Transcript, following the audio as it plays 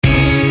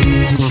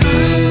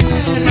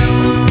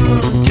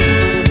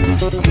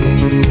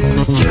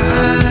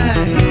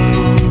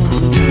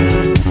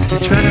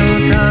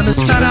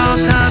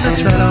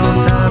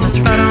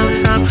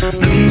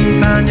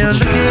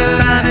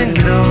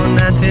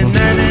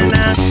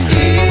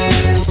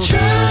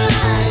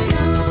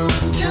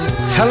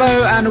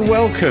and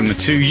welcome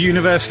to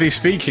Universally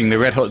Speaking, the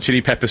Red Hot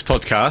Chili Peppers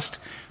podcast.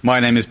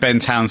 My name is Ben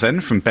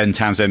Townsend from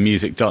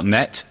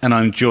bentownsendmusic.net, and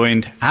I'm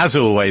joined, as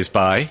always,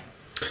 by...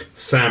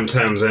 Sam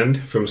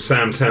Townsend from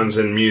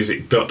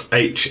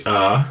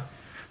samtownsendmusic.hr.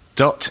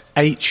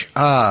 .hr.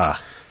 Yeah,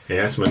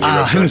 that's my new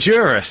website.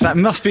 Honduras. That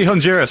must be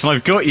Honduras, and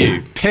I've got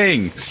you.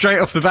 Ping, straight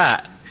off the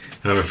bat.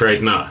 I'm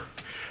afraid not.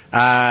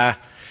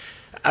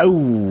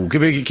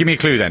 Give me a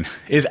clue then.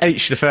 Is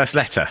H the first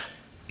letter?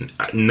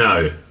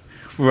 No.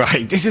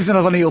 Right, this is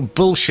another one of your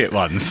bullshit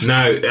ones.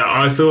 No,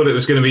 I thought it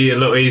was going to be a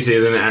lot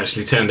easier than it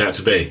actually turned out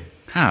to be.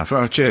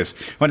 Well, cheers.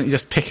 Why don't you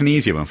just pick an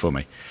easier one for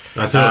me?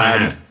 I thought I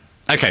had.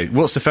 Okay,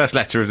 what's the first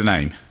letter of the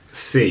name?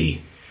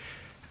 C.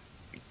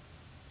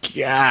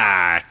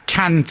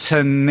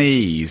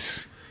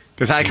 Cantonese.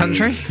 Is that a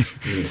country?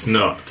 It's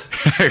not.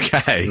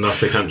 Okay. It's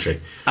not a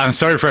country. I'm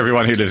sorry for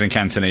everyone who lives in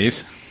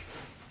Cantonese.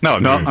 No,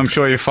 I'm not. I'm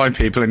sure you'll find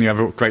people and you have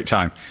a great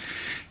time.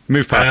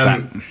 Move past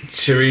that.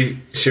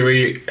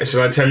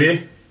 Shall I tell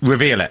you?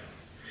 Reveal it.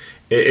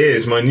 It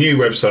is my new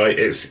website.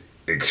 It's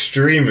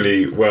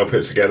extremely well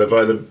put together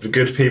by the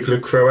good people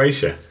of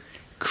Croatia.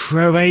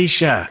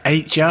 Croatia.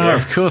 HR, yeah.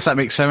 Of course, that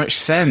makes so much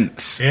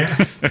sense.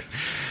 Yes. So,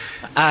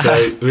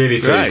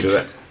 really pleased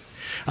with it.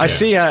 I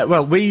see,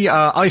 we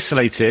are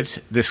isolated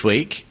this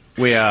week.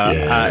 We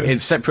are in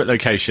separate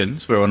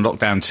locations. We're on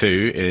lockdown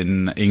 2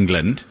 in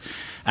England.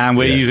 And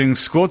we're using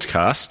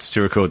Squadcast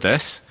to record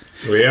this.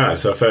 We are.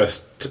 It's our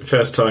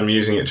first time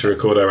using it to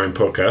record our own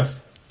podcast.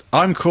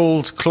 I'm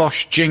called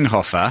Klosh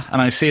Jinghofer,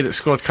 and I see that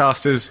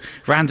Squadcast has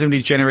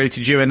randomly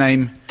generated you a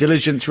name,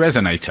 Diligent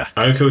Resonator.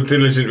 I'm called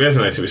Diligent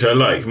Resonator, which I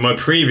like. My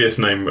previous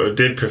name I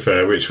did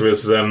prefer, which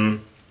was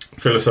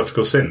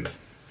Philosophical Synth.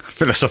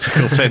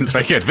 Philosophical Synth,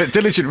 very good. But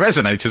Diligent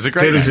Resonator's a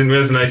great Diligent name.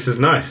 Resonator's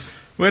nice.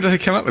 Where do they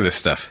come up with this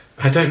stuff?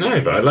 I don't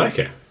know, but I like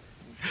it.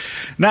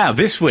 Now,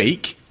 this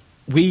week,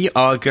 we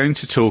are going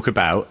to talk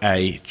about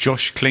a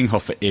Josh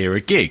Klinghoffer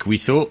era gig. We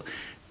thought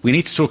we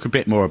need to talk a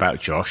bit more about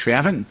Josh. We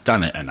haven't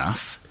done it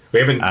enough. We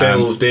haven't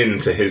delved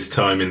into his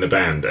time in the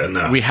band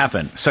enough. We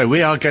haven't. So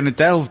we are going to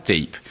delve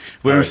deep.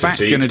 We're in fact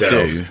going to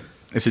do...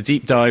 It's a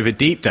deep dive, a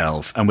deep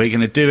delve, and we're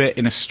going to do it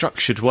in a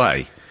structured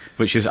way,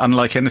 which is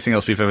unlike anything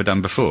else we've ever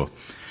done before.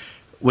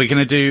 We're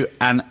going to do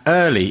an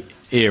early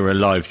era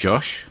live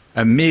Josh,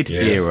 a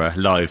mid-era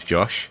live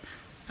Josh,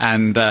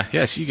 and,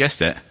 yes, you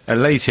guessed it, a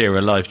late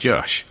era live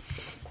Josh.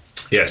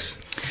 Yes.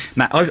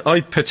 Now, I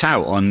put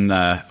out on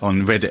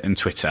Reddit and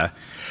Twitter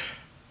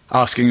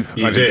asking...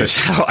 I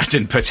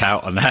didn't put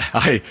out on there.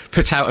 I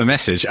put out a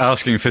message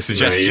asking for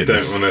suggestions. No, you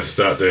don't want to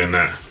start doing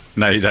that.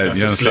 No, you don't.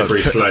 That's a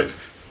slippery slope.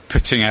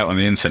 Putting out on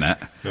the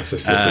internet. That's a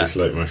slippery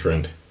slope, my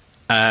friend.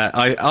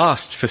 I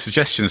asked for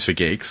suggestions for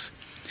gigs.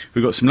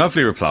 We got some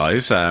lovely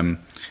replies. A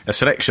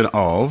selection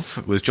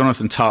of was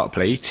Jonathan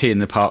Tarpley, Tea in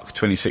the Park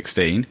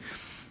 2016.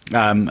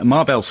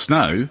 Marbell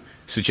Snow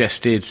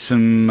suggested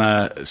some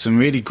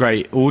really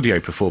great audio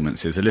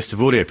performances, a list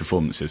of audio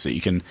performances that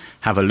you can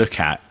have a look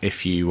at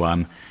if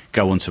you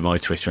go onto my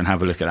Twitter and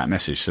have a look at that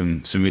message.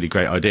 Some really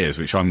great ideas,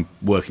 which I'm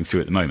working through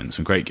at the moment,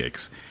 some great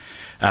gigs.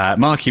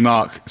 Marky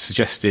Mark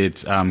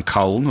suggested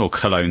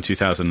Cologne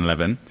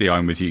 2011, the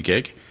I'm With You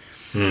gig.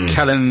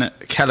 Kellen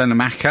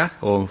Macker,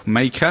 or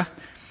Maker,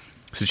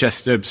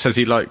 says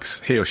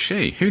he or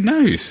she, who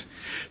knows?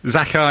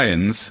 Zach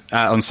Irons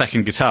on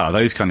second guitar,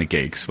 those kind of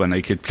gigs, when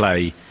they could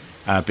play...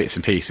 bits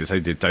and pieces. They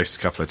did those a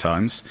couple of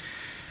times.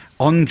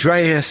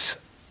 Andreas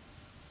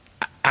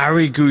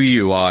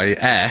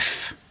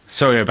Ariguyuif.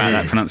 Sorry about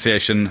that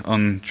pronunciation,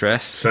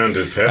 Andres.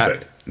 Sounded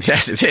perfect.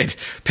 Yes, it did.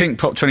 Pink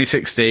Pop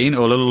 2016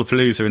 or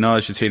Lollapalooza in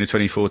Argentina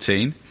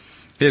 2014.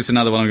 Here's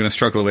another one I'm going to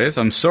struggle with.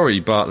 I'm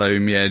sorry,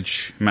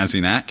 Bartlomiej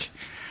Mazinak,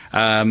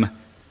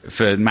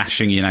 for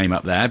mashing your name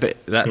up there,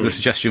 but the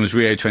suggestion was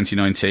Rio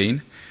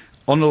 2019.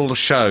 On all the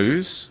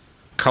shows,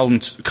 Colin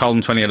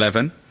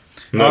 2011.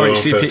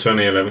 RHCP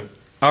 2011.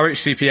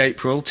 RHCP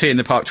April, Tea in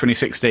the Park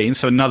 2016,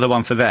 so another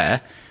one for there.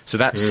 So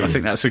that's I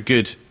think that's a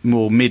good,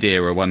 more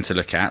mid-era one to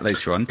look at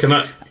later on. Can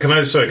I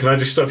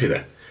just stop you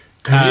there?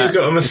 Have you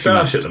got a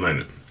moustache at the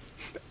moment?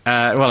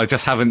 Well, I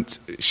just haven't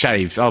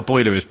shaved. Our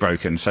boiler is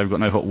broken, so we've got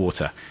no hot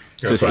water.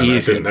 So it's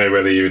easy. I didn't know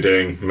whether you were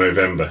doing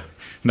Movember.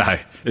 No,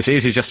 it's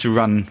easy just to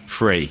run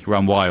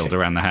wild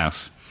around the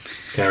house.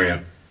 Carry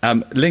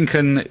on.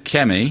 Lincoln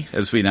Kemi,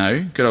 as we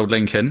know, good old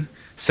Lincoln,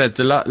 said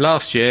the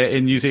last year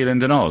in New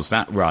Zealand and Oz,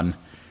 that run,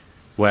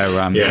 where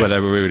they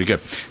were really good.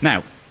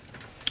 Now,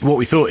 what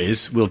we thought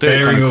is, we'll do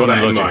it kind of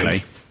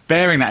chronologically.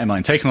 Bearing that in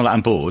mind, taking all that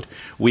on board,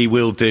 we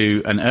will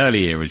do an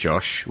early era,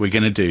 Josh. We're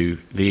going to do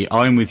the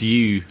I'm With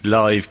You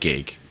live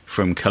gig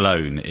from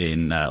Cologne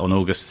on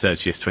August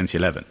 30th,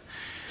 2011.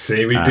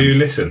 See, we do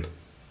listen.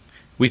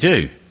 We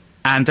do.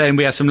 And then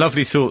we had some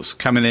lovely thoughts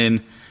coming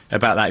in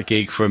about that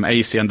gig from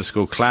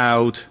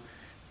AC_Cloud,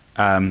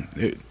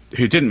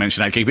 who didn't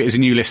mention that gig, but is a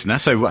new listener.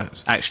 So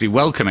actually,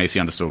 welcome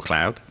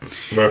AC_Cloud.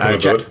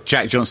 Welcome aboard.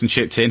 Jack Johnson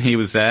chipped in. He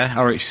was there.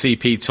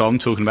 RHCP Tom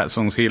talking about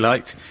songs he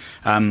liked.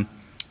 Bartlomiej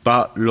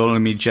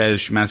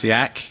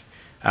Maziak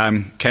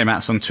came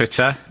out on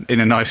Twitter in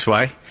a nice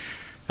way.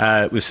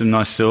 with some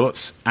nice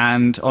thoughts.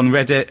 And on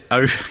Reddit,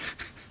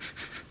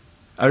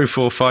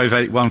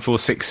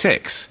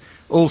 04581466.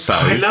 Also,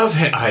 I love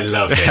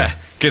him.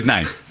 Good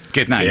name.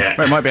 Yeah.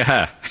 Well, it might be a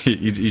her.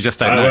 You just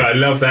don't know. I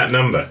love that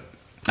number.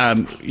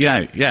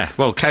 Yeah.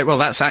 Well,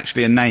 that's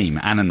actually a name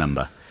and a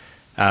number.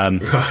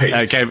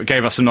 Right.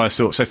 Gave us some nice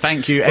thoughts. So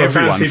thank you,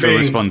 everyone, for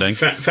responding.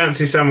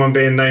 Fancy someone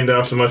being named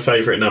after my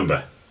favourite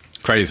number.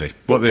 Crazy.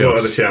 What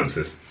are the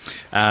chances?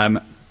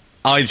 I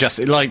just,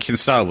 like in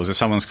Star Wars, if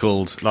someone's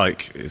called,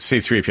 like,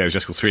 C-3PO is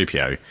just called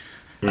 3PO,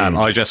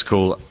 I just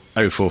call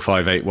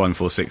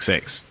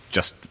 04581466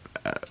 just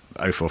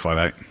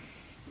 0458.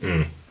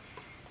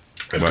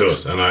 Of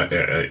course, and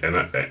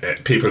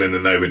people in the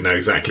know would know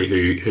exactly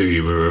who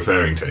you were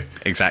referring to.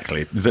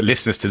 Exactly, the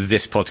listeners to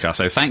this podcast.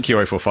 So thank you,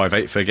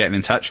 0458, for getting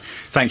in touch.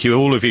 Thank you,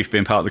 all of you, for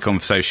being part of the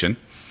conversation.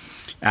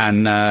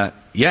 And we're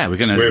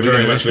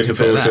very much looking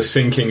forward to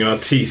sinking our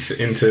teeth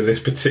into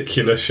this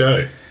particular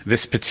show,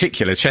 this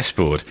particular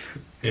chessboard.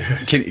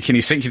 Yes. Can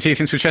you sink your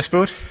teeth into a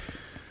chessboard?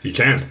 You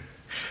can.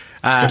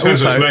 Depends what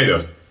it's made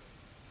of.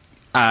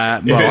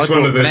 If it's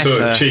one of the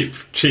sort of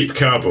cheap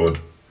cardboard,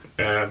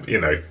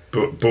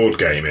 board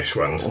game-ish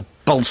ones, or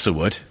balsa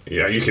wood.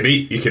 Yeah, you could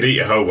eat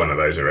a whole one of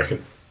those, I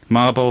reckon.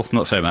 Marble,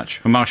 not so much.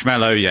 A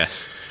marshmallow,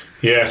 yes.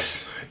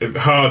 Yes.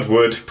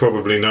 Hardwood,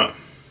 probably not.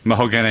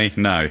 Mahogany,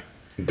 no.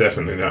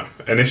 Definitely not.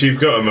 And if you've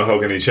got a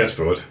mahogany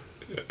chessboard,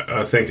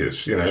 I think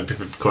it's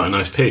quite a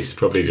nice piece.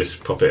 Probably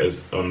just pop it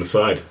on the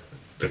side,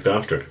 look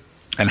after it,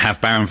 and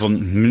have Baron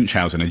von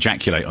Munchausen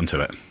ejaculate onto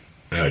it.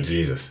 Oh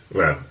Jesus!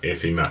 Well,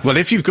 if he must. Well,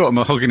 if you've got a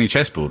mahogany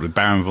chessboard with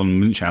Baron von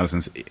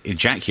Munchausen's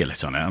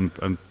ejaculate on it,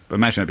 I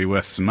imagine it'd be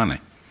worth some money.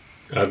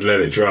 I'd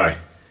let it dry.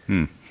 I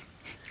think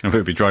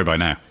it'd be dry by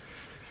now.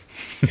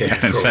 Yeah,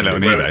 and sell it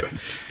on eBay.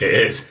 It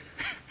is.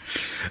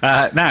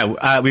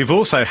 Now, we've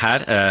also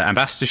had an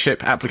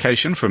ambassadorship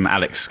application from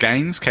Alex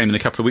Scaines, came in a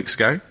couple of weeks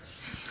ago.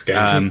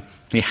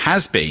 He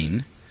has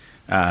been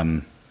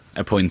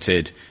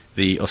appointed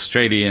the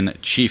Australian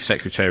Chief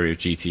Secretary of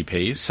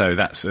GTPs, so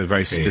that's a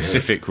very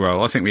specific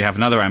role. I think we have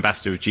another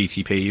ambassador of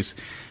GTPs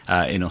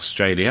in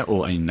Australia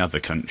or another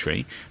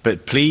country.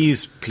 But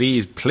please,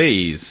 please,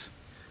 please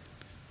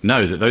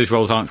know that those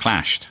roles aren't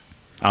clashed.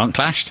 Aren't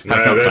clashed?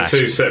 No, they're clashed.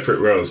 Two separate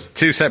roles.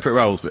 Two separate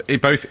roles,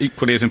 but both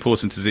equally as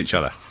important as each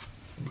other.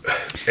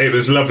 It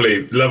was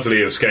lovely of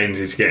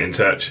Scainesy to get in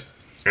touch,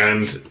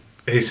 and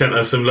he sent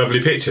us some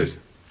lovely pictures.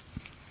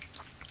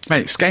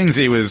 Mate,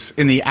 Scainesy was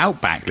in the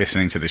outback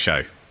listening to the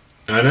show.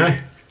 I know.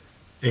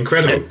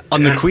 Incredible.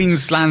 On the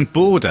Queensland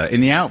border, in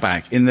the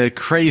outback, in the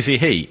crazy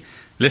heat,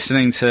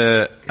 listening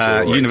to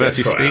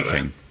University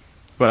Speaking.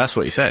 Well, that's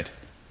what he said.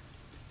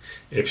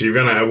 If you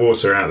run out of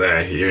water out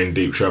there, you're in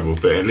deep trouble,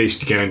 but at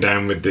least you're going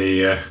down with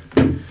the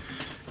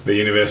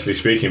University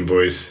Speaking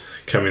boys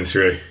coming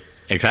through.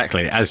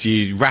 Exactly. As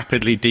you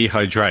rapidly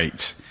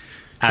dehydrate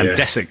and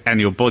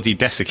and your body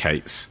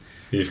desiccates.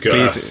 You've got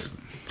us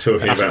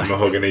talking about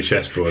mahogany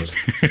chessboards.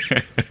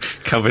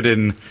 Covered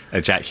in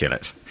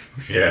ejaculate.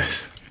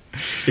 Yes.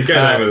 You go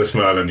down with a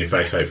smile on your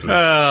face, hopefully.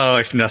 Oh,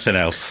 if nothing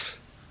else.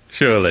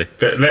 Surely.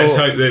 But let's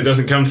hope that it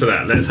doesn't come to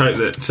that. Let's hope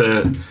that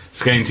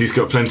Scainesy's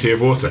got plenty of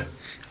water.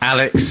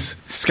 Alex,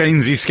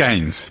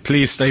 Scaines,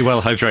 please stay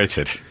well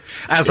hydrated.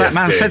 As that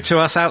man said to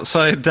us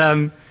outside...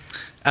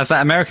 as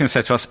that American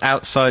said to us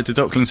outside the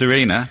Docklands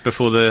Arena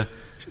before the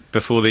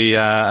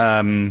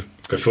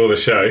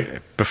show.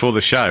 Before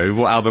the show,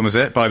 what album was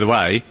it, by the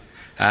way?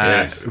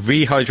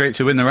 Rehydrate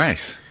to win the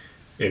race.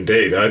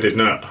 Indeed, I did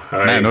not.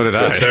 No, nor did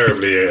I. Got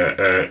terribly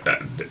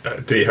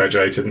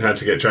dehydrated and had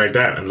to get dragged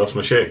out and lost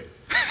my shoe.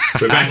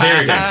 We're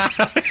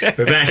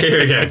back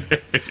here again.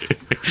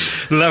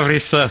 Lovely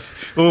stuff.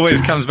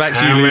 Always comes back to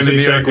you. How many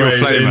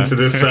segues into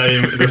the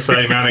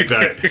same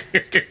anecdote?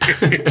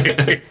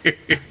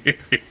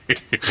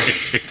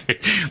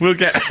 We'll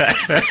get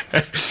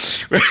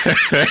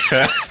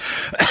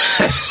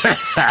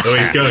Oh,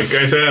 he's going.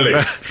 Goes early.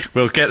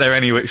 We'll get there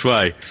any which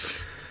way.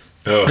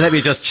 Oh. Let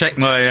me just check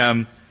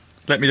my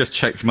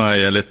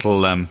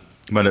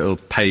little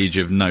page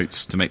of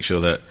notes to make sure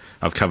that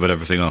I've covered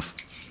everything off.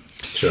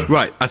 Sure.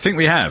 Right, I think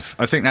we have.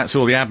 I think that's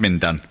all the admin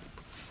done.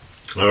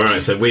 All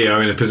right, so we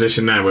are in a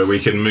position now where we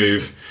can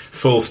move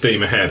full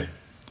steam ahead.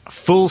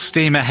 Full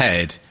steam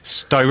ahead,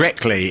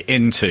 directly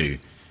into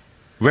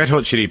Red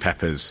Hot Chili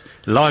Peppers,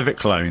 live at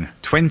Cologne,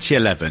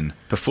 2011,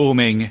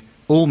 performing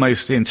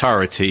almost the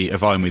entirety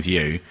of I'm With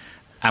You,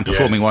 and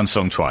performing one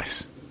song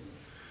twice.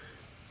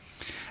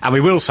 And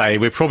we will say,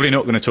 we're probably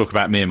not going to talk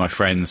about Me and My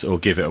Friends or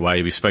Give It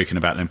Away. We've spoken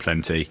about them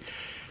plenty.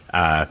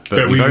 But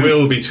we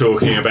will be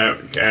talking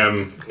about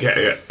a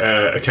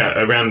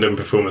random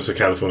performance of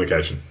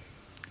Californication.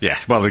 Yeah,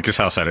 well, the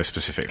guitar solo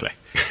specifically.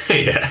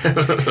 Yeah.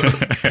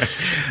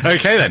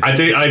 Okay, then. I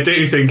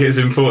do think it's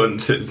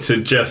important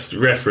to just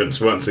reference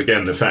once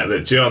again the fact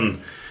that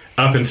John,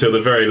 up until the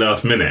very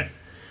last minute,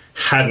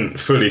 hadn't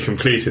fully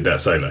completed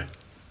that solo.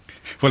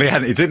 Well, he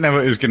hadn't. He didn't know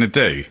what he was going to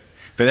do.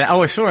 But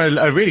I saw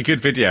a really good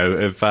video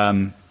of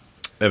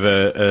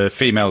a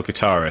female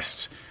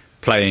guitarist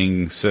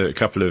playing a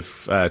couple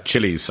of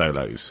Chili's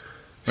solos.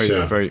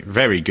 Very,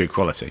 very good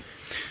quality.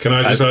 Can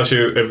I just ask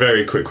you a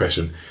very quick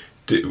question?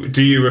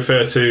 Do you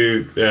refer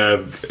to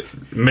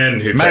men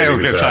who play the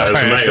guitar as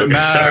male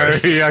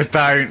guitarists? No, I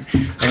don't.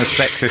 I'm a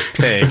sexist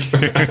pig.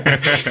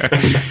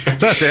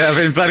 That's it. I've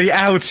been bloody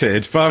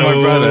outed by my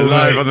brother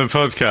live on the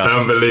podcast.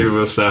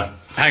 Unbelievable stuff.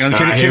 Hang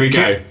on, here we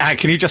go.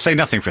 Can you just say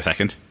nothing for a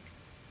second?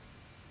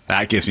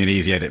 That gives me an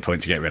easy edit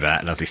point to get rid of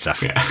that lovely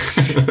stuff. Yeah.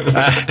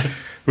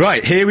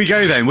 Right, here we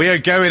go then. We are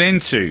going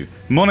into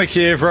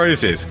Monarchy of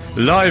Roses,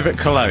 live at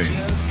Cologne.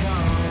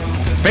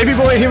 Baby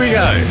boy, here we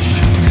go.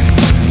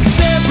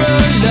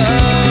 Several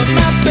of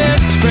my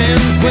best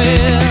friends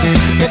wear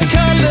the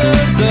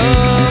colors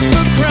of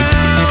the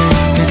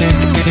crown,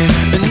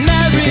 and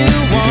Larry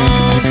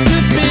wants to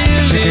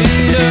build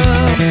it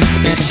up,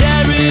 and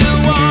Sherry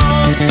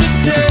wants to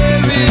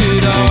tear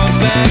it all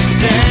back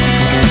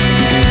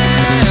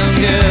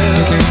down,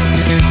 girl.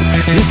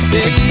 The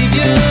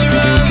savior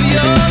of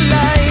your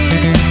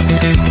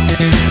life,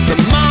 the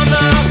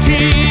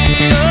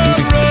monarchy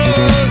of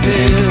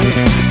roses,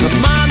 the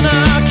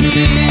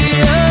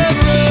monarchy of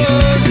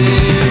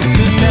roses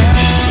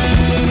tonight.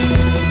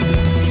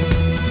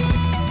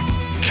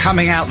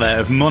 Coming out there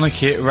of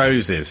Monarchy at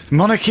Roses.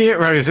 Monarchy at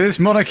Roses,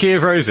 Monarchy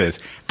of Roses.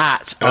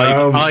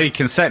 I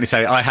can certainly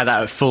say I had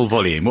that at full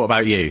volume. What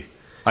about you?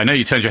 I know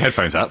you turned your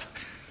headphones up.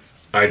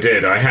 I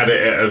did. I had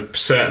it at a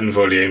certain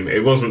volume.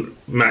 It wasn't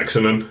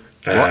maximum.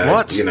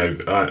 What? You know,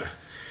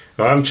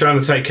 I'm trying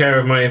to take care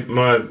of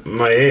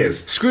my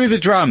ears. Screw the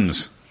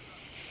drums.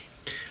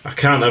 I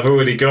can't. I've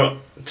already got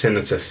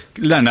tinnitus.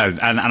 No,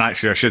 and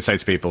actually I should say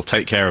to people,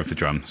 take care of the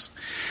drums.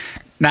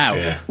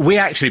 Now, we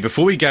actually,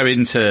 before we go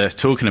into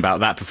talking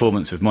about that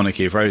performance of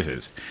Monarchy of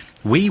Roses,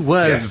 we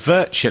were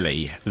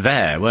virtually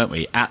there, weren't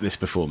we, at this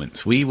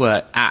performance? We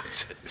were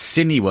at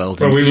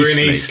Cineworld in Eastleigh. Well, we were in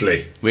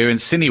Eastleigh. We were in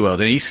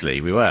Cineworld in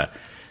Eastleigh, we were.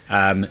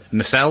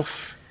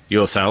 Myself,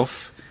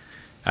 yourself,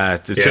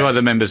 the two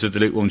other members of the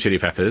Lukewarm Chili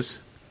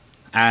Peppers,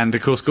 and,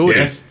 of course, Gordy.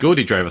 Yes.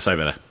 Gordy drove us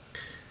over there.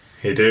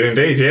 He did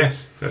indeed,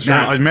 yes. That's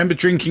right. I remember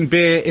drinking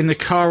beer in the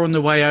car on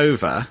the way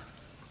over.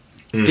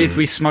 Did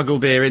we smuggle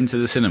beer into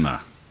the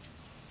cinema?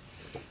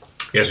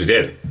 Yes, we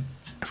did.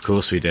 Of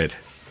course we did.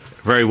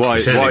 Very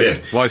wise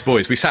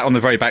boys. We sat on the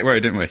very back row,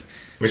 didn't we?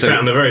 We sat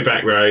on the very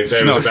back row.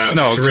 There was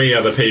about 3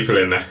 other people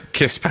in there.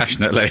 Kissed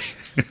passionately.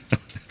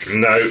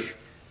 No.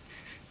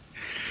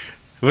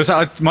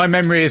 My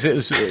memory is it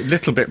was a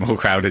little bit more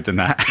crowded than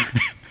that.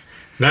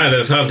 No, there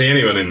was hardly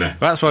anyone in there.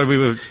 That's why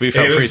we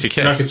felt free to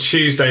kiss. Like a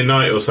Tuesday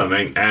night or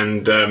something,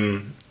 and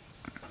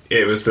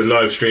it was the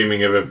live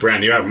streaming of a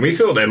brand new album. We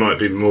thought there might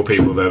be more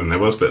people there than there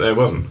was, but there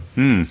wasn't.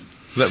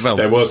 Well,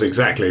 there was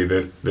exactly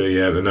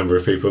the number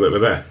of people that were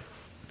there.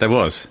 There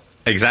was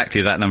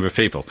exactly that number of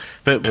people,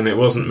 and it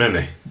wasn't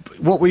many.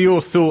 What were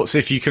your thoughts,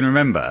 if you can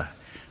remember,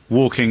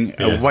 walking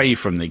away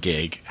from the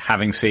gig,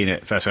 having seen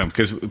it first time?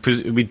 Because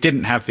we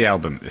didn't have the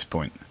album at this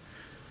point,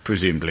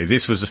 presumably.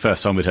 This was the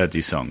first time we'd heard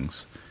these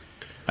songs.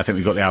 I think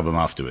we got the album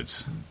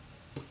afterwards.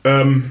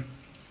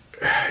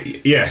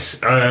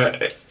 Yes.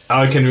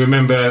 I can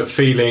remember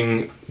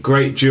feeling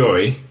great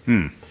joy.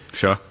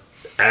 Sure.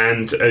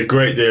 And a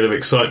great deal of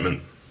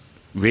excitement.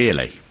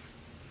 Really?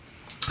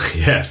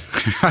 Yes.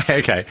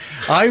 Okay.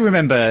 I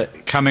remember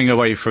coming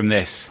away from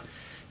this,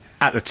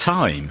 at the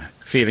time,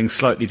 feeling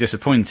slightly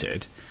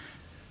disappointed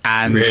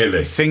and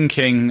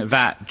thinking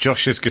that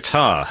Josh's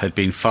guitar had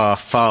been far,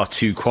 far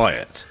too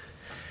quiet.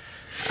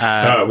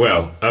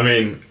 Well, I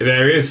mean,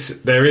 there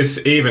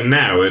is even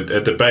now a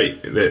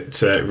debate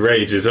that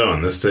rages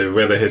on as to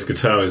whether his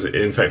guitar is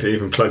in fact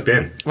even plugged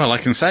in. Well, I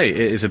can say it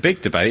is a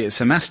big debate.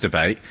 It's a mass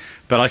debate,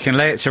 but I can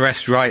lay it to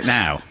rest right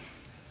now.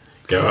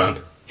 Go on.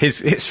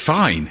 It's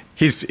fine.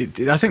 I think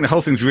the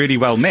whole thing's really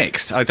well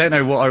mixed. I don't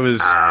know what I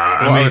was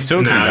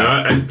talking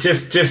about.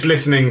 Just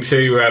listening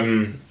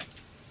to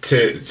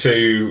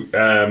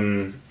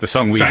the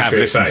song we have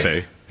listened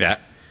to. Yeah.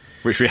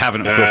 Which we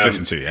haven't, of course,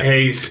 listened to yet.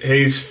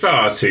 He's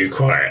far too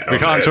quiet. We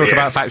can't talk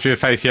about Factory of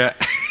Faith yet.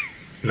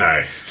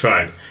 No,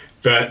 fine.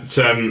 But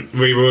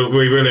we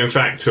will in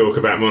fact talk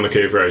about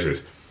Monarchy of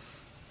Roses.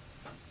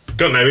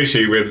 Got no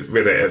issue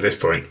with it at this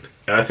point.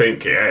 I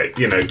think,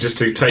 just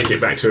to take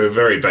it back to a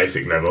very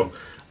basic level,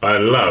 I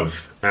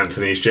love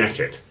Anthony's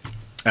jacket.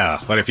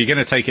 Oh, well, if you're going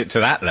to take it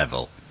to that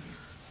level,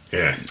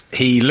 yes,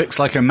 he looks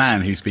like a man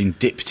who's been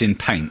dipped in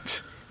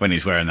paint when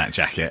he's wearing that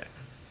jacket.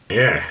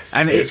 Yes,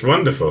 and it's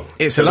wonderful.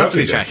 It's a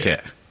lovely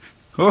jacket.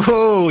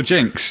 Oh,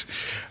 jinx.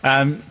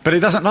 But it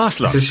doesn't last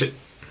long.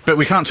 But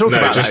we can't talk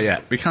about that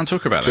yet. We can't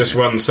talk about that Just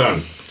one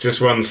song.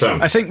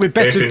 I think we'd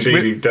better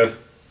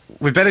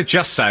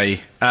just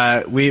say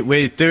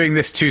we're doing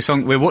this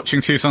we're watching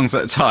 2 songs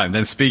at a time,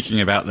 then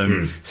speaking about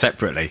them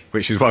separately,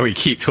 which is why we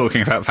keep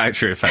talking about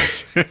Factory of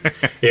Faith.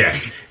 Yeah,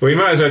 we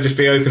might as well just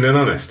be open and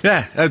honest.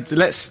 Yeah,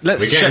 let's. We're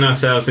getting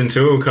ourselves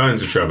into all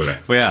kinds of trouble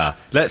here. We are.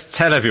 Let's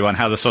tell everyone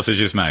how the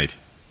sausage is made.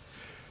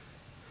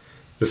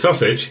 The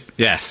sausage?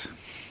 Yes.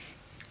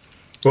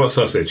 What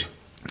sausage?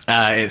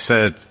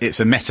 It's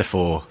a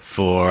metaphor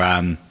for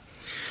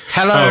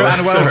Hello Oh,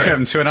 and sorry.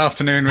 welcome to an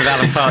afternoon with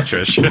Alan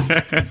Partridge.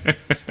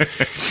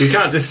 You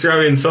can't just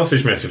throw in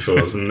sausage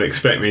metaphors and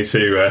expect me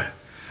to.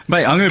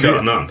 Mate, I'm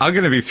cotton on.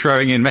 going to be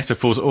throwing in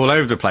metaphors all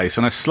over the place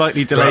on a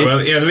slightly Right, delayed.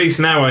 well, yeah, at least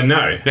now I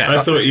know. Yeah.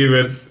 I thought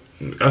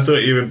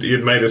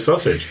you'd made a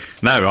sausage.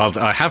 No,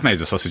 I have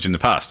made a sausage in the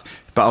past,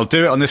 but I'll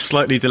do it on this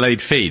slightly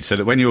delayed feed so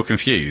that when you're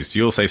confused,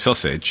 you'll say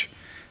sausage.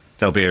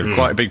 There'll be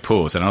quite a big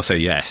pause, and I'll say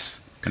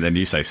yes, and then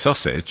you say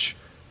sausage.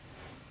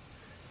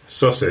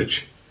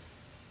 Sausage.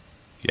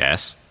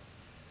 Yes.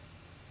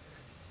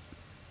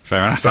 Fair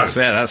enough. Fine.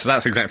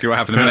 That's exactly what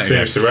happened a That minute ago.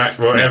 seems to rack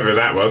whatever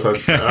that was.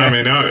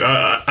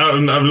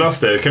 I've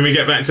lost it. Can we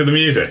get back to the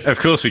music? Of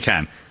course we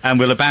can, and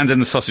we'll abandon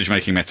the sausage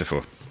making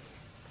metaphor.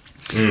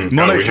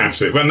 No, we have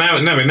to. Well,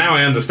 now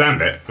I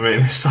understand it. I mean,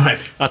 it's fine.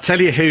 I'll tell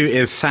you who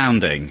is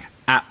sounding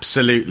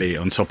absolutely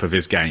on top of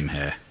his game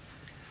here.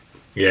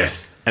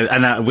 Yes.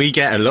 And we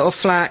get a lot of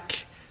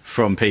flack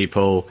from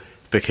people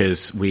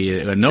because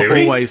we are not Do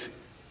we? always...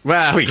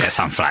 Well, we get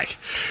some flack.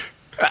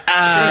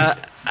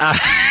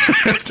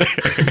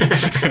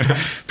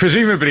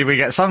 Presumably we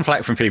get some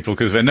flack from people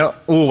because we're not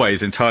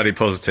always entirely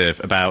positive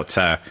about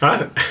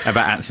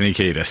Anthony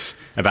Kiedis,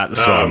 about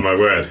the Oh, Swan. my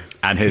word.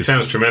 And He his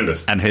sounds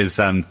tremendous. and his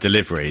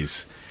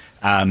deliveries.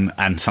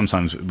 And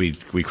sometimes we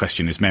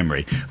question his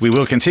memory. We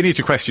will continue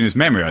to question his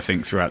memory, I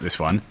think, throughout this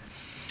one.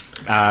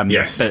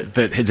 Yes. But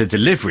the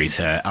deliveries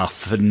here are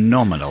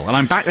phenomenal. And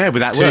I'm back there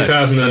with that word,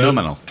 2000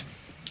 phenomenal.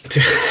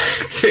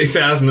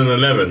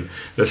 2011,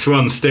 the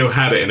Swan still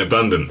had it in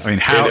abundance. I mean,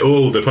 in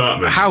all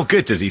departments. How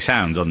good does he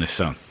sound on this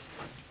song?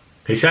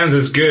 He sounds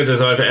as good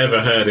as I've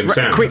ever heard him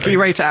sound. Quickly I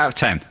think. rate it out of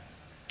 10.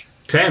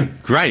 10.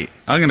 Great.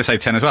 I'm going to say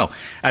 10 as well.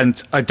 And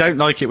I don't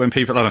like it when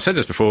people, and I've said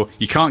this before,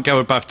 you can't go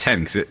above 10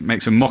 because it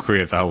makes a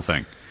mockery of the whole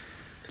thing.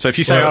 So if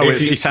you say, Well,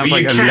 he sounds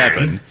like you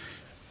 11.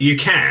 You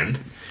can.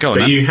 Go on,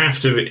 but then. you have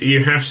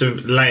to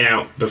lay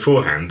out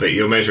beforehand that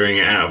you're measuring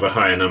it out of a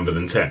higher number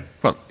than 10.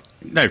 Well,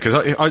 no,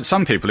 because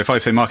some people, if I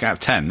say mark it out of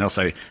 10, they'll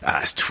say,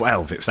 it's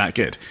 12, it's that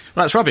good.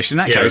 Well, that's rubbish. In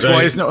that case,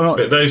 why is not...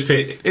 But those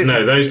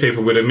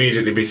people would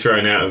immediately be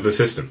thrown out of the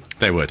system.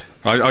 They would.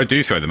 I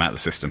do throw them out of the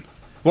system.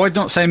 Why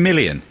not say a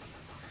million?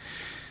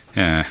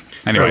 Yeah.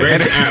 Anyway,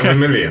 Rate it out of a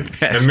million.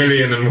 Yes.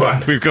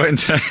 1,000,001. we've got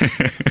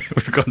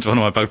into one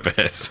of my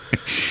bugbears.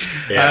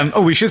 Yeah.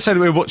 We should say that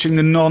we're watching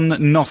the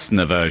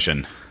non-Nothner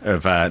version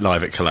of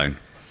Live at Cologne.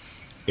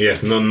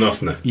 Yes,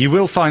 non-Nothner. You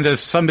will find there's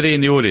somebody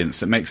in the audience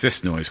that makes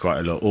this noise quite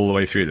a lot all the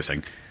way through this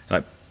thing.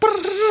 Like,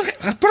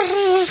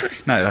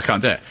 no, I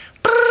can't do it.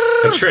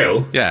 A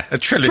trill? Yeah, a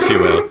trill, if you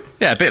will.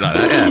 Yeah, a bit like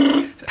that,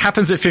 yeah. It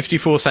happens at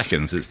 54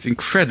 seconds. It's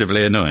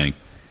incredibly annoying.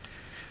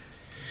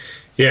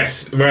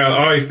 Yes. Well,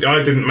 I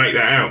didn't make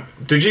that out.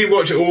 Did you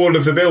watch all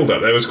of the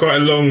build-up? There was quite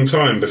a long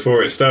time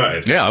before it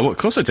started. Yeah, of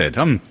course I did.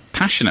 I'm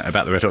passionate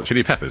about the Red Hot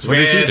Chili Peppers. What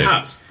did you do?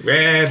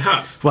 Red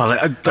Hut. Well,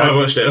 I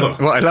watched it all.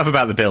 What I love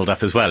about the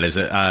build-up as well is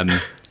that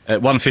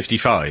at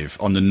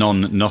 1:55 on the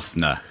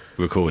non-Nothner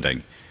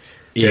recording...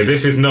 Yeah,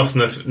 this is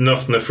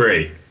Nothner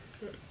free.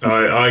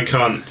 I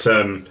can't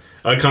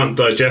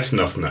digest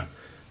Nothner,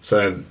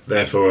 so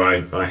therefore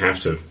I have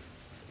to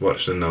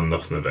watch the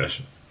non-Nothner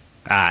version.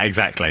 Ah,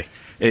 exactly.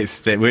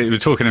 We're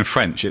talking in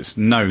French. It's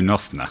no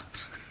Nothner.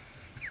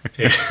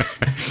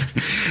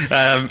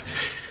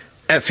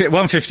 At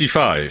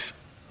 1:55,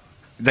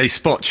 they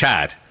spot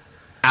Chad,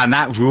 and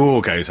that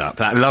roar goes up.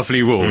 That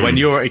lovely roar when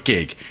you're at a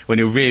gig, when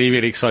you're really,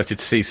 really excited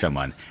to see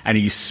someone, and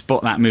you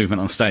spot that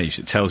movement on stage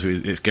that tells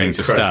you it's going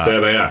to Christ, start.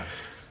 there they are.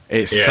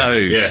 It's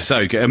Yes,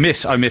 so good. I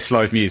miss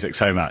live music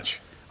so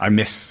much. I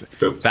miss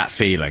that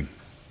feeling.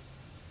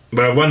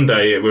 Well, one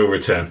day it will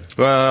return.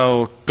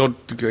 Well, God,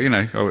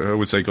 I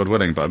would say God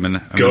willing, but I'm an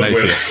God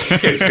atheist.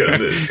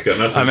 willing. It's got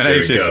nothing I'm an to do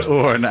with atheist God.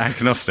 or an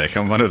agnostic.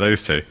 I'm one of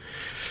those two.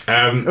 What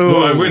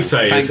I would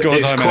say thank is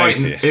God I'm an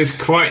atheist. it's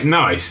quite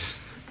nice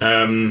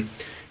to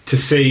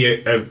see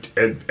a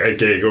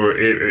gig, or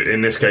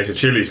in this case a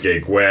Chili's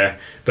gig, where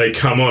they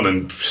come on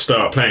and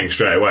start playing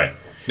straight away.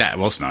 Yeah, it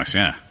was nice,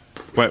 yeah.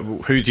 Well,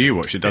 who do you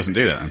watch that doesn't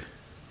do that then?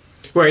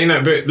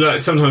 Well, but like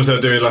sometimes they'll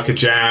do like a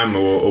jam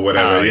or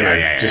whatever. Oh,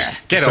 yeah. Just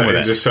Get on with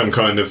it. Just some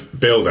kind of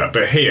build up.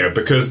 But here,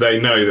 because they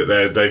know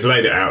that they've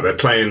laid it out, they're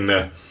playing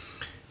the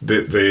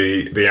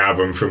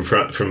album from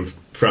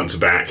front to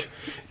back.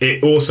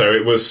 It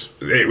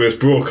was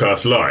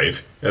broadcast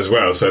live as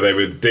well, so they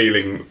were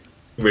dealing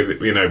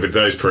with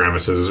those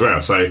parameters as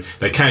well. So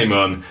they came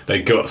on,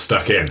 they got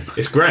stuck in.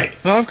 It's great.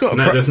 Well, I've got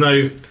there's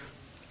no.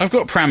 I've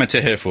got a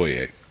parameter here for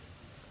you.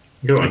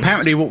 Go on.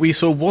 Apparently, what we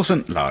saw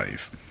wasn't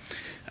live.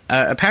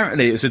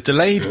 Apparently, it was a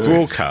delayed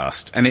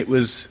broadcast, and it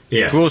was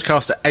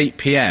broadcast at 8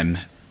 p.m.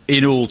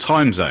 in all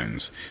time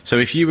zones. So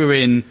if you were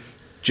in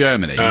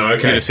Germany,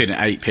 you'd have seen it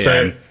at 8 p.m.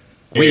 So,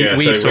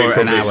 we saw it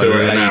an hour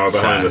later. An hour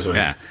behind us.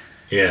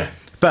 Yeah.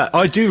 But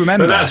I do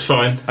remember... But that's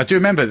fine. I do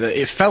remember that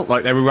it felt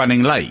like they were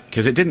running late,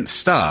 because it didn't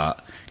start...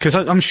 Because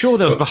I'm sure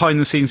there was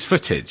behind-the-scenes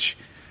footage.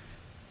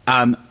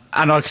 And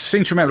I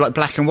seem to remember like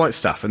black and white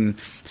stuff, and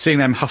seeing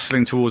them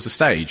hustling towards the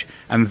stage,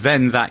 and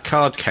then that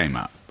card came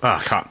up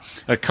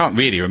I can't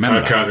really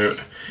remember. I can't.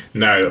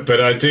 No,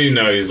 but I do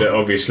know that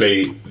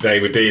obviously they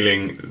were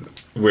dealing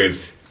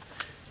with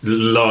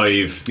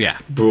live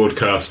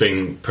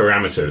broadcasting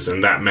parameters,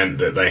 and that meant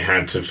that they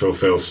had to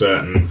fulfil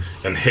certain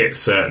and hit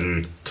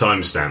certain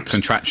timestamps,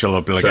 Contractual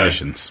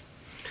obligations.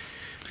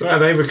 Well,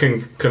 they were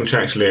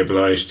contractually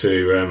obliged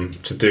to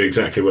do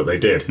exactly what they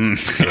did, and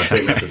I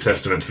think that's a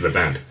testament to the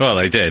band. Well,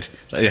 they did.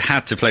 They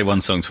had to play one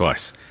song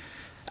twice,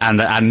 and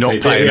not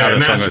play another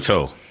song at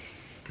all.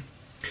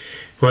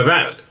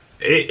 Well,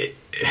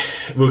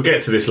 we'll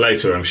get to this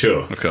later, I'm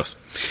sure. Of course.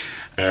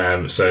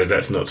 So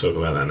let's not talk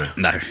about that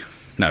now.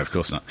 No, of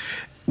course not.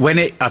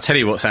 I'll tell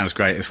you what sounds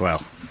great as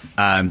well.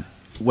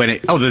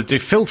 The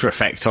filter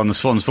effect on the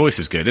Swan's voice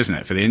is good, isn't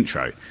it, for the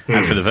intro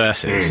and for the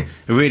verses?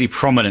 A really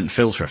prominent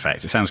filter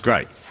effect. It sounds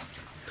great.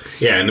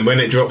 Yeah, and when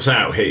it drops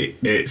out,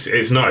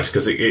 it's nice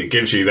because it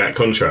gives you that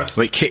contrast.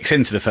 Well, it kicks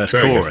into the first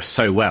chorus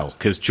so well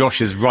because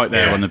Josh is right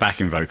there on the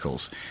backing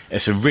vocals.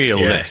 It's a real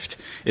lift.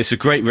 It's a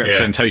great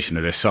representation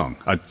of this song,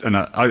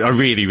 I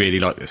really, really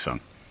like this song.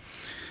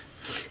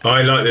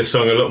 I like this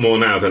song a lot more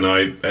now than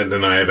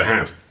I ever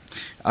have.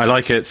 I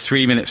like it.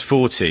 3 minutes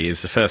 40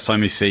 is the first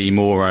time you see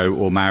Mauro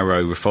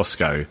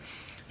Rufosco,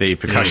 the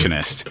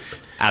percussionist,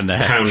 and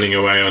they're pounding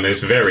away on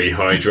his very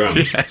high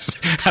drums. Yes.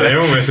 They're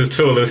almost as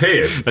tall as he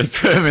is. They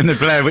put him in the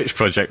Blair Witch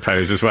Project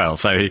pose as well,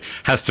 so he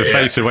has to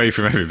face away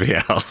from everybody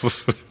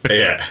else.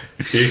 Yeah,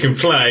 you can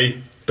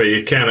play, but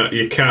you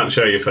can't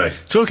show your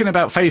face. Talking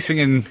about facing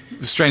in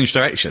strange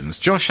directions,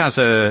 Josh has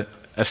a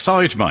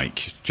side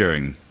mic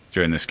during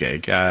this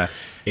gig.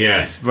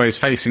 Yes, where he's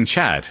facing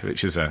Chad,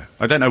 which is I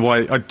don't know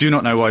why. I do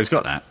not know why he's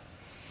got that.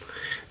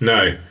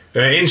 No,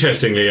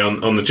 interestingly,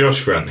 on the Josh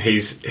front, he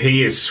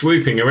is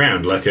swooping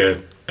around like a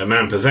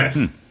man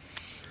possessed.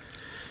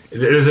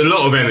 There's a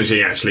lot of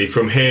energy actually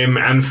from him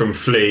and from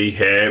Flea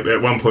here.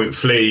 At one point,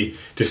 Flea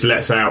just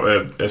lets out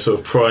a sort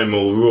of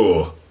primal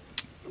roar.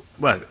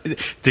 Well,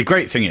 the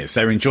great thing is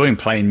they're enjoying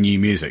playing new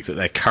music that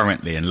they're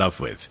currently in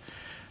love with,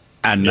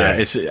 and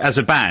as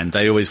a band,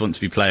 they always want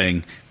to be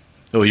playing.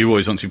 Or you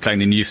always want to be playing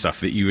the new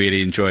stuff that you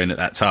really enjoy at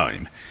that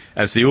time.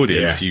 As the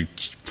audience, you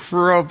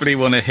probably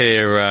want to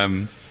hear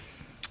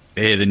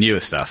the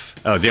newer stuff.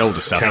 Oh, the older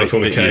stuff.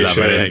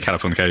 Californication.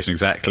 Californication,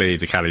 exactly.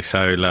 The Cali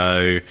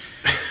Solo.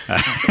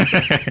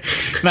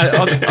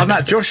 No, on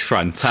that Josh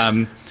front,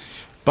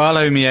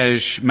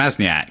 Barlomiej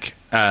Mazniak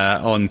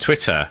on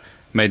Twitter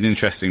made an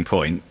interesting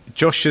point.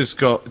 Josh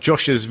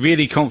is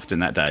really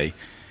confident that day.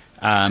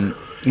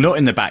 Not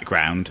in the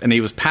background, and he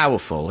was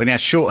powerful, and he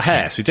had short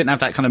hair, so he didn't have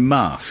that kind of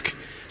mask.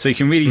 So you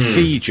can really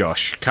see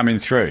Josh coming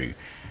through,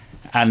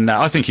 and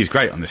I think he's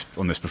great on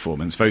this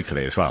performance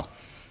vocally as well.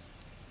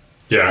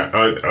 Yeah,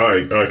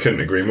 I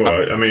couldn't agree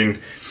more. I mean,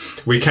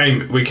 we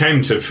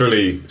came to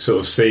fully sort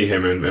of see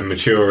him and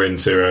mature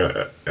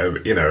into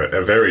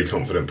a very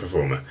confident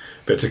performer,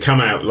 but to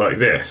come out like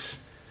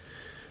this,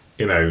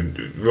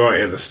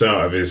 right at the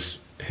start of his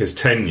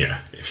tenure,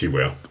 if you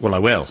will. Well, I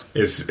will.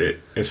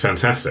 Is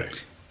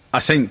fantastic. I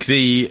think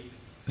the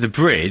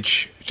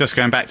bridge, just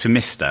going back to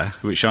Mr.,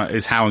 which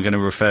is how I'm going to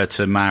refer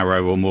to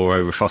Mauro or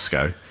Mauro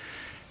Rufosco,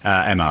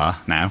 MR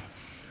now.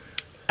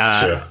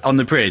 Sure. On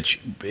the bridge,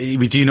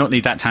 we do not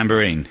need that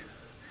tambourine.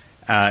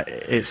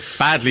 It's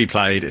badly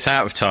played. It's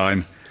out of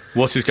time.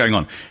 What is going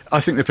on?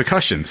 I think the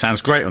percussion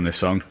sounds great on this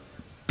song,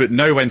 but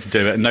know when to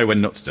do it and know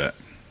when not to do it.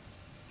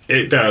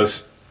 It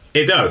does.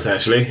 It does,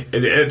 actually.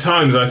 At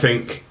times, I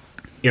think,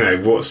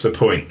 what's the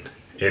point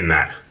in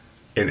that?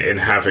 In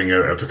having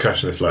a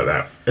percussionist like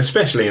that,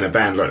 especially in a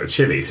band like the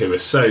Chili's, who are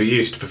so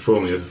used to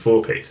performing as a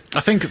four-piece.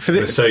 I think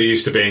they're so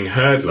used to being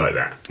heard like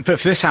that. But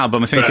for this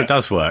album, I think it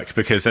does work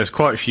because there's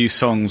quite a few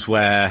songs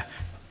where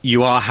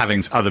you are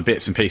having other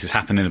bits and pieces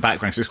happen in the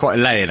background. So it's quite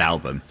a layered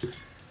album.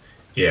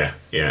 Yeah.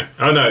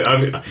 I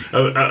know.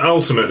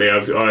 Ultimately,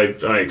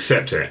 I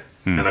accept it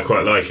and I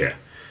quite like it,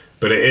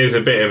 but it is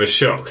a bit of a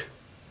shock.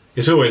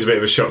 It's always a bit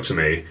of a shock to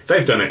me.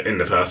 They've done it in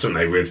the past, haven't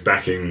they, with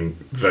backing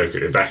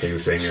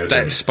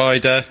singers.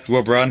 Spider,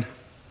 Rob Run.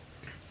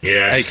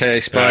 Yeah.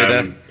 A.K.A.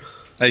 Spider.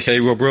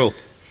 A.K.A. Rob Rule.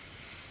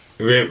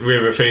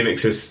 River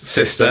Phoenix's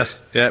sister.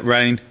 Yeah,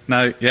 Rain.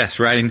 No, yes,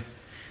 Rain.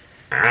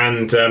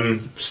 And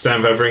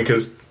Stan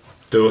Wawrinka's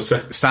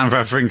daughter. Stan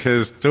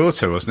Wawrinka's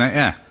daughter, wasn't it?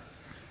 Yeah.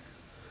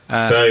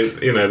 So,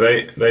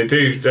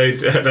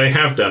 they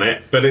have done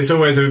it, but it's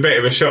always a bit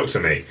of a shock to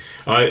me.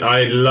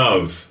 I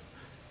love...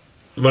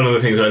 One of the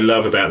things I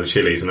love about the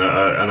Chili's, and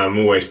I'm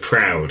always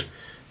proud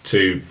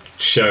to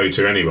show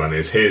to anyone,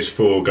 is here's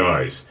four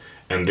guys,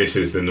 and this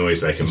is the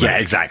noise they can make. Yeah,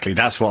 exactly.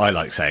 That's what I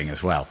like saying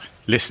as well.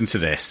 Listen to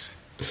this.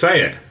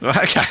 Say it.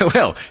 Okay,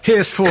 well,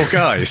 here's four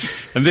guys,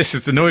 and this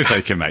is the noise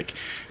they can make.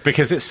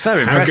 Because it's so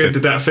impressive. How good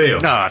did that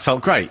feel? No, it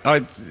felt great.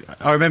 I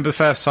remember the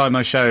first time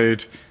I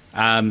showed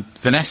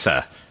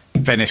Vanessa,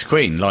 Venice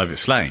Queen, live at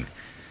Slane.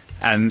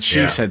 And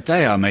she said,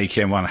 they are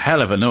making one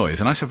hell of a noise.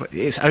 And I said, but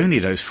it's only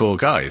those four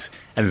guys.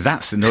 And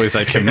that's the noise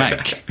they can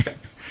make.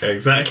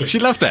 Exactly. She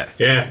loved it.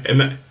 Yeah.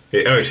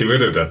 She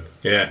would have done.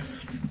 Yeah.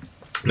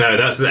 No,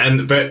 that's the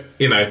end. But,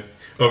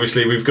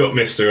 obviously we've got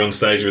Mister on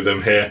stage with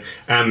them here,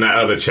 and that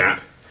other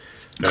chap,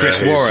 Chris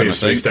who Warren, seems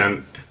to I be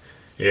think.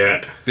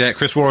 Yeah,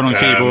 Chris Warren on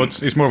keyboards.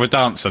 He's more of a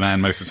dancer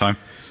man most of the time.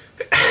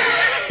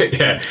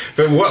 yeah.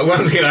 But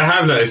one thing I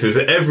have noticed is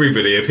that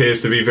everybody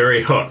appears to be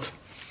very hot.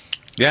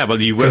 Yeah, well,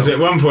 you will. Because at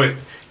one point,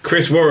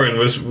 Chris Warren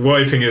was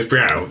wiping his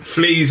brow.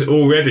 Flea's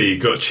already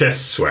got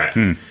chest sweat.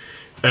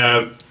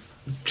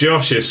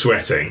 Josh is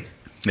sweating.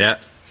 Yeah.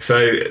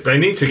 So they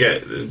need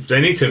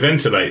to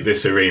ventilate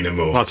this arena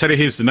more. Well, I'll tell you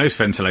who's the most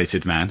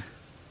ventilated man.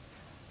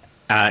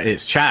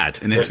 It's Chad,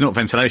 and it's not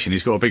ventilation.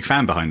 He's got a big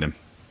fan behind him.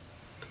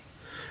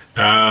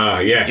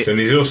 Yes, and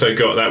he's also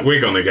got that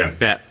wig on again.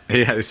 Yeah,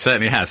 he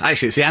certainly has.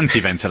 Actually, it's the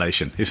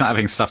anti-ventilation. He's not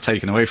having stuff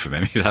taken away from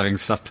him. He's having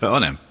stuff put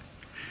on him.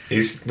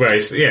 He's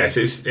having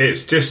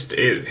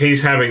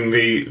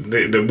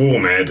the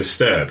warm air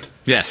disturbed.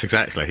 Yes,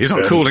 exactly. He's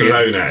not cooling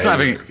it. He's not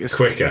having it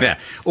quicker. Yeah,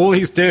 all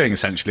he's doing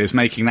essentially is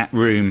making that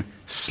room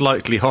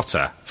slightly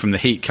hotter from the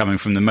heat coming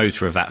from the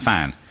motor of that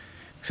fan.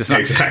 So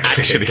it's not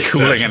actually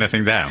cooling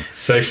anything down.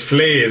 So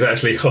Flea is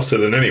actually hotter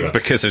than anyone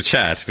because of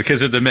Chad,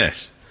 because of the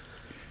myth.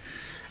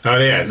 Oh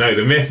yeah, no,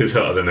 the myth is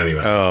hotter than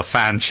anyone. Oh,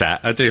 fan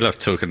chat! I do love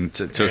talking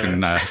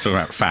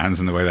about fans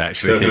and the way they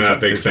actually talking about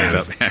big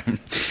fans.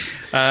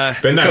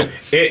 But no,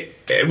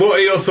 cool. What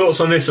are your thoughts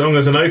on this song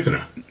as an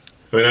opener?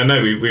 I mean, I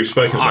know we've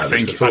spoken about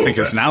this before. I think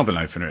as an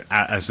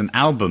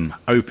album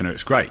opener,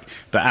 it's great.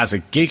 But as a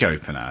gig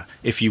opener,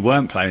 if you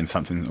weren't playing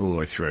something all the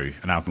way through,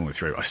 an album all the way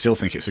through, I still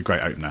think it's a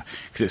great opener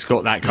because it's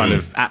got that kind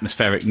of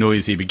atmospheric,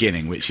 noisy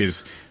beginning, which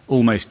is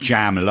almost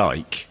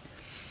jam-like.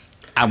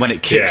 And when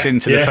it kicks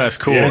into the first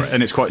chorus,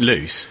 and it's quite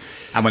loose,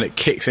 and when it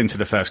kicks into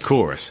the first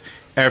chorus,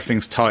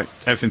 everything's tight,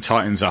 everything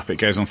tightens up. It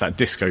goes on to that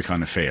disco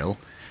kind of feel.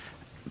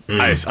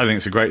 I think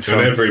it's a great song.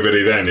 And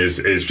everybody then is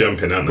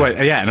jumping, aren't they?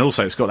 Well, yeah, and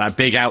also it's got that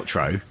big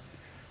outro.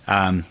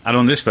 And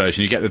on this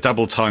version, you get the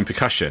double time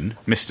percussion.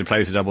 Mister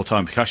plays the double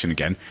time percussion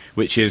again,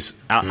 which is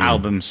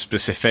album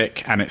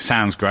specific, and it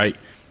sounds great.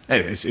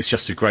 It's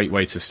just a great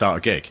way to start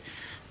a gig.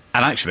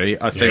 And actually,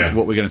 I think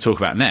what we're going to talk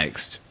about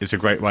next is a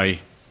great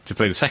way to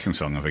play the second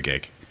song of a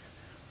gig.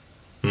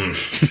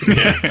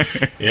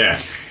 Yeah.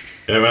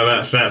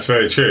 Well, that's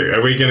very true.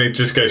 Are we going to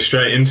just go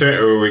straight into it,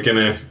 or are we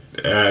going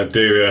to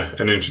do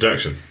an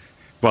introduction?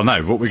 Well,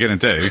 no. What we're going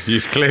to do,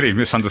 you've clearly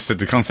misunderstood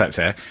the concept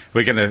here.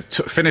 We're going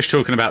to finish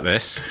talking about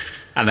this,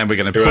 and then we're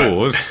going to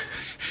pause,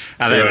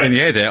 and then in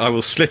the edit, I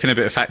will slip in a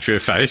bit of Factory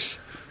of Faith.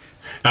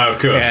 Oh, of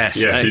course.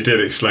 Yes, you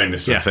did explain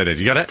this. Yes, I did.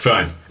 You got it?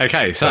 Fine.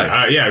 Okay, so...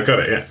 yeah, I've got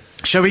it, yeah.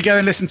 Shall we go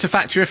and listen to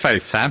Factory of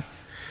Faith, Sam?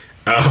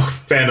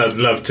 Oh, Ben, I'd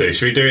love to.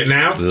 Should we do it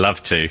now?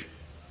 Love to.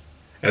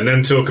 And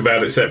then talk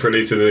about it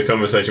separately to the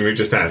conversation we've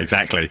just had.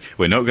 Exactly.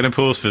 We're not going to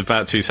pause for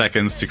about 2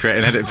 seconds to create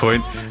an edit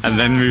point and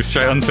then move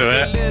straight onto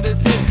it.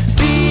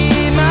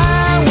 Be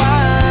my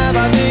wife,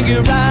 I think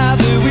you're right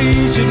that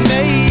we should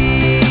make.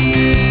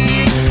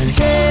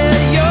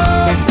 Tell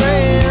your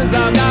friends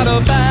I've got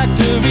a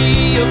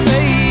factory of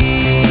faith.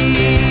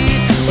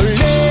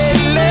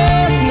 Late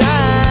last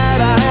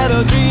night I had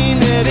a dream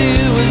that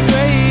it was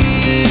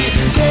great.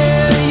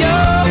 Tell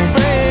your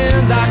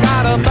friends I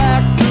got a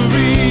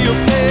factory of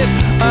faith.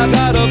 I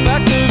got a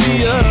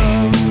factory of...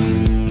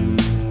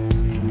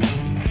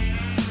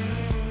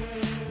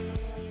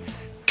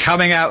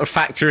 Coming out of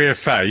Factory of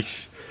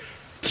Faith,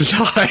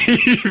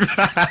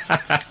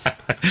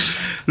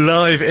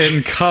 live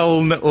in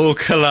Cologne or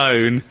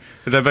Cologne.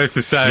 They're both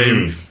the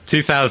same.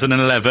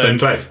 2011. Same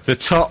place. The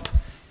top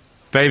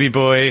baby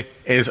boy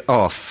is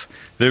off.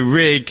 The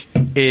rig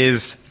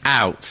is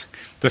out.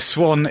 The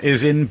Swan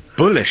is in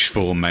bullish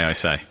form, may I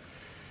say.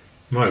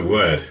 My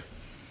word.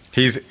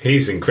 He's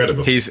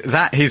incredible. He's in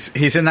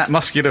that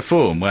muscular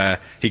form where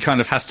he kind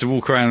of has to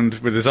walk around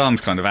with his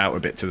arms kind of out a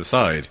bit to the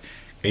side.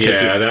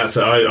 Yeah,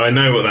 I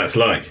know what that's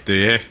like. Do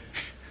you?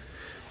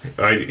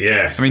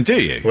 Yes. I mean,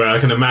 do you? Well, I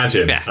can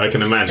imagine. Yeah. I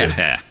can imagine.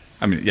 Yeah.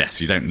 I mean, yes,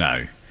 you don't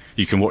know.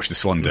 You can watch the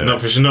Swan do it. Not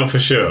for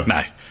sure.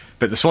 No,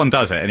 but the Swan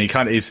does it, and he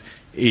kind of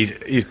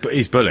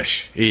he's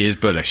bullish. He is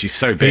bullish. He's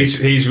so big.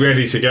 He's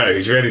ready to go.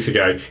 He's ready to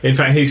go. In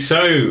fact, he's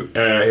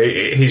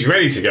he's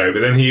ready to go,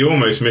 but then he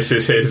almost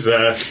misses his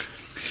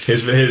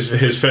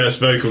first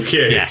vocal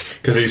cue. Yes,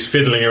 because he's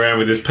fiddling around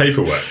with his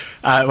paperwork.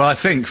 Well, I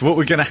think what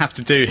we're going to have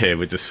to do here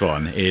with the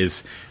Swan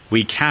is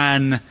we're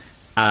not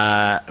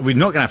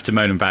going to have to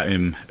moan about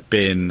him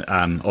being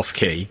off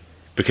key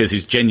because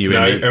he's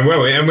genuinely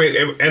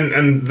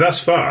and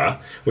thus far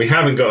we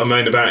haven't got a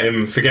moan about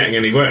him forgetting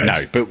any words.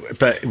 No,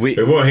 but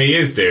what he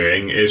is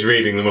doing is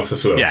reading them off the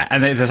floor. Yeah,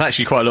 and there's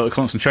actually quite a lot of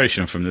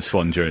concentration from the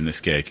Swan during this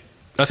gig.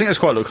 I think there's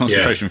quite a lot of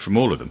concentration from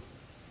all of them.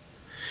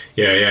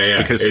 Yeah.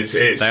 Because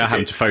they are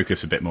having to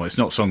focus a bit more. It's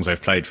not songs they've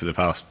played for the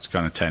past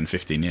kind of 10,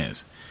 15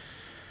 years.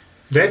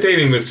 They're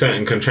dealing with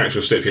certain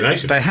contractual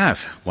stipulations. They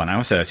have. 1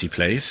 hour 30,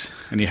 please.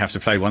 And you have to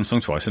play one song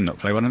twice and not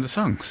play one of the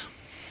songs.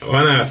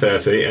 1 hour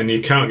 30, and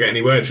you can't get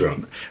any words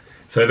wrong.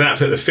 So that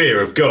put the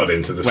fear of God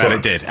into the Swan. Well,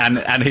 it did.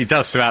 And he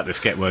does throughout this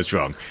get words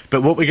wrong.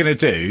 But what we're going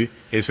to do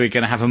is we're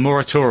going to have a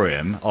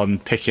moratorium on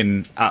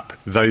picking up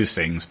those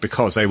things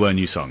because they were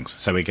new songs.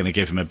 So we're going to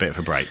give him a bit of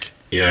a break.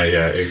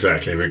 Yeah,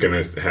 exactly. We're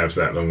going to have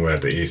that long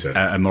word that you said.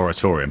 A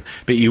moratorium.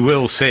 But you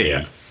will see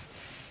Yeah.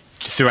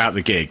 throughout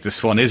the gig, the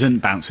Swan isn't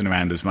bouncing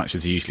around as much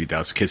as he usually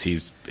does because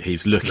he's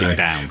looking No.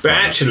 down. But quite a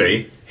lot.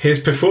 actually,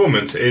 his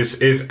performance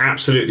is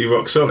absolutely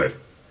rock solid.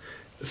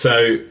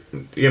 So,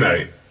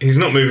 he's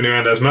not moving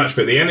around as much,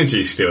 but the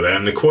energy's still there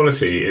and the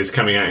quality is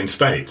coming out in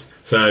spades.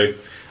 So,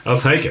 I'll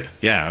take it.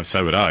 Yeah,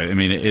 so would I. I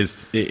mean, it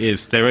is.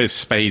 There is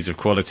spades of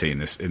quality in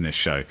this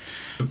show.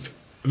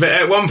 But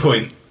at one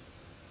point,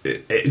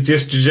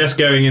 just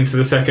going into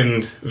the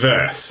second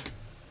verse,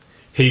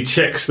 he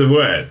checks the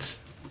words.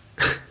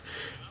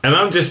 And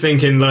I'm just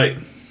thinking, like,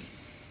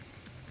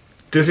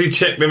 does he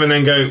check them and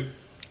then go,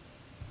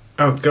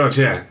 oh, God,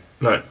 yeah,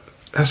 like,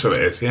 that's what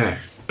it is, yeah.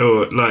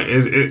 Or, like,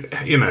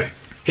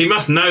 he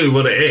must know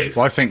what it is.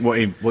 Well, I think what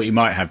he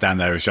might have down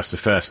there is just the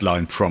first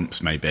line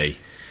prompts, maybe.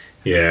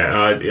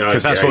 Yeah,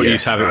 Because that's what you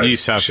used to have. You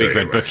used to have sure Big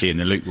Red you Bookie in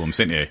the lukewarms,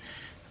 didn't you?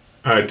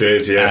 I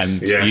did, yes.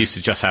 And yeah. you used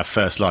to just have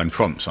first line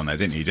prompts on there,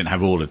 didn't you? You didn't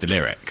have all of the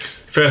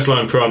lyrics. First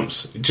line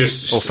prompts,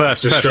 just Or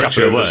first the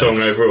structure couple of of the words.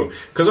 song overall.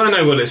 Because I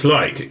know what it's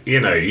like.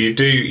 You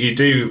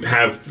do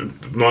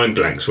have mind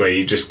blanks where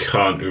you just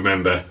can't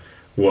remember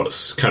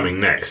what's coming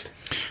next,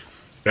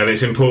 and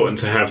it's important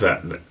to have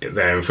that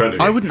there in front of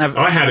you. I wouldn't have-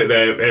 I had it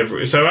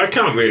there so I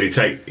can't really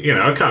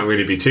I can't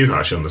really be too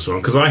harsh on this one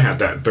because I had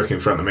that book in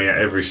front of me at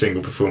every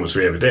single performance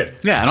we ever did.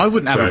 Yeah, and I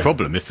wouldn't have a So-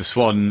 problem if the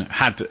Swan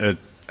had a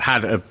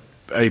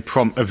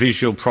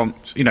visual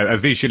prompt, a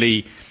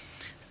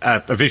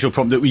visual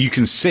prompt that you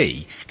can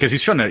see, because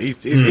he's trying to.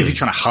 Is he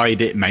trying to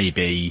hide it?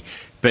 Maybe,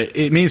 but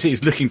it means that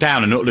he's looking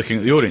down and not looking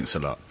at the audience a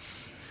lot.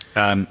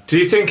 Do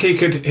you think he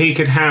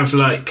could have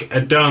like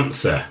a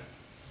dancer,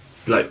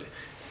 like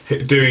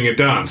doing a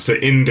dance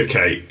to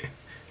indicate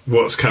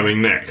what's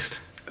coming next?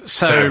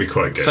 So That'd be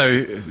quite good.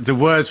 So the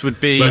words would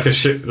be Like a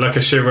charade.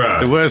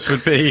 the words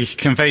would be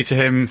conveyed to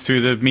him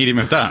through the medium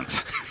of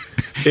dance.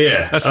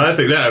 Yeah, I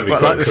think that would be Like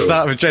quite the cool.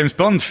 start of a James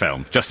Bond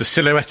film, just a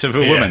silhouette of a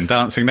woman Yes.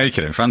 dancing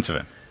naked in front of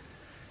him.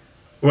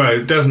 Well,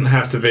 it doesn't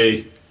have to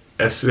be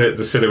the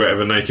silhouette of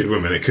a naked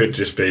woman. It could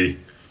just be,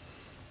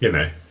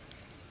 a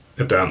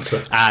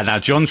dancer. Now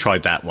John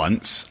tried that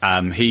once.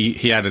 He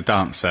had a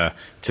dancer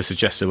to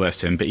suggest the words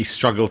to him, but he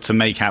struggled to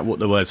make out what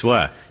the words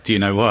were. Do you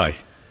know why?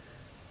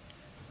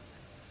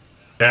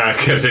 Yeah,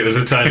 because it was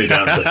a tiny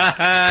dancer.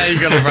 You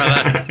got it,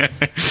 brother.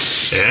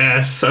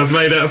 Yes, I've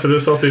made up for the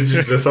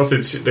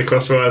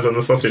crosswires on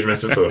the sausage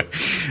metaphor.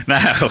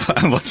 Now,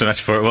 what a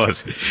metaphor it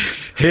was.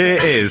 Here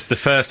is the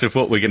first of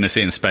what we're going to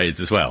see in spades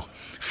as well.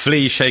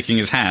 Flea shaking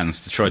his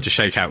hands to try to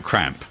shake out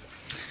cramp.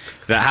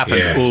 That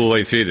happens Yes. all the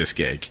way through this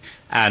gig.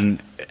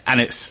 And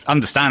it's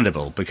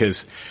understandable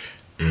because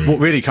what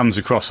really comes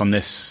across on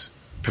this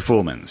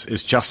performance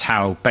is just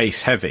how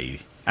bass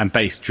heavy and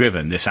bass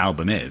driven this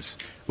album is,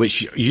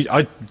 which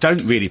I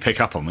don't really pick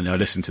up on when I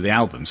listen to the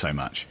album so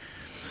much.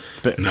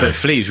 But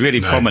Flea's really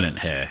prominent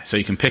here, so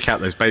you can pick out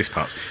those bass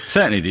parts.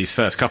 Certainly these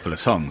first couple of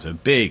songs are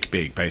big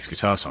bass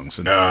guitar songs.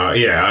 And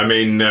Yeah, I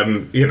mean,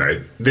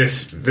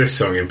 this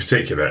song in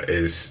particular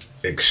is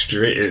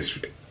extreme.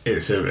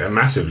 It's a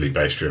massively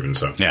bass-driven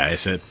song. yeah,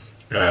 it's getting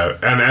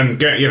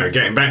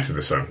back to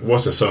the song,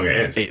 what a song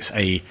it is.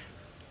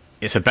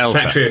 it's a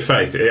belter. Factory of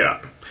Faith. Yeah,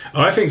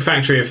 I think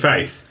Factory of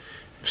Faith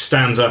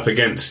stands up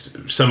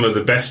against some of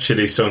the best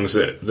Chili songs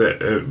that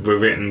were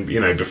written,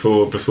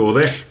 before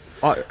this.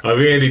 I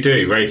really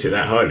do rate it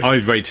that highly. I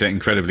rate it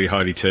incredibly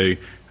highly too.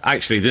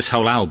 Actually, this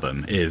whole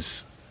album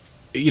is,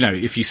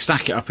 if you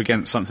stack it up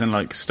against something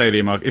like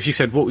Stadium if you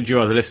said, what would you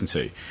rather listen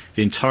to?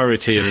 The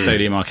entirety of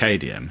Stadium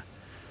Arcadium,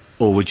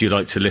 or would you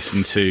like to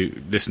listen to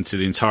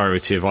the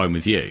entirety of I'm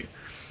With You?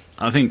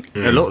 I think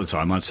a lot of the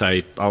time I'd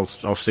say I'll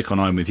stick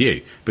on I'm With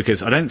You,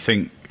 because I don't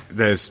think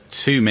there's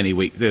too many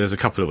there's a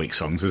couple of weak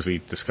songs, as we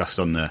discussed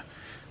on the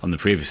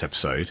previous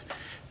episode.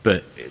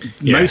 But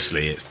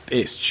mostly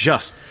it's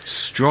just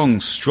strong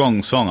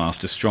song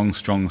after strong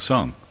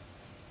song.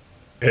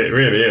 It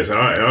really is.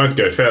 I'd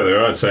go further.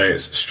 I'd say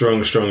it's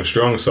strong song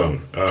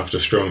after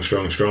strong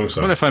song.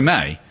 Well, if I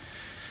may.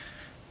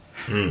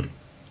 Oh,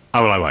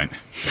 well, I won't.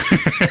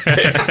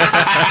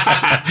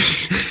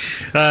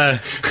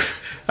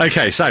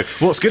 Okay, so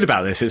what's good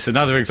about this? It's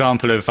another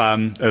example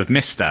of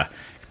Mister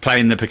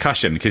playing the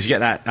percussion, because you get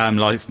that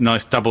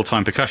nice double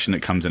time percussion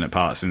that comes in at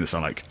parts, and it's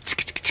like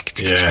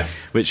Yes.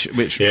 which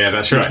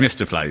that's right.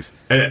 Mister plays.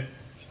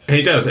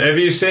 He does. Have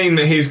you seen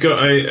that he's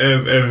got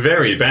a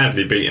very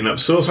badly beaten up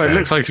saucepan? Well, it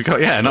looks like he's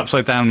got an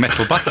upside down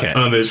metal bucket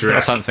on this rack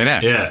or something.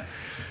 Yeah.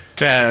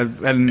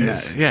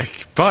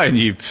 Buy a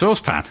new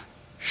saucepan,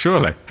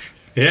 surely.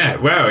 Yeah,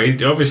 well,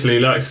 he obviously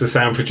likes the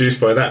sound produced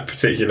by that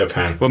particular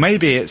pan. Well,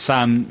 maybe it's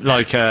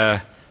like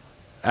the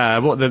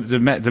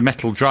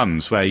metal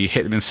drums where you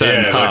hit them in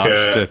certain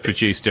parts to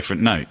produce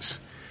different notes.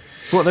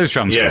 What are those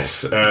drums called?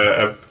 Yes,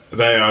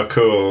 they are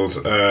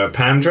called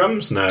pan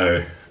drums.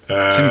 No,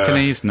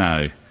 timpanis.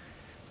 No.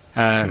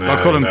 I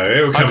call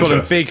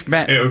them big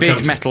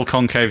metal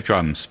concave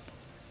drums.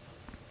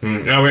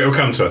 No, it will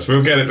come to us.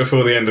 We'll get it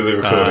before the end of the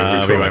recording.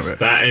 We promise. won't.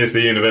 That is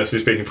the University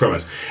Speaking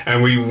promise.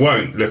 And we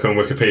won't look on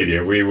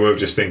Wikipedia. We will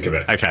just think of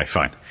it. Okay,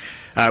 fine.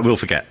 We'll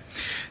forget.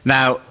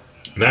 Now,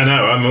 No,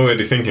 I'm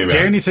already thinking about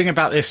the it. only thing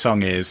about this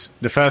song is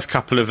the first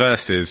couple of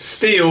verses.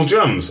 Steel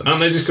drums. Aren't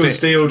they just called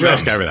steel drums?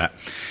 Let's go with that.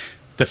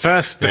 The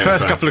first fine.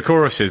 couple of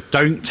choruses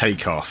don't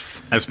take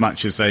off as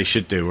much as they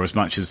should do, or as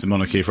much as the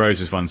Monarchy of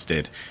Roses ones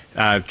did.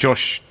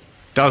 Josh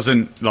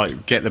doesn't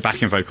get the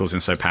backing vocals in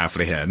so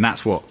powerfully here, and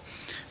that's what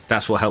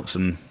helps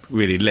them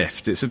really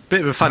lift. It's a bit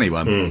of a funny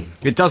one.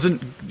 It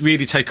doesn't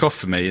really take off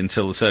for me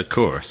until the third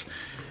chorus,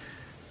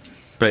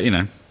 but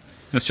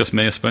that's just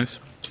me, I suppose.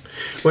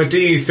 Well, do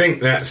you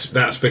think that's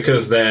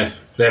because they're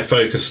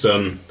focused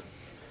on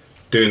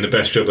doing the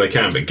best job they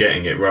can, but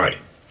getting it right?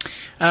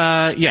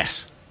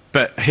 Yes,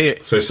 but here.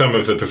 So some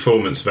of the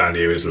performance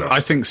value is lost. I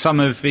think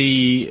some of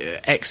the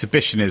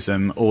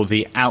exhibitionism or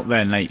the out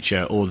there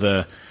nature or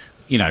the,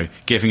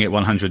 giving it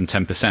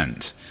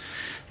 110%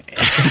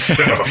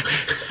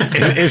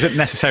 isn't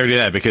necessarily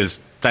there because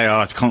they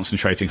are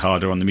concentrating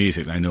harder on the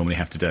music than they normally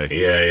have to do.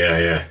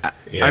 Yeah.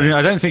 I mean,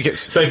 I don't think it's...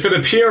 So for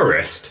the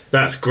purist,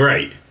 that's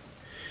great.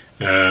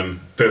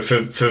 But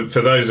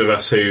for those of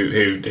us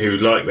who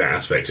like that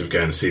aspect of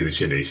going to see the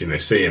Chili's,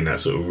 seeing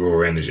that sort of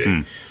raw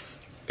energy,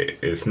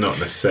 it's not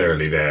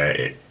necessarily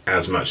there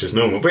as much as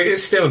normal, but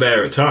it's still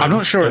there at times. I'm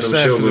not sure it's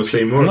there for we'll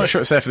see more. I'm not sure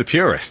it's there for the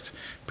purist,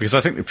 because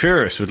I think the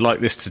purist would like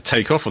this to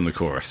take off on the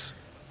chorus,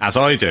 as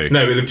I do.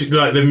 No, but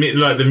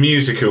the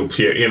musical,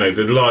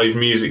 the live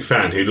music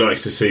fan who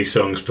likes to see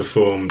songs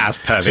performed as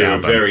per the to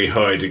album. a very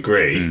high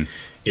degree.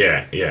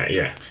 Yeah.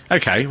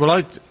 Okay,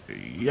 well,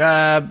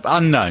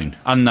 unknown.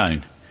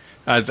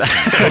 I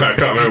can't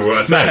remember what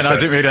I said. Man, I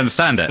didn't really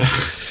understand it.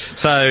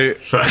 So,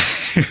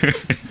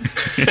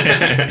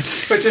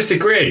 but just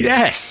agree.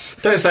 yes,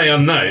 Don't say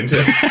unknown.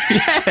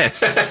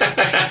 yes. In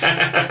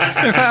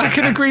fact, I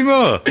can agree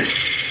more.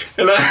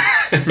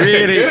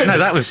 Really, Good. no,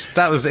 that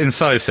was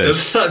incisive. That's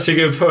such a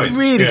good point.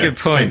 Really Yeah, good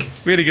point.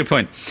 thank Really good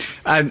point.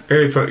 And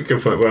you.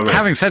 Good point. Well made.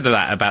 having said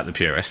that about the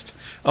purist,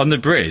 on the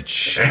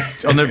bridge, Yeah.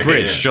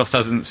 Josh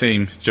doesn't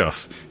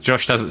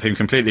seem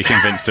completely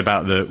convinced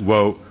about the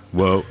whoa.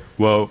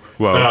 Oh,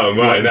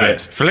 right, no.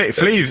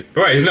 Flea's,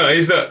 Right, he's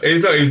not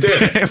even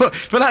doing it.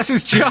 but that's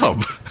his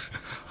job.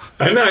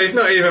 I know, he's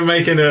not even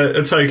making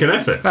a token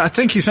effort. I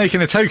think he's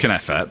making a token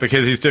effort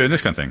because he's doing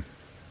this kind of thing.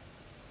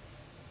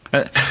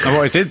 And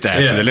what I did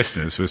there Yeah. for the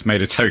listeners was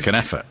made a token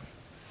effort.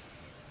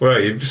 Well,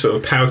 you sort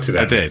of pouted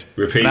at I me did.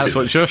 repeatedly. That's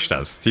what Josh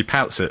does. He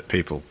pouts at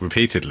people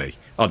repeatedly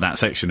on that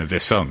section of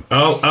this song.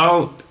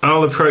 I'll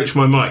approach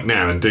my mic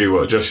now and do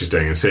what Josh is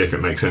doing and see if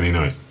it makes any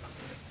noise.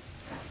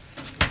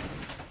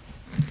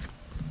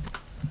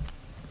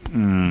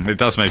 It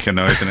does make a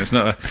noise, and it's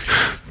not.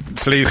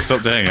 Please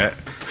stop doing it.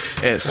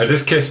 It's. I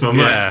just kissed my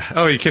mic. Yeah.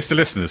 Oh, you kissed the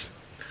listeners.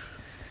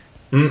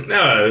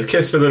 No, a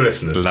kiss for the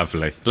listeners.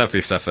 Lovely,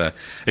 lovely stuff there.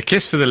 A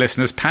kiss for the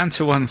listeners. Pan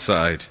to one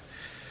side,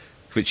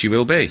 which you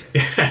will be.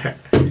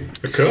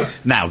 Of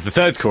course. Now, the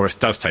third chorus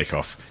does take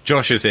off.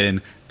 Josh is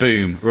in.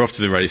 Boom. We're off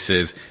to the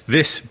races.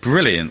 This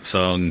brilliant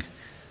song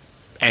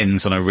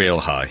ends on a real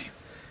high.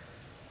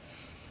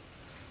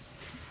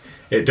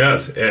 It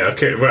does. Yeah,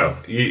 okay. Well,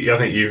 I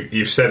think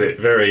you've said it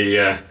very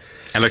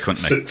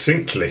Eloquently.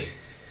 succinctly.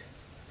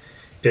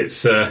 It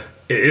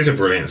is a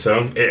brilliant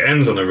song. It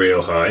ends on a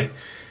real high,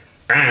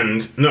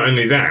 and not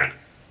only that,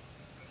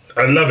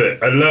 I love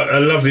it. I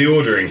love the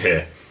ordering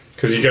here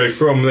because you go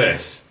from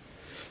this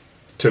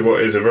to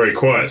what is a very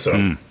quiet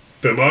song.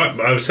 But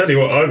I was telling you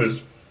what, I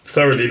was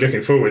thoroughly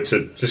looking forward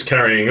to just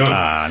carrying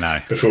on. No.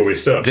 Before we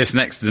stop.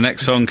 The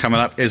next song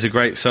coming up is a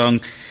great song.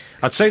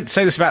 I'd say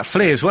this about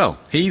Flea as well.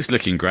 He's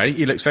looking great.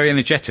 He looks very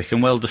energetic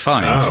and well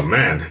defined. Oh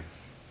man,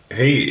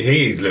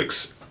 he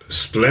looks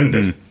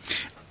splendid.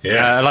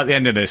 Yeah, I like the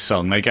end of this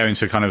song. They go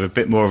into kind of a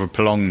bit more of a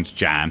prolonged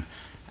jam,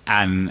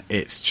 and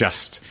it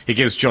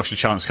gives Josh a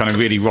chance to kind of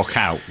really rock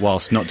out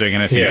whilst not doing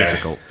anything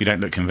difficult. You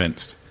don't look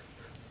convinced.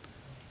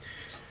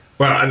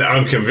 Well,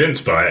 I'm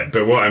convinced by it,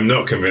 but what I'm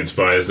not convinced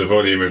by is the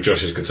volume of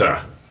Josh's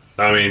guitar.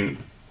 I mean,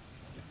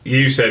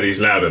 you said he's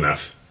loud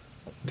enough.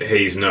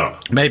 He's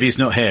not. Maybe he's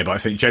not here, but I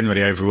think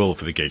generally overall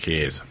for the gig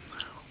he is.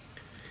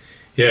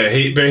 Yeah,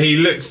 he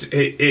looks.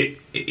 Like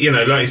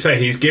you say,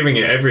 he's giving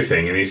it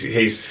everything, and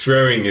he's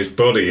throwing his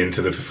body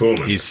into the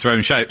performance. He's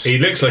throwing shapes. He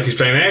looks like he's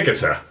playing air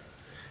guitar.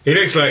 He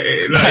looks like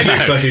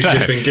he's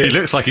just been given. He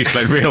looks like he's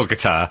playing real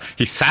guitar.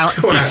 He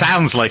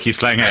sounds like he's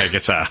playing air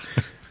guitar.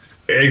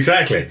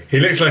 Exactly. He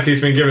looks like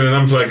he's been given an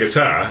unplugged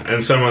guitar,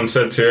 and someone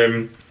said to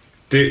him,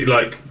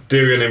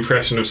 "Do an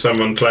impression of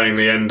someone playing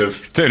the end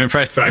of Do an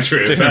impression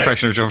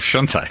of John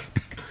Frusciante."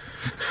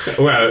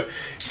 Well,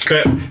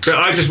 but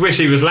I just wish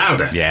he was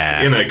louder.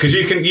 Yeah. Because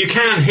you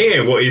can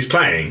hear what he's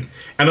playing,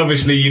 and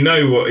obviously you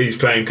know what he's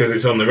playing because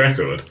it's on the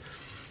record.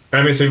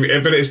 But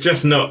it's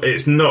just not.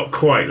 It's not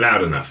quite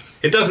loud enough.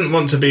 It doesn't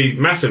want to be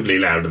massively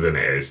louder than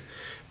it is,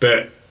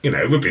 but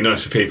it would be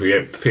nice for people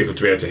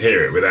to be able to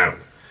hear it without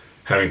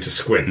having to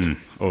squint.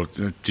 Or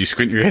do you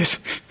squint your ears?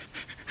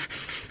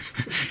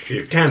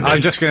 You can do.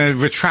 I'm just going to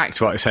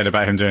retract what I said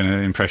about him doing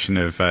an impression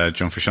of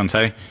John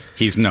Frusciante.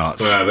 He's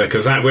not. Well,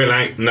 because that will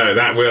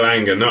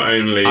anger not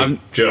only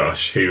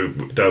Josh, who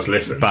does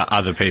listen, but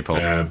other people.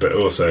 But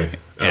also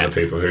other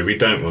people who we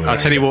don't want to I'll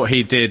tell you what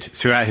he did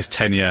throughout his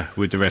tenure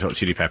with the Red Hot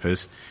Chili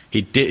Peppers.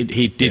 He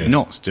did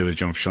not do a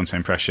John Frusciante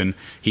impression.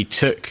 He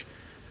took.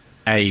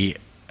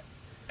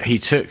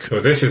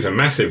 Well, this is a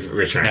massive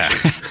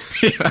retraction.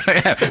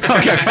 Yeah.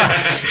 Okay,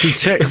 fine. He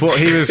took what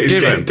he was It's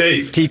given.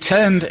 getting deep. He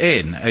turned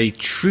in a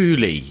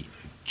truly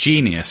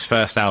genius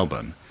first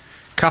album,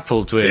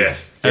 coupled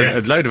with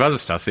a load of other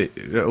stuff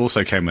that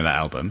also came with that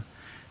album,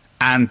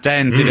 and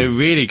then did a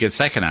really good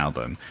second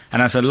album.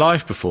 And as a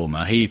live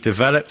performer, he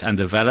developed and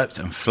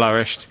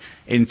flourished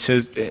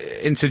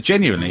into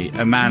genuinely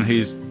a man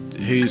who's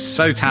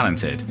so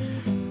talented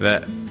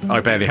that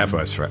I barely have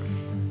words for it.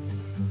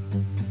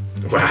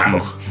 Wow.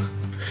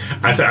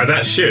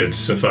 That should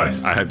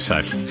suffice. I hope so.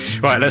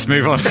 Right, let's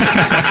move on.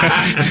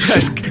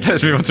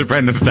 let's move on to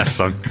Brendan's death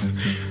song.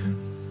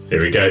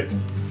 Here we go.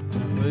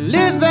 Well,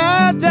 if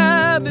I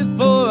die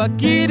before I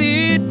get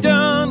it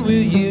done, will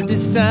you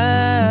decide?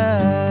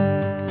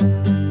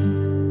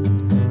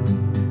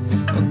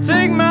 And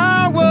take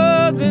my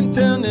words and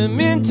turn them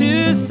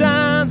into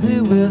signs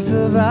that will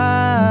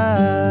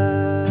survive.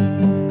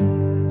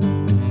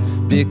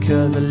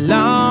 Because a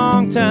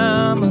long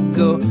time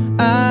ago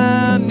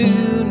I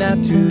knew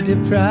not to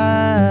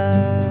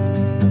deprive.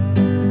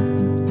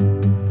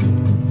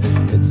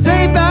 It's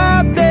safe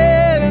out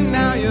there and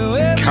now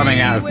you're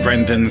Coming out of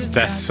Brendan's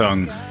death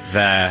song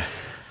there.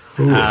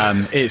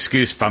 It's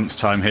Goosebumps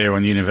time here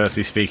on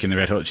University Speaking, the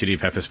Red Hot Chili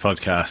Peppers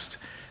podcast.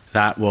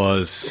 That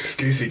was...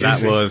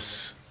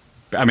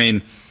 I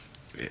mean,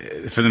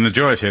 for the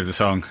majority of the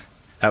song,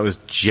 that was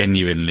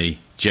genuinely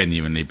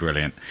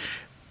brilliant.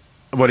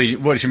 What did you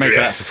make of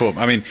that performance?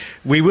 I mean,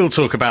 we will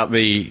talk about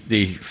the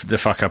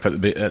fuck up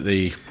at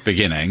the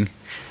beginning.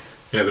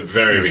 Yeah, the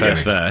very beginning.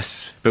 First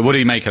verse. But what do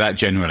you make of that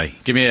generally?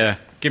 Give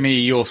me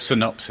your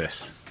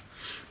synopsis.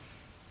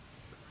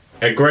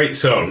 A great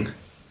song,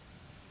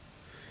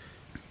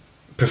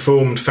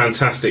 performed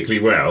fantastically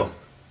well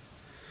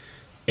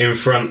in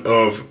front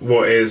of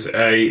what is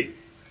a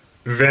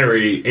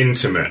very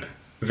intimate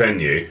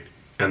venue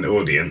and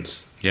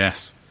audience.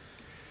 Yes.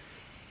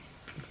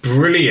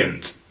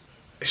 Brilliant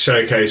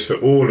showcase for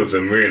all of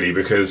them, really,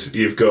 because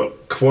you've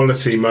got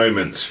quality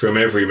moments from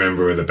every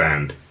member of the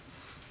band,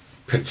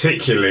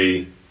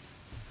 particular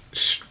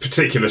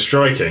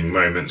striking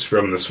moments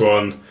from the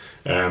Swan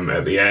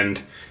at the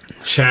end.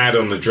 Chad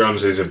on the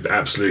drums is an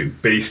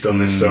absolute beast on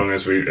this song,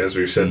 as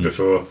we've said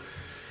before.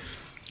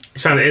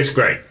 It's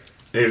great.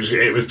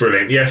 It was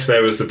brilliant. Yes,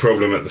 there was the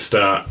problem at the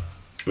start.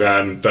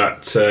 But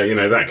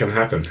that can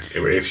happen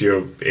if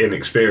you're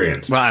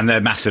inexperienced. Well, and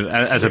they're massive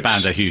as a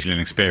band. They're hugely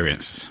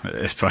inexperienced at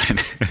this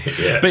point.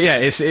 Yeah. But yeah,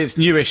 it's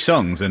newish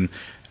songs, and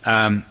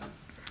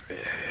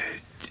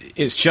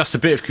it's just a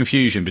bit of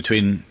confusion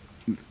between,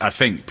 I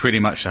think, pretty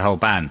much the whole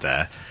band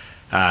there.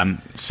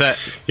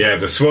 Yeah,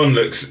 the Swan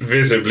looks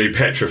visibly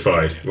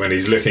petrified when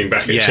he's looking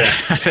back at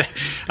Chad.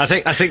 I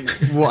think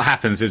what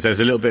happens is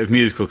there's a little bit of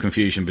musical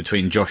confusion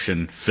between Josh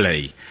and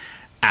Flea,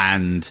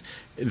 and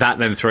that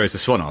then throws the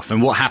Swan off.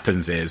 And what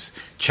happens is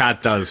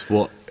Chad does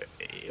what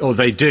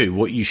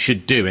you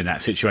should do in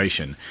that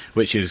situation,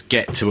 which is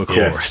get to a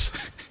chorus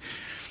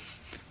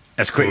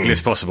as quickly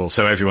as possible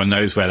so everyone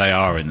knows where they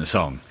are in the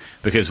song.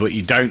 Because what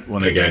you don't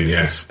want to do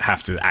is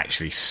have to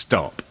actually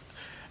stop,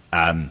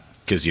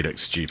 because you look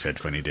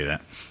stupid when you do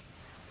that.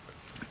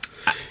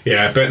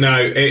 Yeah, but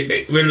no,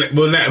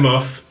 we'll let them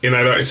off. Like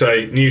I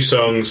say, new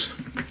songs.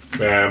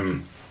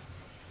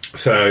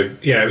 So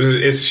yeah,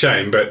 it's a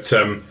shame, but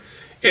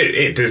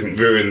it doesn't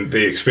ruin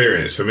the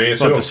experience for me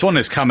at all. The Swan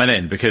is coming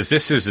in because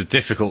this is a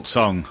difficult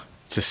song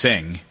to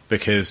sing,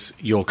 because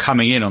you're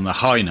coming in on the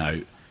high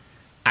note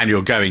and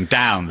you're going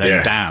down,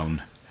 then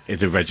down in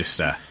the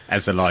register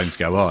as the lines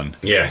go on.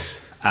 Yes.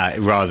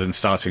 Rather than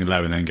starting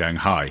low and then going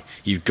high.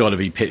 You've got to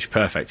be pitch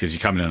perfect as you're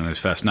coming in on those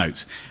first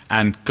notes.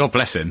 And God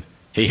bless him,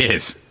 he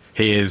is.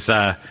 He is, we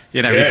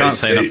can't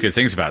say enough good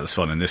things about the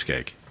Swan in this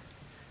gig.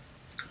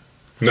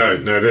 No,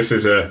 this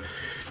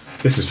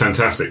is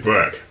fantastic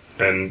work.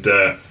 And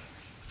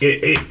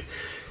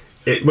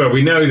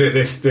we know that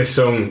this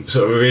song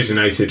sort of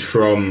originated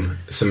from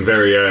some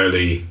very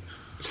early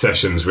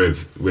sessions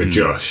with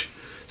Josh.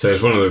 So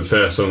it's one of the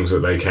first songs that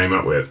they came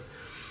up with.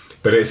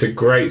 But it's a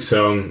great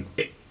song.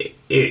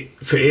 It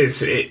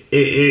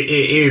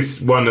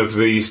is one of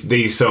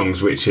these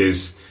songs which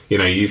is,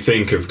 you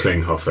think of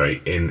Klinghoffer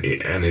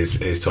and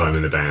his time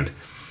in the band.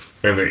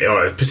 And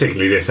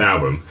particularly this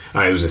album.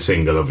 It was a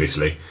single,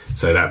 obviously,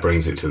 so that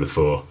brings it to the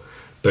fore.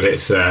 But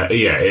it's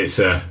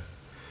a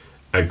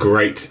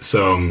great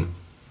song.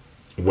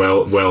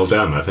 Well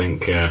done. I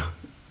think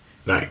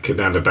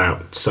that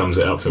about sums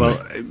it up for me.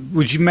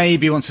 Would you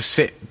maybe want to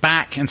sit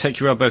back and take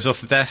your elbows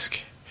off the desk?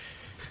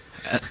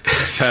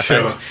 Perfect.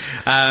 Sure.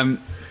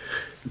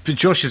 But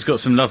Josh has got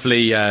some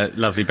lovely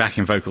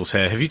backing vocals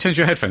here. Have you turned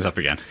your headphones up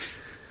again?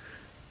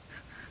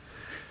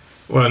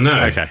 Well,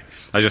 no. Okay,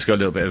 I just got a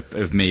little bit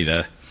of me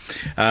there.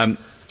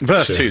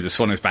 Verse Sure. 2, the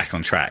Swan is back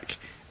on track.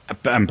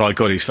 And by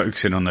God, he's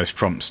focusing on those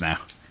prompts now.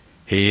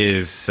 He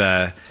is...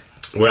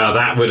 Well,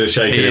 that would have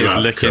shaken he him is up.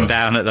 of looking course.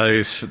 down at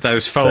those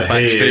foldback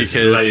he is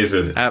speakers.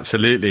 lasered.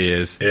 Absolutely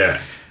is.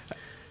 Yeah.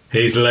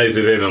 He's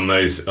lasered in on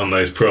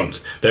those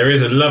prompts. There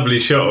is a lovely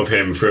shot of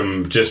him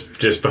from just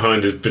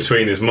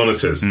between his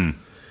monitors,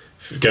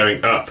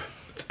 going up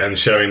and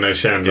showing those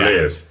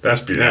chandeliers.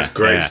 That's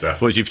great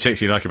stuff. What did you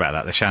particularly like about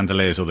that? The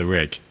chandeliers or the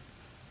rig?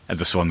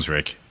 The Swan's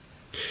rig?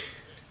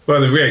 Well,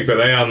 the rig, but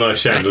they are nice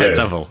chandeliers.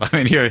 Double. I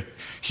mean, you're a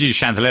huge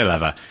chandelier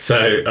lover. So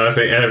I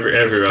think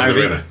everyone's a think-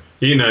 winner.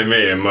 You know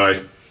me and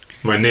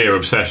my near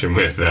obsession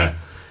with Well,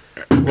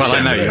 I know.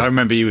 chandeliers. I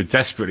remember you were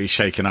desperately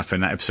shaken up in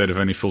that episode of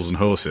Only Fools and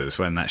Horses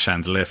when that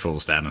chandelier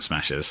falls down and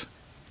smashes.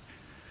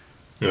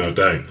 No, I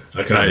don't.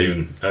 I can't No, even.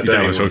 you I don't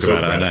don't want even to talk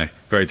about that. I it. know.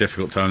 Very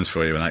difficult times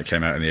for you when that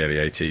came out in the early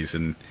 80s,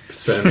 and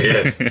Certainly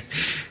is.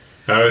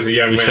 I was a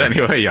young you man.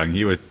 certainly were young.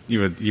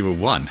 You were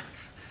one,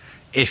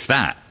 if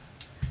that.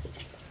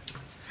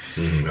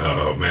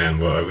 Oh man,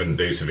 what I wouldn't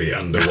do to be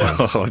under one.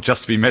 Oh,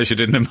 just to be measured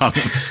in the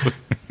months,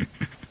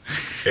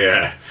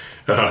 Yeah.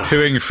 Oh,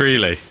 pooing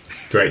freely.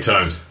 great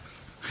times.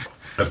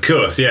 Of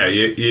course, yeah.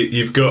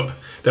 You've got.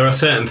 There are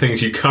certain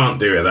things you can't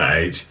do at that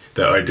age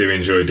that I do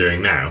enjoy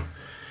doing now.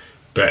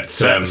 But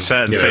Certain there's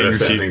things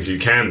certain you- things you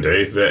can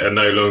do that are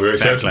no longer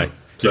acceptable. Exactly.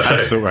 You've had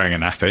to stop wearing a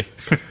nappy.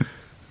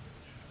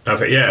 I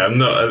think, yeah, I'm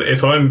not.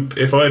 If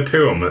I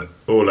poo on it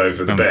all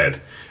over the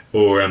bed,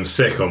 or I'm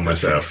sick on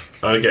myself,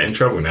 I get in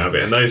trouble now.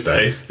 But in those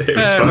days, it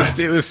was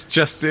fine. It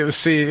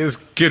was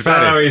good Oh,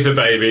 value. he's a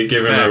baby.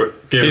 Give him Yeah.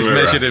 a He's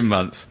measured rest. in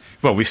months.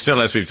 Well, we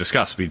still, as we've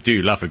discussed, we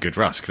do love a good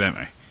rusk, don't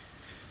we?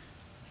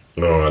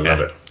 Oh, I love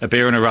it. A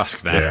beer and a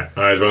rusk now. Yeah,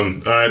 I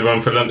had one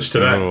for lunch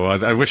today. Oh,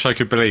 I wish I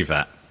could believe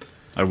that.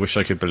 I wish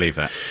I could believe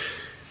that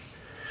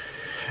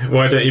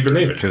Why don't you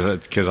believe it? because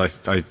I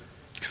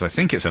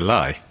think it's a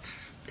lie.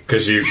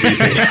 Because you think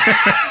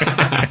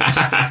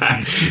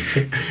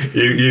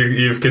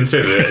you've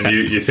considered it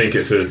and you think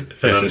it's an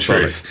It's a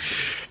untruth.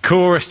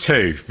 Chorus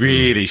 2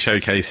 really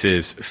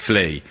showcases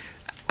Flea.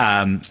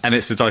 And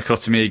it's the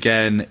dichotomy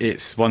again.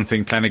 It's one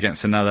thing playing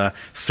against another.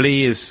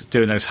 Flea is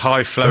doing those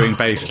high-flowing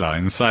bass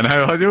lines. I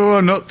know,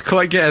 I'm not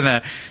quite getting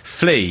there.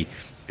 Flea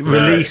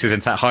releases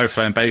into that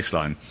high-flowing bass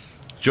line.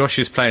 Josh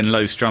is playing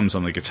low strums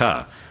on the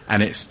guitar,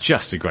 and it's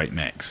just a great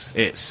mix.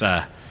 It's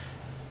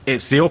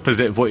the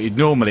opposite of what you'd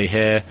normally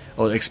hear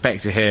or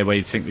expect to hear, where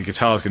you'd think the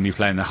guitar's going to be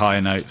playing the higher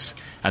notes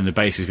and the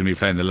bass is going to be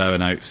playing the lower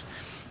notes.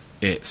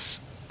 It's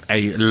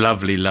a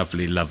lovely,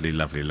 lovely, lovely,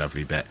 lovely,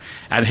 lovely bit.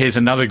 And here's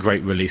another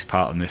great release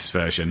part on this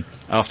version.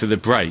 After the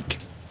break,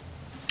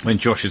 when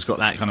Josh has got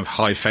that kind of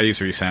high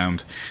phasery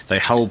sound, they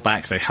hold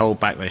back, they hold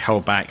back, they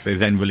hold back, they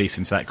then release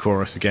into that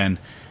chorus again.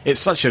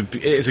 It's a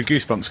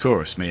goosebumps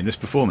chorus to me, and this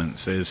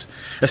performance is,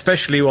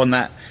 especially on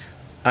that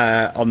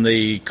on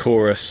the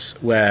chorus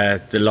where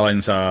the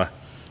lines are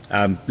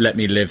let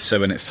me live so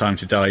when it's time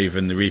to die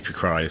even the reaper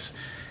cries,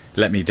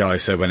 let me die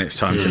so when it's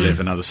time to live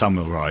another sun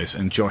will rise.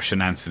 And Josh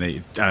and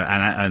Anthony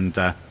and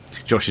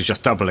Josh is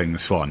just doubling the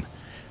Swan,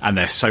 and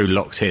they're so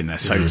locked in, they're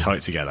so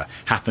tight together.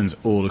 Happens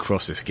all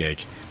across this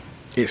gig.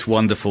 It's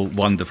wonderful,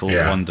 wonderful,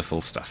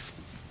 wonderful stuff.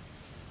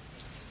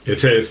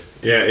 It is,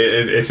 yeah.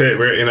 It's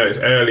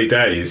early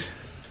days,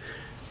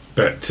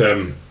 but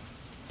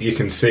you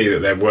can see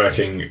that they're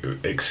working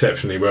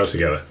exceptionally well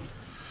together,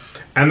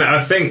 and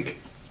I think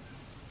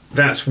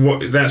that's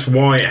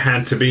why it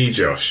had to be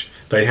Josh.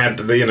 They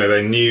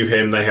knew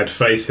him, they had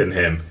faith in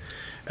him,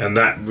 and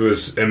that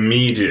was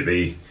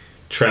immediately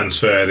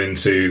transferred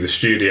into the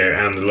studio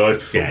and the live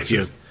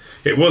performances.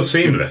 It was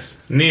seamless,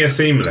 near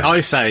seamless.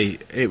 I say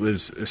it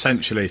was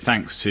essentially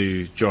thanks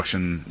to Josh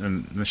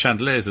and the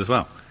chandeliers as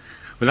well.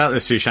 Without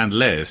those two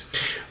chandeliers,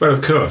 Well,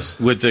 of course.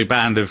 would the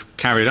band have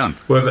carried on?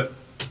 Well,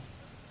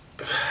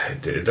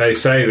 they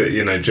say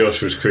that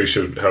Josh was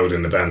crucial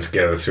holding the band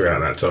together throughout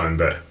that time,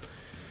 but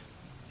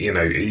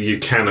you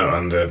cannot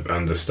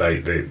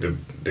understate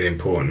the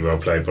important role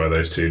played by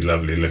those two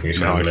lovely looking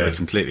No, I chandeliers.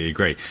 completely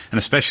agree. And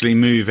especially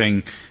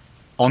moving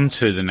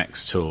onto the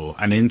next tour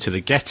and into the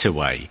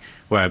Getaway,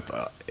 where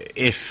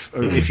if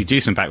you do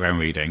some background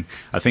reading,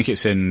 I think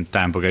it's in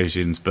Dan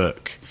Bogosian's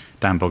book,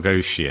 Dan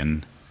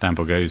Bogosian. Dan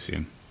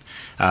Bogosian.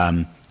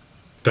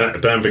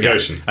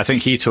 I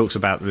think he talks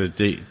about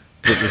the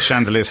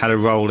chandeliers had a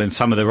role in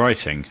some of the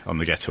writing on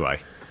the Getaway.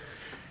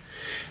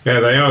 Yeah,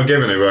 they are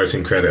given a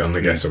writing credit on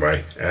the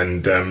Getaway,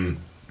 and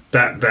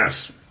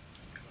that's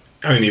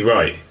only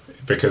right,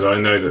 because I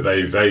know that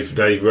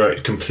they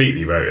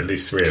completely wrote at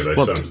least 3 of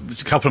those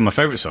songs. A couple of my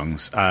favourite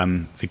songs,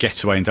 The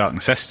Getaway and Dark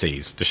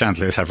Necessities, the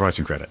chandeliers have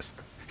writing credits.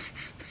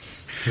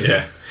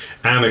 Yeah,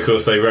 and of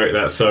course they wrote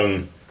that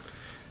song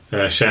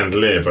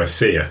Chandelier by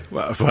Sia.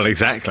 Well,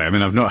 exactly. I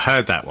mean, I've not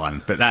heard that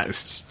one, but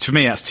that's, to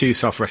me, that's too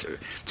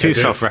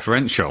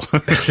self-referential.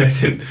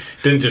 They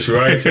didn't just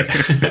write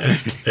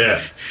it.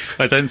 Yeah.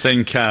 I don't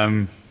think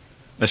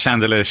a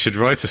chandelier should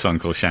write a song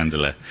called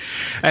Chandelier.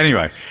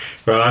 Anyway,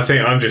 Well, I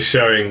think I'm just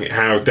showing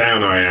how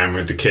down I am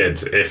with the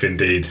kids, if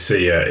indeed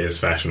Sia is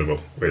fashionable,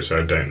 which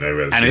I don't know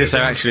whether. and she is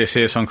there or not. actually a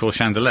Sia song called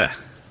Chandelier?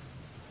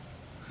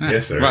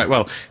 Yes, there Right, is.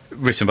 well,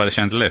 written by the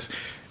Chandeliers.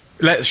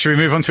 Should we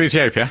move on to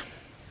Ethiopia?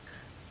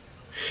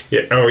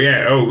 Yeah. Oh,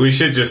 yeah. Oh, we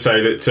should just say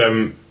that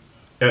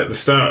at the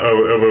start.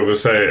 Well, we'll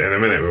say it in a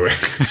minute. Will we?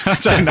 I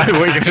don't know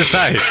what you're going to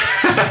say.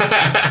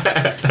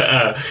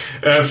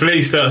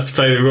 Flea starts to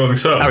play the wrong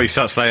song. Oh, he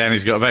starts playing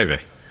Annie's Got a Baby.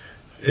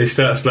 He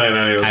starts playing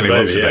Annie Wants Annie a Baby.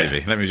 Wants a yeah.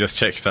 Baby. Let me just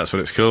check if that's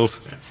what it's called.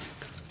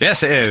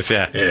 Yes, it is,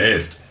 yeah. Yeah, it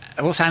is.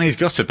 What's Annie's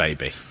Got a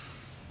Baby?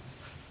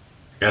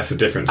 That's a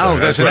different song. Oh,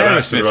 there's an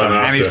That's the Aerosmith one song.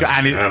 after Annie's got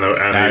Annie. Annie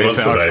No, Wants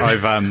so a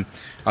Baby.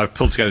 I've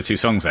pulled together two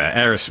songs there.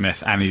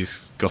 Aerosmith,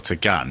 Annie's Got a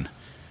Gun,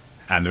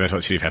 and the Red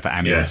Hot Chili Pepper,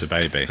 Annie Wants a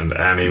Baby. And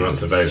Annie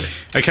Wants a Baby.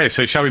 Okay,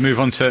 so shall we move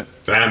on to...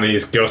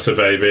 Annie's got a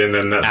baby, and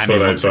then that's Annie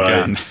followed wants a by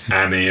gun.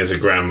 Annie is a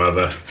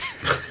grandmother.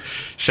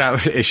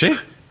 Is she?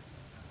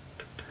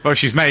 Well,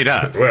 she's made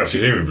up. Well,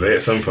 presumably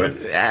at some point.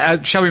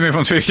 Shall we move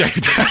on to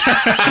Ethiopia?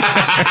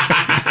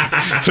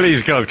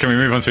 Please, God, can we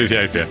move on to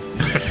Ethiopia?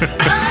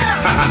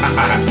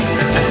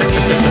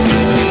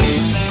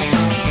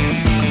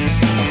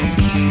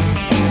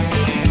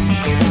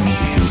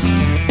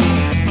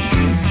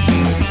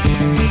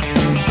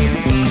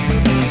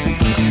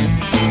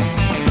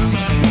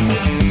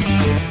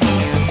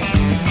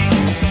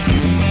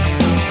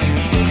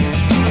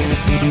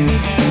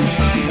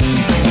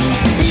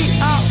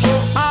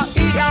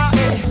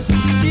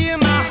 Steal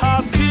my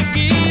heart to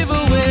give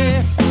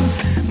away.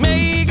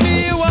 Make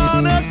me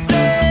wanna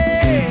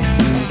say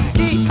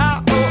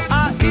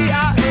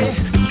E-I-O-I-E-I-A.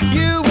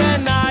 You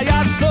and I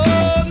are so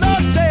the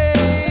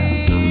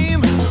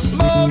same.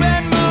 More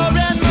and more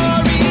and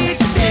more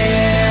each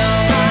day.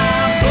 Tell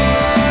my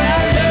boy I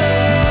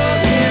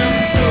love him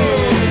so.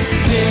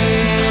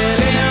 Tell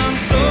him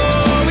so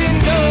we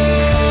know.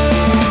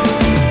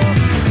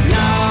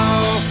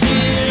 Lost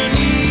in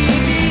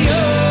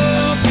Ethiopia.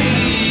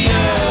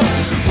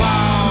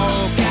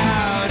 Walk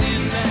out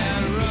in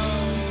that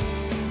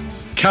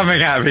road.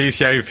 Coming out of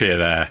Ethiopia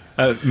there,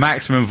 at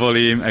maximum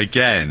volume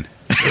again.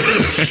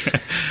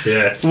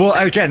 Yes. Well,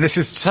 again, this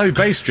is so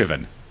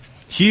bass-driven.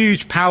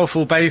 Huge,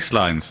 powerful bass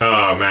lines.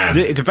 Oh, man.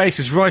 The bass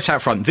is right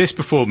out front. This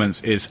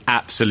performance is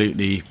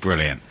absolutely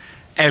brilliant.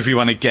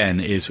 Everyone, again,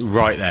 is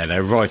right there.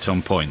 They're right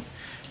on point.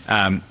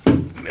 Well,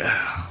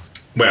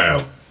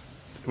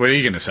 What are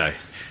you going to say?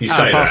 You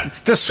say apart that.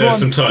 from- The Swan, There's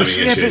some timing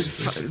yeah, but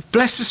issues.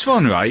 bless the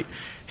Swan, right?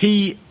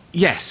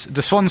 Yes,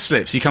 the Swan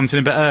slips. He comes in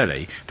a bit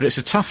early, but it's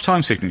a tough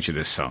time signature,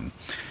 this song.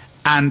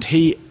 And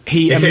he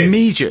It is.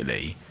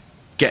 immediately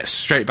gets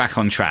straight back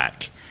on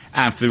track.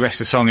 And for the rest of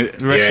the song,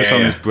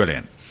 Yeah. is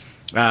brilliant.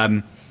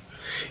 Yeah,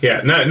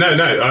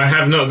 no. I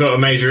have not got a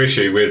major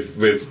issue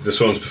with the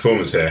Swans'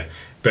 performance here,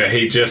 but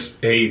he should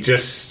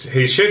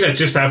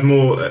have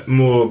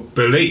more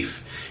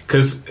belief,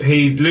 because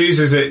he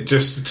loses it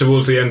just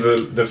towards the end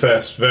of the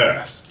first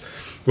verse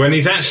when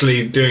he's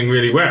actually doing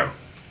really well.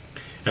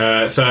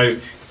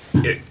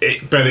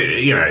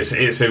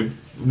 It's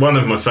one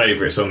of my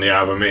favourites on the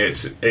album.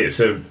 It's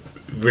a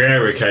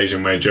rare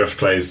occasion where Josh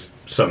plays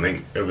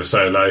something of a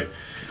solo,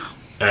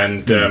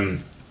 and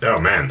oh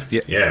man,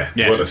 yeah, Yeah, what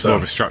a it's more song.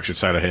 of a structured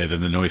solo here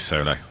than the noise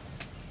solo.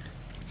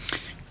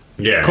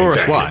 Yeah, Chorus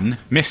exactly. 1,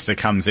 Mister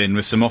comes in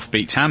with some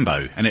offbeat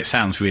tambo, and it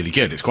sounds really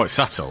good. It's quite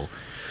subtle,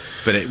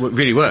 but it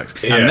really works.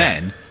 Yeah. And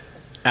then,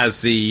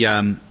 as it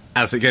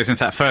goes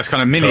into that first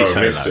kind of mini Oh,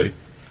 solo, Mister.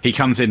 he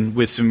comes in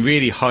with some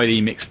really highly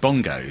mixed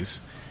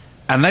bongos,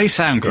 and they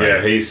sound great.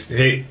 Yeah,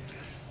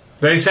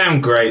 they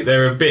sound great.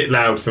 They're a bit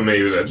loud for me,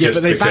 just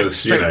but they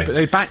because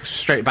back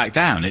straight back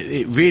down.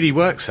 It really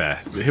works there.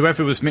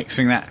 Whoever was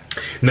mixing that,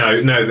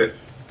 they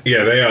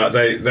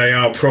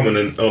are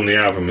prominent on the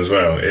album as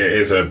well. It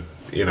is a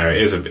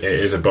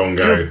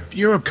bongo.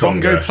 you're a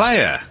bongo conga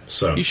player.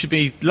 song. You should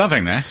be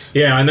loving this.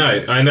 Yeah, I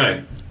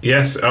know.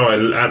 Yes,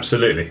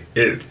 absolutely.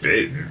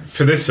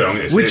 For this song,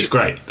 it's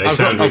great. They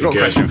sound I've got really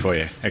a question good. for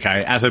you.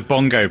 Okay, as a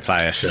bongo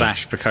player Sure. /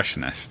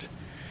 percussionist,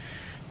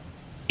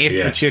 if the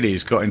Yes.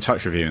 Chili's got in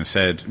touch with you and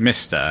said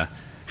Mister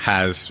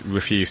has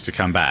refused to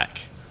come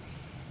back,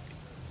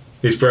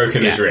 He's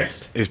broken his Yeah,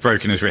 wrist. he's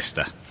broken his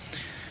wrister,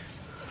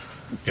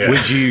 Yeah.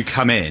 would you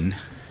come in?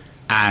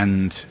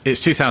 And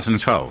it's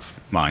 2012,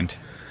 mind.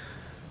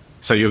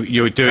 So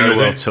you're doing Oh, a is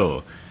world it?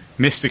 tour.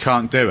 Mister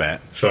can't do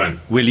it.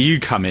 Fine. Will you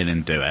come in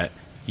and do it?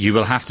 You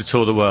will have to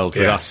tour the world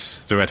with Yeah. us,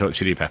 the Red Hot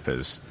Chili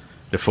Peppers,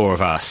 the four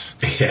of us.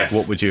 Yes.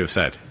 What would you have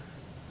said?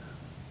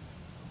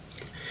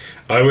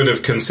 I would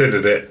have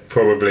considered it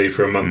probably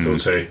for a month or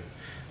two,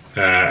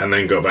 and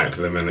then got back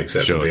to them and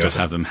accepted Sure, the just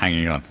offer. have them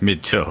hanging on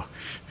mid-tour.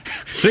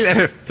 They'd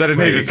have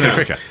needed to can't.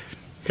 quicker.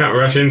 Can't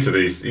rush into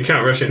these. You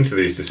can't rush into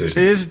these decisions.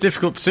 It is a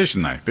difficult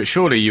decision, though. But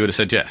surely you would have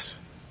said yes.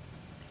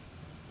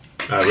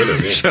 I would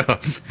have. Yeah. Sure.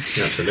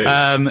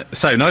 Absolutely.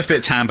 So nice bit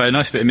of tambo,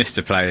 nice bit of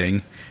Mister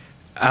playing.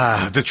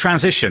 The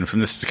transition from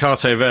the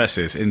staccato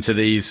verses into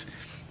these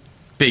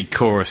big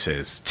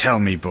choruses. Tell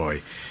me,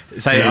 boy,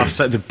 they are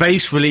so. The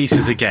bass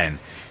releases again.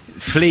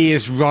 Flea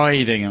is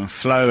riding and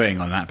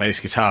flowing on that bass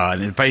guitar,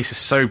 and the bass is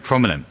so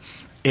prominent.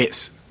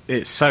 It's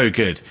so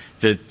good.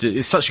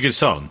 It's such a good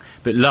song,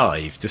 but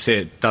live, to see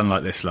it done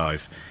like this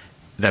live,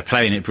 they're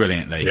playing it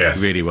brilliantly.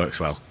 Yes. It really works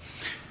well.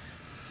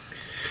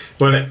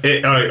 Well,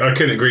 I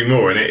couldn't agree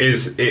more, and it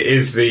is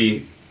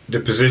the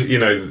position, you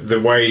know, the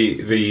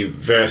way the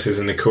verses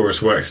and the chorus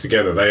works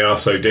together. They are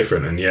so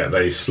different, and yet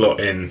they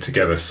slot in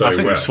together so well. I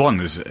think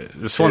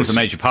the Swan's a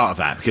major part of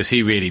that, because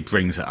he really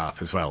brings it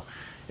up as well.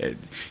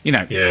 You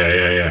know.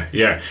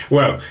 Yeah.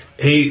 Well,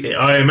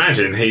 I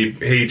imagine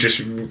he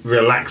just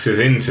relaxes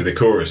into the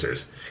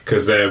choruses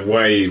because they're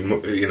way,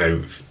 you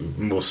know,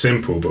 more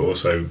simple, but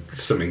also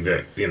something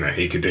that, you know,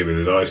 he could do with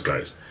his eyes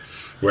closed.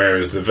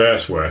 Whereas the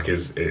verse work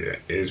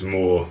is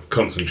more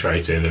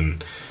concentrated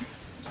and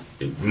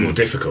more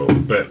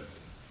difficult, but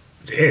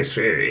it's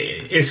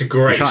a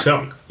great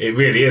song. It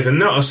really is, and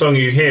not a song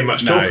you hear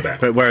much talk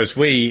about. But whereas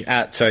we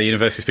at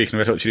University Speaking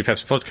Red Hot Chili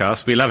Peppers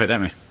podcast, we love it,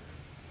 don't we?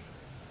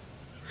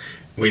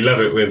 We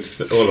love it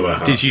with all of our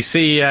hearts. Did you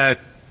see that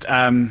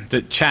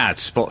Chad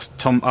spots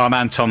our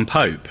man Tom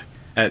Pope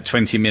at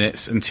 20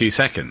 minutes and 2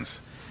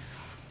 seconds?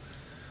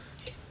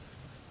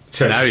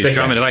 So no, he's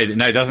drumming away.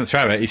 No, he doesn't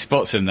throw it. He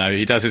spots him, though.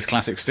 He does his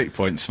classic stick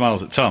point,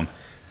 smiles at Tom.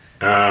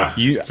 Well,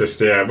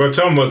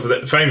 Tom was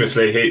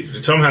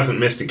famously. Tom hasn't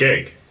missed a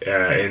gig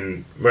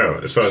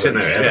as far as I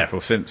know.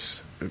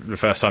 Since the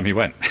first time he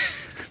went.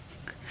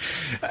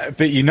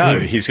 But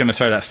he's going to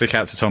throw that stick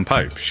out to Tom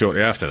Pope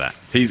shortly after that.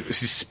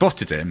 He's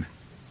spotted him,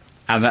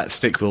 and that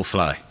stick will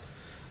fly.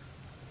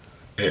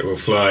 It will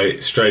fly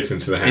straight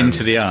into the hands,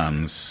 into the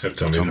arms of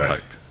Tom Pope.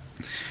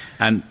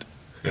 And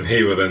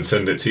he will then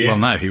send it to you. Well,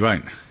 no, he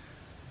won't.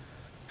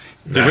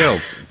 No. He will,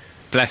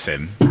 bless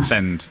him,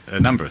 send a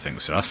number of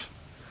things to us,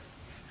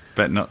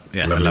 but not.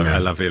 Yeah, a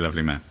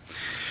lovely man.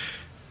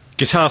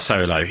 Guitar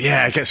solo,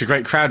 it gets a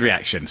great crowd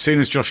reaction. As soon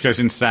as Josh goes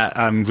into that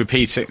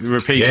repeating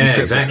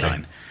triplet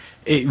line,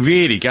 it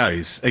really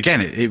goes.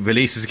 Again, it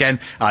releases again.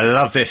 I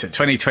love this at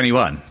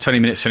 20:21, 20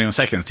 minutes 21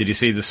 seconds. Did you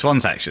see the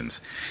Swans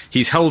actions?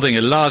 He's holding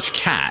a large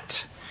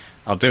cat.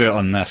 I'll do it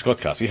on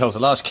Squadcast. He holds a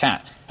large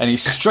cat and he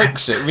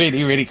strokes it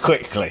really, really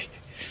quickly.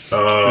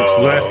 Oh, it's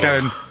worth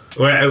going.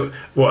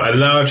 What, a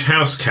large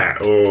house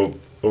cat or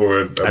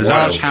a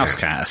large house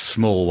cat, a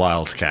small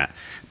wild cat,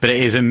 but it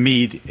is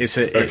It's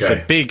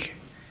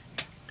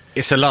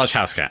a large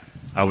house cat,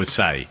 I would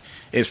say.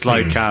 It's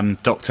like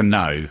Dr.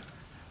 No,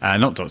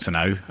 not Dr.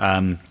 No,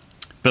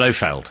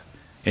 Blofeld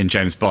in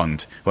James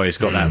Bond, where he's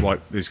got that white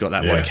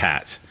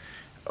cat,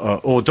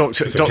 or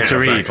Dr. Evil.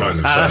 Kind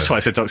of that's why I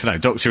said Dr. No,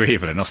 Dr.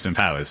 Evil in Austin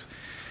Powers.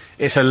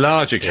 It's a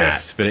larger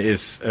cat, but it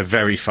is a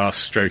very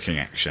fast stroking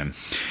action.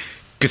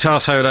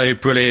 Guitar solo,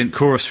 brilliant.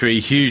 Chorus 3,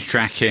 huge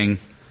tracking.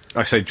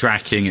 I say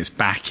tracking, it's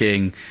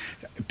backing.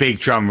 Big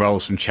drum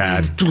rolls from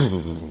Chad,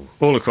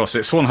 all across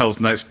it. Swan holds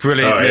notes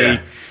brilliantly. Oh,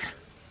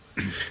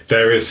 yeah.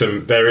 There is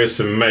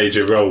some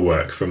major roll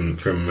work from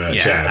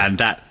Chad, and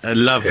that a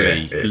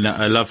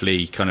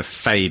lovely kind of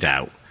fade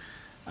out,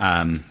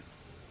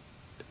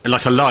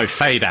 like a live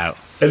fade out.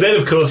 And then,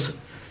 of course,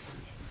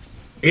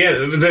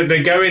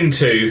 they go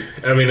into.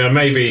 I mean, I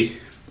may be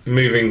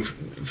moving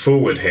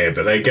forward here,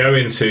 but they go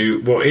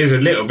into what is a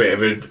little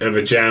bit of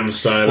a jam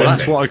style. Well,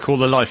 that's what I call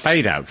the live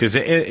fade out, because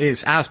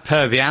it's as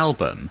per the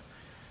album,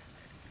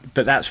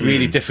 but that's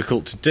really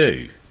difficult to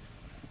do.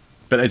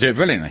 But they do it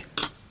brilliantly.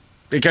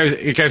 It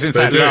goes into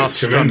that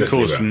last strum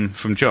chorus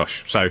from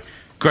Josh. So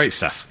great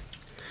stuff.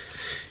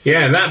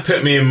 Yeah, and that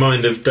put me in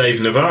mind of Dave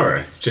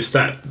Navarro. Just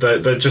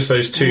just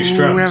those two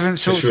strums. We haven't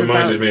talked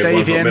about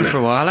Dave Yen for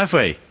a while, have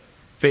we?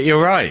 But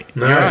you're right.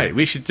 No. You're right.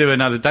 We should do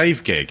another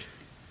Dave gig.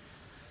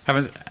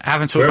 Haven't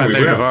talked about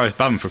Dave Navarro's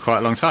bum for quite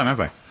a long time, have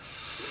we?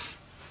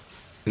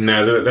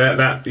 No,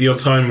 that your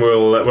time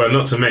will. Well,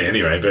 not to me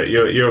anyway, but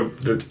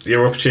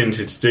your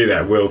opportunity to do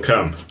that will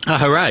come. Oh,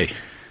 hooray!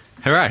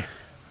 Hooray!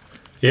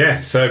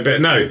 Yeah. So, but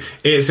no,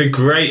 it's a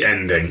great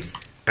ending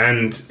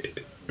and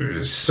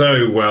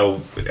so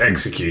well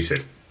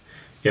executed.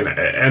 You know,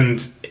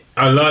 and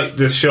I like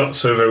the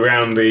shots of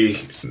around the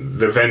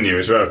venue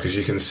as well, because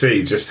you can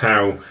see just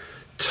how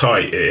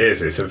tight it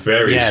is. It's a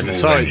very small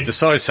venue. The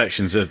side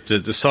sections,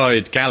 the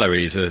side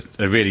galleries are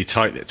really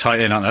tight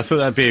in, aren't they? I thought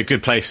that'd be a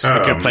good place,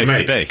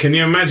 to be. Can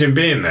you imagine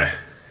being there?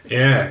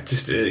 Yeah,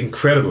 just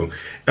incredible.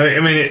 I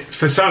mean,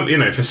 for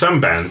some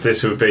bands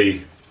this would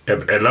be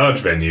a large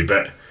venue,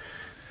 but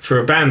for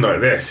a band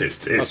like this,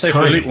 it's I'd say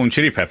tiny. For the Lukewarm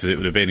Chili Peppers, it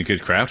would have been a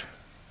good crowd.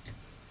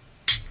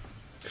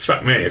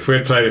 Fuck me, if we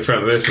had played in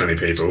front of this many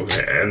people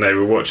and they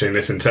were watching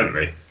this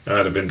intently,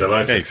 I'd have been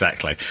delighted.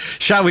 Exactly.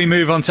 Shall we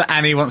move on to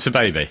Annie Wants a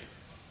Baby?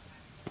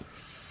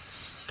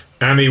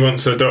 Annie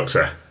wants a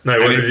doctor. No,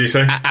 what did you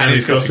say?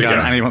 Annie's got a gun.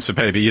 Annie wants a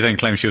baby. You then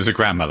claim she was a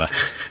grandmother.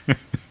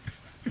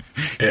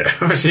 Yeah,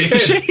 well, she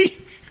is. She?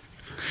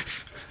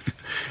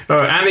 Oh,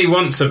 Annie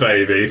wants a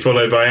baby,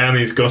 followed by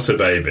Annie's got a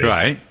baby.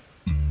 Right.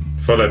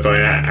 Followed by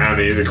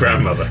Annie's a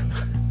grandmother.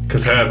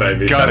 Because her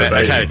baby's got a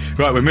baby. Okay,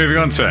 right, we're moving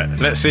on to it.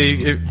 Let's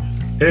see.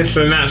 It's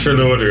the natural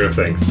order of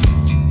things.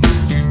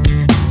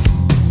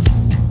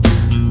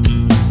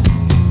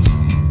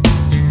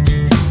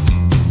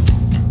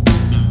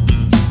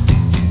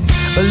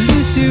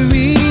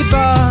 grocery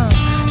bar.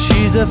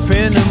 She's a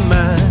friend of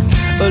mine,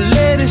 but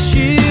later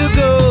she'll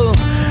go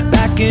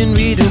back and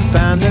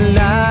redefine the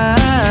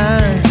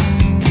line.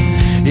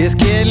 It's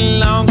getting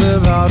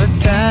longer all the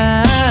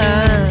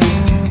time.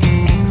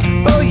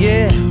 Oh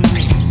yeah,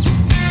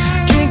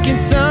 drinking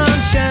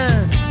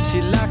sunshine.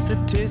 She likes the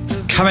taste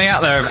of. Coming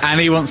out there of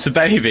Annie Wants a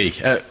Baby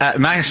at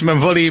maximum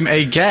volume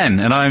again,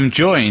 and I'm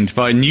joined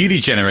by a newly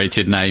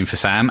generated name for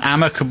Sam,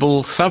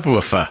 Amicable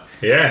Subwoofer.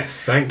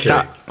 Yes, thank you.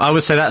 I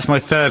would say that's my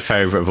third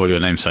favourite of all your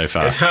names so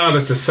far. It's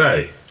harder to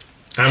say.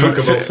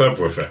 Amicable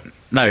Subwoofer.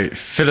 No,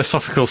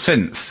 Philosophical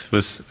Synth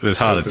was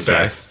harder to say.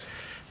 Best.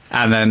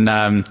 And then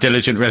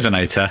Diligent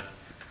Resonator.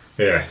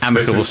 Yes.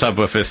 Amicable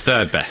Subwoofer's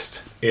third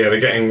best. Yeah,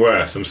 they're getting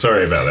worse. I'm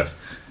sorry about this.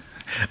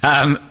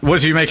 What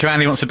do you make of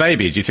Annie Wants a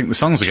Baby? Do you think the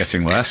songs are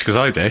getting worse? Because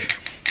I do.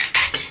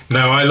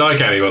 No, I like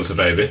Annie Wants a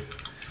Baby.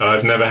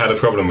 I've never had a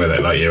problem with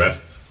it like you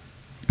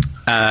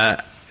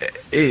have.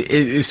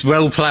 It's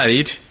well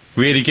played,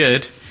 really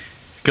good.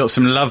 Got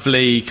some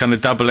lovely kind of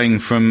doubling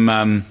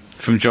from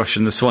Josh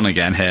and the Swan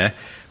again here,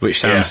 which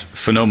sounds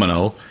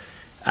phenomenal.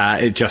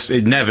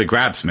 It never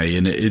grabs me,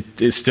 and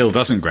it still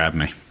doesn't grab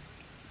me.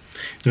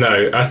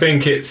 No, I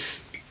think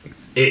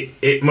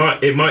it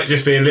might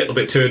just be a little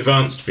bit too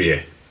advanced for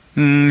you.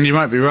 You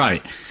might be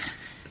right.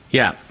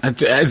 Yeah,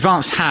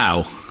 advanced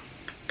how?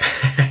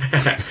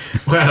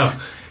 Well,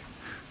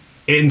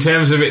 in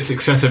terms of its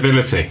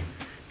accessibility.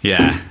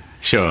 Yeah,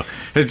 sure.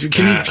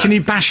 Can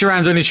you bash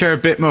around on your chair a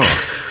bit more?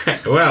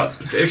 Well,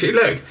 if you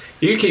look,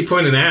 you keep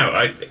pointing it out.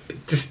 I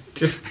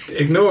just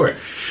ignore it.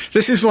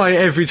 This is why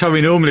every time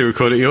we normally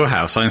record at your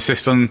house, I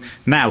insist on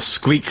now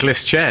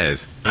squeakless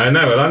chairs. I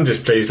know, well, I'm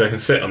just pleased I can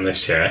sit on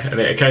this chair, and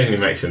it occasionally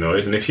makes a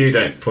noise, and if you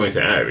don't point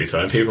it out every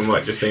time, people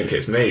might just think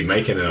it's me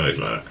making a noise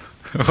like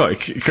that.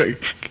 Like,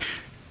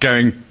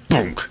 going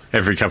bonk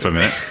every couple of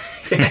minutes.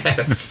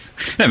 Yes.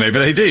 Yeah, maybe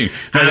they do.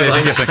 Maybe they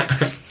think it's like,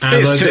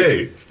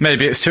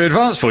 maybe it's too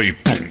advanced for you.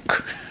 Bonk.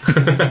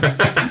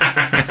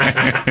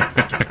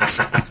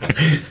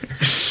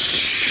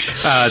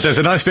 There's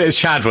a nice bit of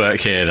Chad work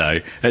here, though.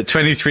 At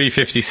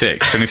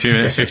 23:56, 23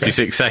 minutes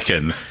 56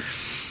 seconds,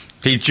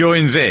 he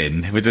joins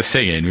in with the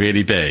singing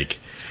really big,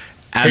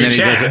 and then he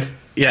Chad? does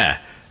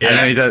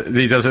and then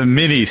he does a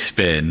mini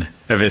spin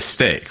of his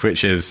stick,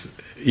 which is,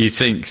 you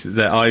think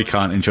that I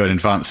can't enjoy an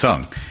advanced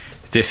song.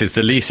 This is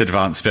the least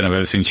advanced spin I've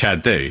ever seen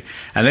Chad do.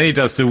 And then he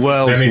does the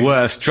world's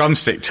worst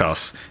drumstick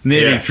toss,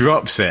 nearly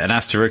drops it and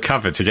has to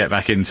recover to get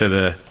back into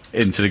the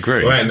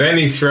groove. Well, and then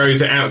he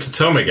throws it out to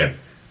Tom again.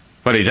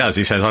 Well, he does.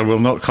 He says, I will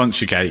not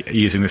conjugate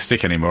using the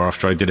stick anymore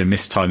after I did a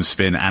mistimed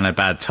spin and a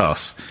bad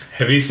toss.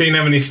 Have you seen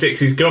how many sticks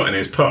he's got in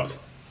his pot?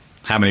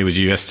 How many would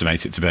you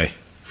estimate it to be?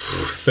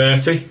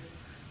 30.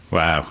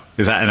 Wow.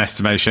 Is that an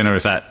estimation, or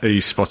are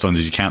you spot on?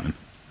 Did you count them?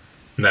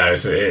 No,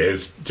 it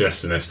is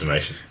just an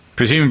estimation.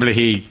 Presumably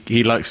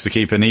he likes to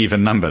keep an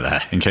even number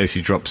there in case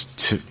he drops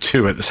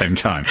two at the same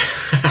time.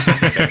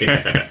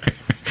 Yeah.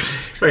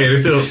 Well, you'd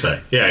have thought so.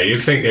 Yeah,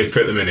 you'd think they'd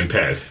put them in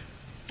pairs.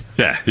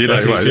 Yeah, He's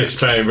just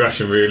playing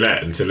Russian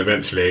roulette until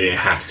evenly he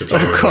has to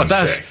play with one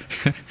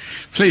stick.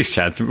 Please,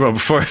 Chad. Well,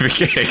 before every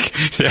gig,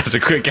 he has a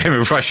quick game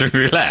of Russian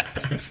roulette.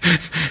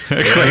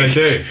 They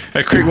do.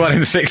 A quick 1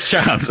 in 6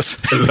 chance.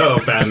 A lot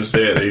of fans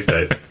do it these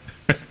days.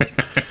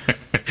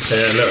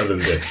 Yeah, a lot of them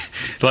do.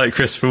 Like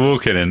Christopher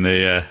Walken and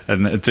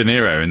De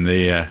Niro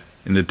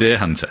in the Deer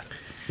Hunter.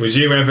 Would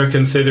you ever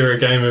consider a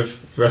game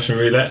of Russian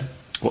roulette?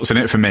 What's in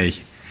it for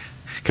me?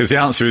 Because the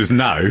answer is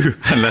no,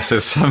 unless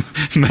there's some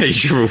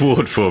major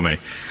reward for me.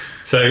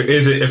 So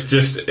is it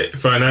just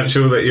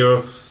financial that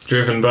you're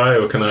driven by,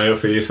 or can I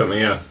offer you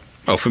something else?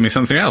 Offer me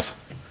something else.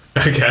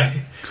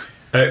 Okay.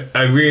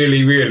 A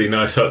really, really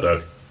nice hot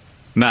dog.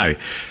 No.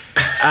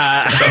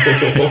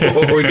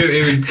 We didn't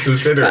even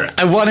consider it.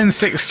 A 1 in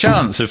 6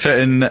 chance of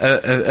putting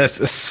a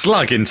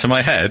slug into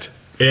my head.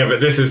 Yeah, but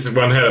this is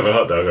one hell of a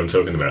hot dog I'm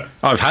talking about.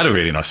 I've had a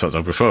really nice hot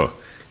dog before.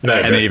 No,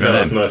 and but even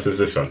not as then. nice as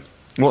this one.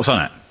 What's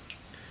on it?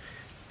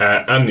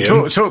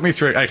 Onion. Talk me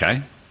through.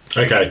 Okay,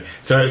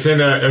 so it's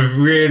in a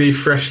really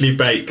freshly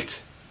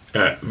baked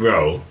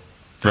roll,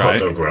 hot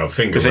dog roll,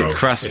 finger roll. Is it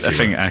crust? A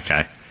finger?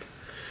 Okay.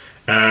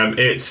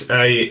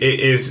 It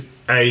is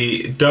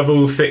a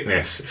double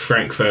thickness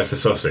Frankfurter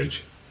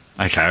sausage.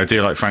 Okay, I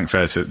do like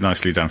Frankfurter,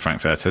 nicely done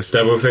Frankfurters.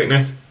 Double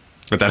thickness.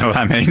 I don't know what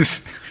that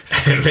means.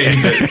 It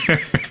means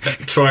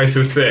it's twice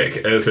as thick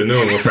as a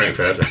normal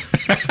Frankfurter.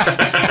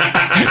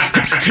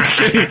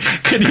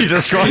 Can you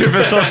describe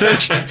a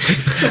sausage?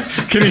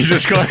 Can you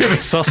describe a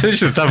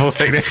sausage as double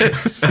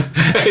thickness?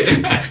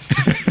 Yes.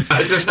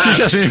 You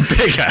just mean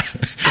bigger,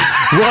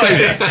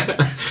 wider,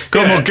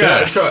 got more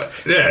girth.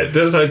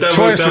 There's a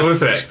double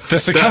thick. The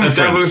circumference.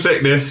 Double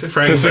thickness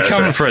Frankfurter. The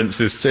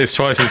circumference is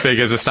twice as big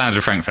as a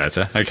standard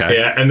Frankfurter. Okay.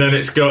 Yeah, and then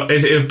it's got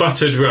a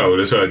buttered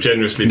roll as well,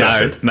 generously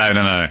buttered.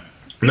 No,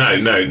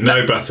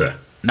 butter.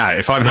 No,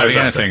 if I'm having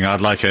anything,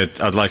 I'd like a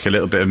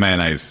little bit of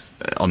mayonnaise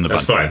on the bun.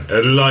 That's fine.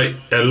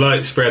 A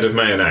light spread of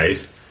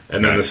mayonnaise,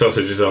 and then the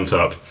sausage is on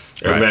top,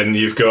 and then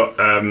you've got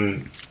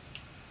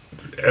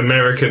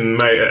American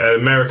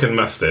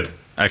mustard.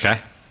 Okay.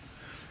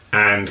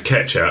 and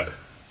ketchup.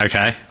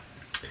 Okay.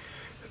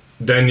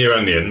 Then your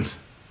onions.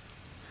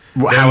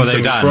 How are they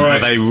some done? fried- Are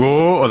they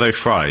raw or are they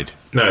fried?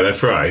 No, they're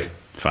fried.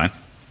 Fine.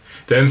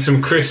 Then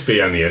some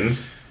crispy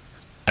onions.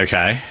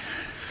 Okay.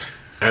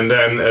 And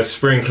then a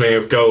sprinkling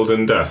of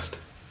golden dust.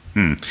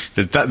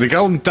 The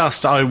golden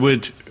dust I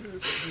would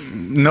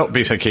not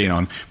be so keen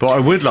on, but what I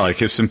would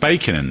like is some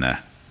bacon in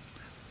there.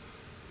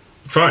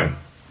 Fine.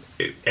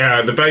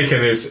 The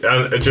bacon is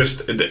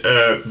just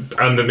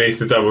underneath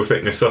the double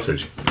thickness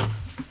sausage.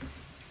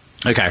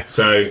 Okay.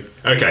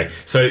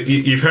 So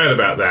you've heard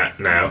about that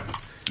now.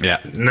 Yeah.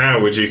 Now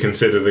would you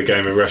consider the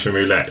game of Russian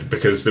roulette?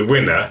 Because the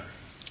winner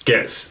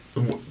gets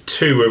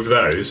 2 of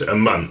those a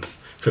month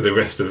for the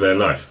rest of their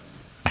life.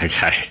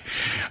 Okay.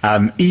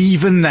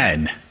 Even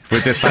then,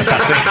 with this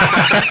fantastic,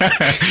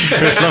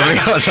 this lovely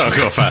hot dog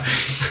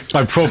offer,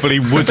 I probably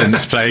wouldn't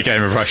play a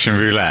game of Russian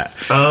roulette.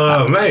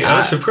 Oh, mate, I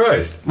was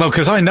surprised. Well,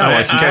 because I know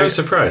I was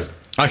surprised.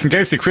 I can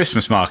go to the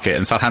Christmas market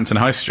in Southampton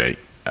High Street.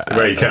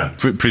 Where you can.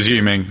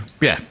 Presuming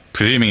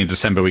in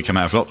December we come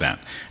out of lockdown,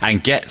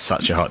 and get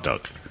such a hot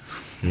dog.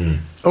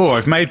 Or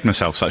I've made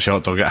myself such a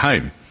hot dog at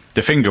home.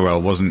 The finger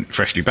roll wasn't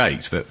freshly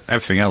baked, but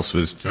everything else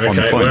was on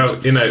Okay, point.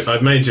 well,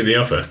 I've made you the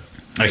offer.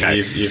 Okay.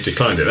 You've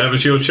declined it. That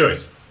was your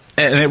choice.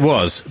 And it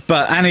was.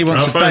 But Annie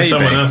wants I'll a find baby.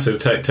 someone else who'll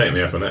take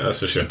me up on it, that's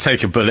for sure.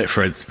 Take a bullet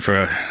for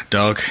a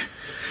dog.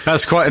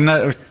 That's quite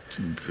a...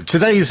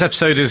 Today's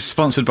episode is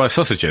sponsored by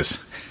sausages.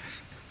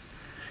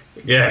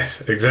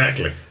 Yes,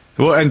 exactly.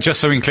 Well, and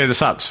just so we can clear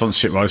this up,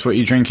 sponsorship-wise, what are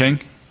you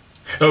drinking?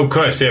 Oh,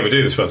 Christ, yeah, we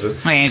do the sponsors.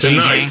 What are you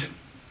Tonight,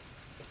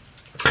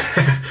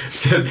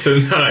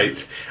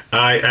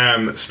 I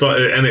am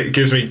and it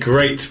gives me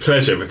great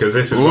pleasure because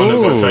this is one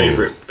of my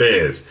favourite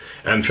beers,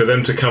 and for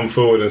them to come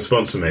forward and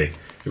sponsor me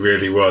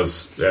really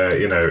was,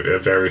 a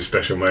very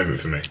special moment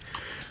for me.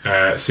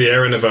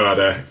 Sierra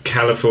Nevada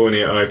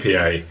California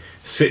IPA,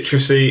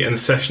 citrusy and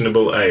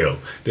sessionable ale.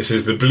 This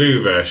is the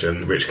blue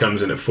version, which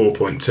comes in at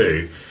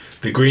 4.2.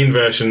 The green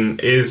version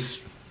is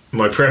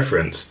my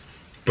preference,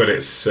 but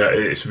it's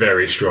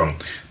very strong.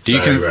 Do you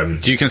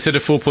consider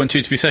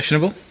 4.2 to be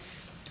sessionable?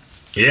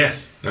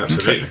 Yes,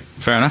 absolutely. Okay,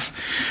 fair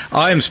enough.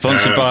 I am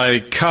sponsored by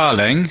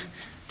Carling,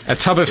 a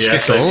tub of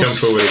Yes, they've Skittles,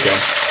 come forward again.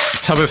 a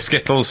tub of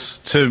Skittles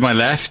to my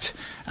left,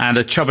 and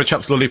a Chubba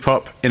Chups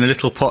lollipop in a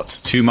little pot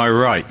to my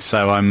right.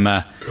 So I'm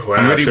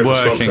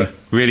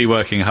really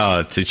working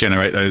hard to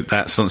generate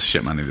that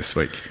sponsorship money this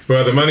week.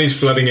 Well, the money's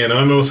flooding in.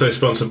 I'm also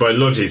sponsored by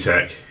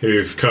Logitech,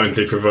 who've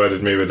kindly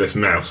provided me with this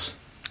mouse.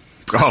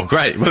 Oh,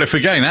 great. Well, if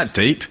we're going that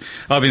deep,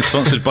 I've been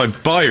sponsored by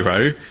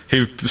Biro,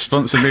 who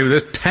sponsored me with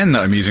this pen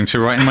that I'm using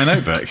to write in my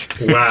notebook.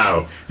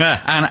 Wow.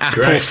 Yeah, and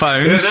Apple Great.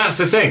 phones. Yeah, that's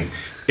the thing.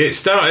 It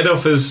started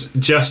off as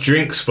just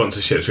drink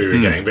sponsorships we were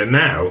getting, but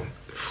now,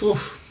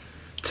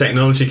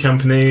 technology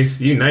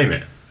companies, you name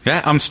it.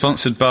 Yeah, I'm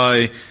sponsored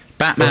by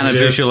Batman: A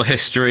Sausages. Visual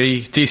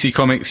History, DC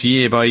Comics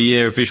Year by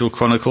Year Visual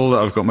Chronicle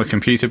that I've got my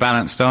computer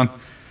balanced on.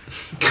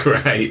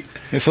 Great.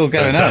 It's all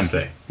going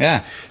Fantastic. on.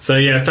 Yeah. So,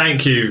 yeah,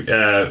 thank you,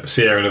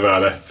 Sierra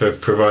Nevada, for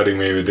providing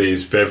me with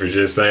these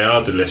beverages. They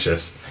are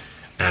delicious.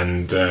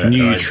 And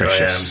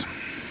nutritious.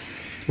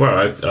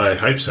 I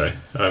hope so.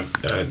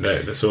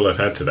 That's all I've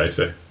had today,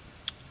 so...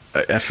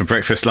 For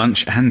breakfast,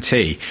 lunch, and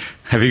tea.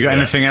 Have you got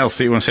anything else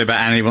that you want to say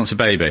about Annie Wants a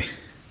Baby?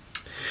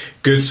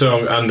 Good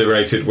song,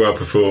 underrated, well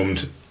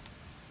performed,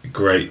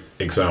 great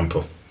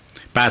example.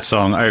 Bad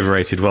song,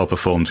 overrated, well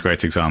performed,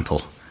 great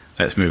example.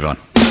 Let's move on.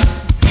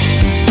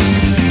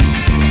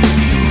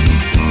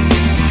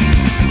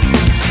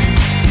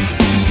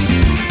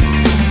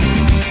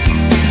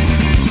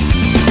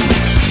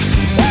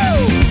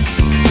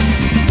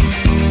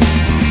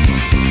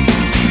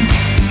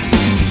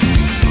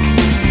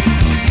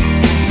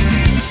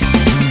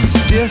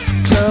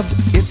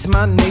 It's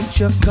my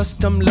nature,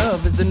 custom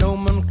love is the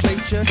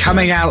nomenclature.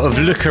 Coming out of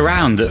Look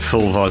Around at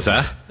Full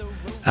Vozza.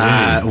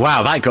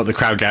 Wow, that got the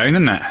crowd going,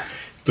 didn't it?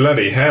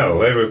 Bloody hell,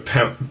 they were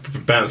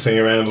bouncing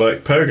around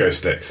like pogo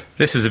sticks.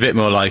 This is a bit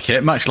more like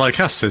it, much like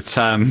us at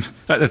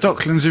the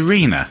Docklands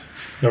Arena.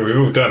 No, we've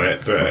all done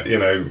it, but,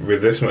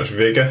 with this much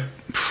vigour.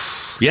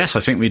 Yes,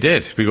 I think we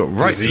did. We got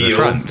right to the Zeal,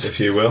 front. if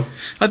you will.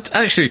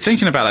 Actually,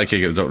 thinking about that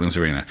gig at the Docklands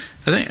Arena,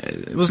 I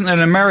think wasn't there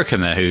an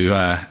American there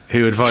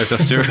who advised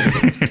us to?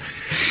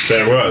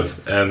 There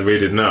was, and we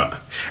did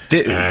not.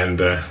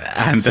 Etc.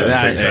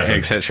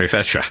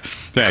 Etc.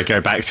 Yeah, go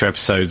back to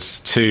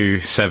episodes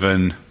 2,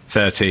 7,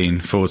 13,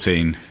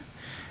 14,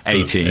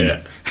 18.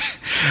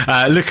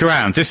 Yeah. Look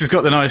around. This has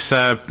got the nice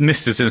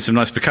misters and some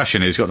nice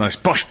percussion. It's got the nice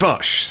bosh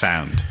bosh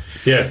sound.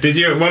 Yeah, did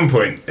you at one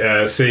point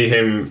see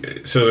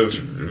him sort of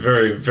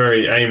very,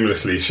 very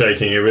aimlessly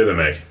shaking a rhythm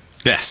egg?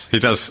 Yes, he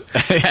does.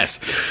 Yes.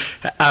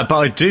 But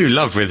I do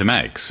love rhythm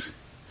eggs.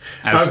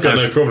 I've got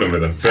no problem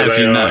with them, but as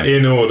they you are know.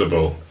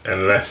 inaudible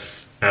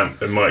unless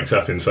mic'd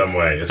up in some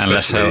way.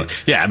 Especially,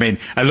 I mean,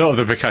 a lot of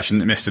the percussion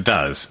that Mr.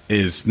 does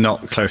is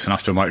not close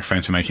enough to a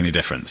microphone to make any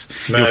difference.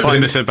 No, You'll but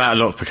find this about a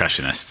lot of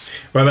percussionists.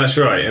 well, that's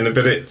right,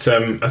 but it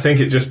I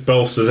think it just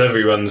bolsters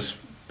everyone's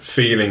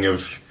feeling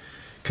of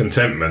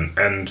contentment,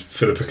 and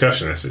for the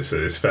percussionist, it's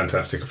a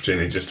fantastic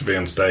opportunity just to be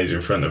on stage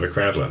in front of a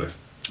crowd like this.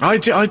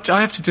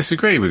 I have to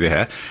disagree with you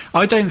here.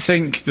 I don't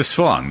think the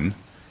Swan.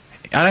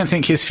 I don't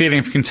think his feeling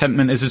of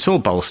contentment is at all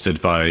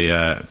bolstered by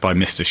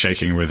Mr.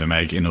 Shaking a Rhythm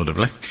Egg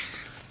inaudibly.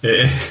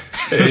 It is.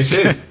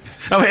 It is.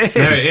 Oh, it is.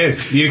 No, it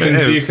is.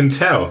 You can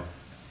tell.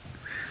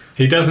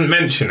 He doesn't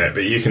mention it,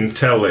 but you can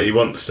tell that he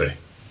wants to.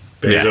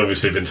 But he's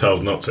obviously been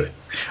told not to.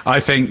 I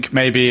think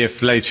maybe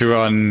if later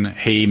on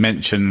he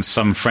mentions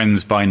some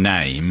friends by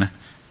name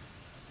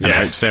and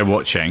hopes they're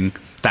watching,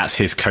 that's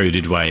his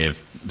coded way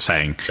of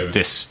saying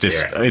this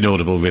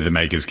inaudible rhythm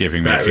egg is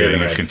giving me a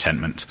feeling of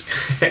contentment.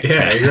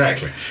 Yeah,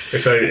 exactly.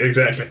 So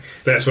exactly.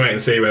 Let's wait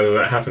and see whether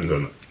that happens or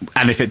not.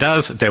 And if it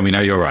does, then we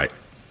know you're right.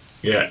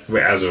 Yeah,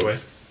 as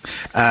always.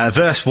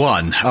 Verse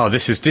 1. Oh,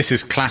 this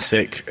is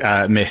classic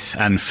Myth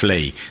and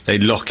Flea. They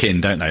lock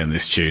in, don't they, on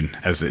this tune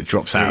as it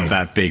drops out of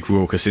that big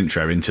raucous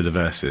intro into the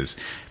verses.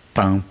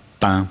 Bow,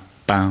 bow,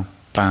 bow,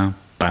 bow,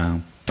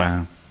 bow,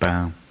 bow,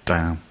 bow,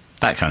 bow.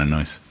 That kind of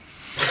noise.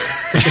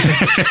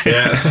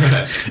 Yeah,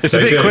 it's a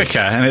bit quicker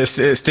and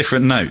it's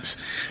different notes,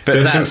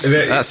 but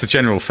that's the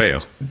general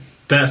feel.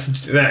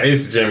 That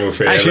is the general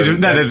feel. Actually,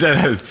 no,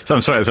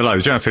 I'm sorry, it's a lie.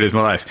 The general feel is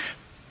more like this.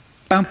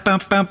 It's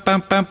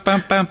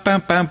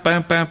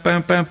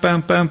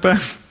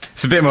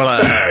a bit more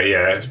like that.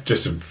 Yeah,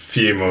 just a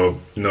few more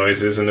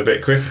noises and a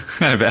bit quicker.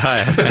 And a bit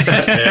higher.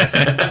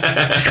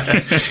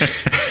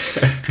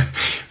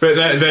 But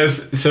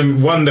there's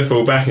some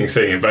wonderful backing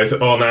singing, both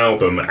on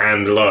album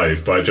and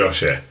live, by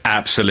Josh here.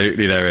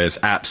 Absolutely there is.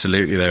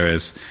 Absolutely there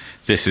is.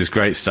 This is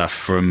great stuff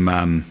from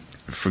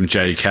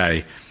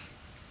JK.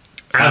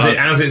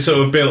 As it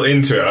sort of built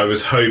into it, I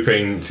was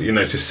hoping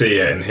to see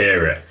it and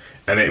hear it.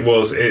 And it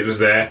was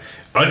there.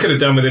 I could have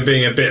done with it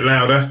being a bit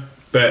louder,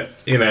 but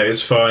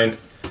it's fine.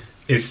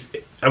 And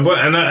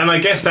I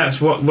guess that's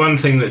what one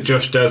thing that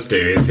Josh does do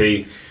is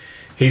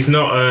he's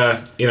not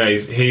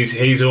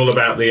he's all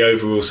about the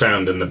overall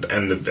sound and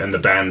the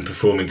band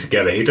performing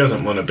together. He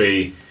doesn't want to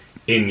be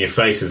in your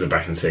face as a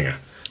backing singer.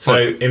 So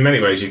in many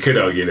ways, you could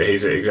argue that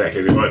he's at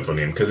exactly the right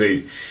volume because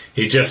he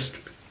just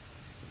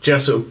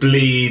sort of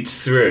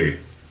bleeds through.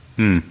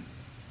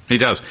 He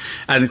does,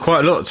 and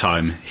quite a lot of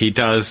time he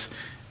does.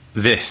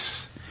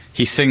 This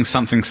he sings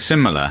something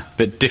similar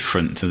but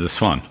different to the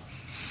Swan.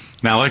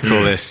 Now I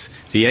call this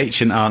the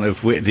ancient art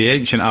of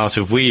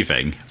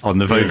weaving on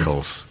the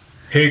vocals.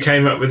 Who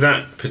came up with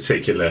that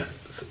particular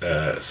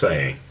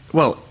saying?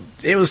 Well,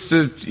 it was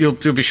you'll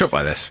be shocked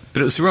by this,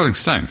 but it was the Rolling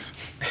Stones.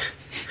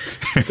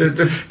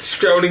 the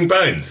Strolling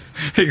Bones.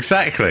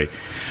 Exactly.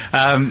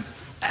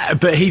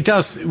 But he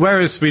does,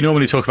 whereas we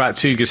normally talk about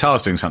two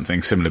guitars doing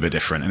something similar but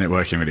different and it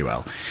working really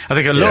well, I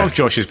think a lot of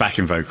Josh's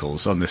backing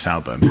vocals on this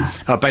album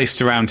are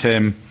based around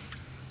him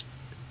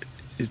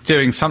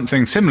doing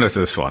something similar to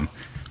this one,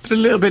 but a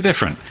little bit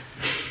different.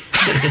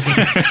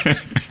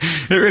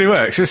 It really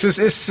works. It's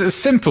a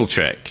simple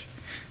trick,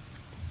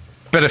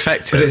 but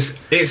effective. But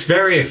it's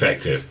very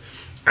effective.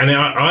 And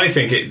I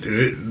think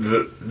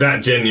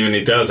that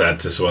genuinely does add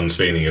to Swan's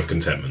feeling of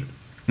contentment.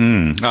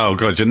 Oh,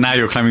 God, now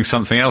you're claiming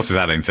something else is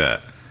adding to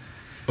it.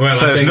 Well,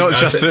 so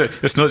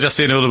it's not just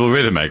the inaudible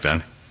rhythm egg,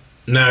 then?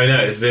 No,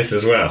 it's this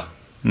as well.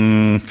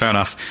 Fair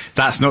enough.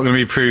 That's not going to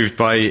be proved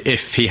by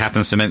if he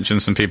happens to mention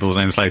some people's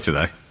names later,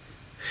 though.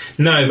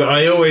 No, but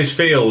I always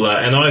feel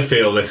that, and I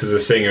feel this as a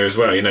singer as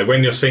well,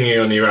 when you're singing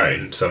on your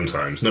own,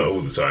 sometimes, not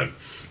all the time,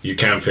 you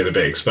can feel a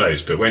bit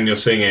exposed, but when you're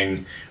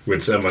singing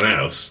with someone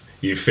else,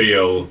 you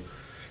feel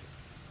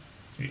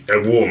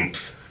a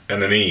warmth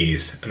and an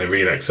ease and a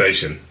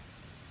relaxation.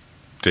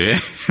 Do you?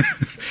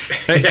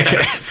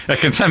 A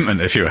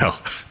contentment, if you will.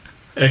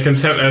 A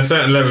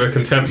certain level of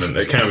contentment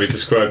that can be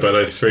described by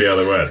those three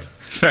other words.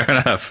 Fair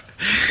enough.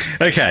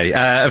 Okay,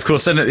 of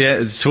course, then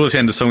towards the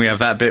end of the song we have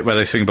that bit where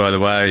they sing By the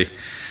Way.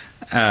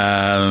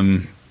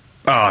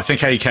 I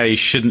think AK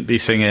shouldn't be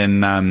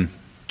singing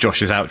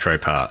Josh's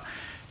outro part.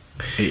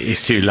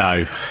 He's too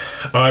low.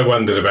 I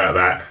wondered about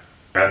that,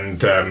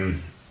 and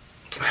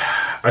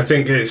I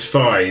think it's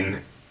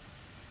fine.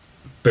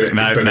 But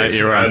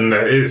you're right.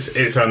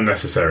 It's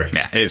unnecessary.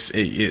 Yeah, it's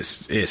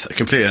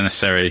completely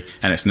unnecessary,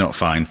 and it's not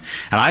fine.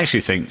 And I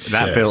actually think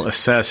that built a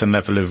certain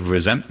level of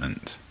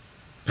resentment.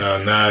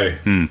 Oh no!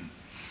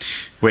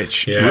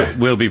 Which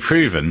will be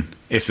proven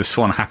if the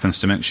Swan happens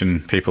to mention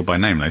people by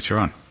name later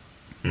on.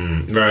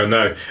 Well,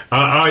 no,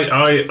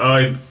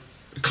 I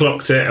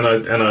clocked it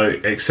and I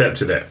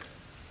accepted it,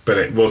 but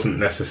it wasn't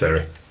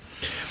necessary.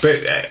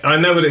 But I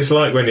know what it's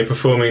like when you're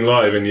performing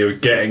live and you're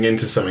getting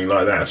into something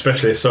like that,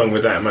 especially a song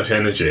with that much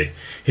energy.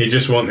 He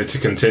just wanted to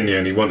continue,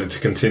 and he wanted to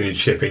continue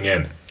chipping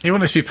in. He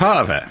wanted to be part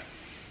of it.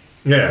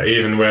 Yeah,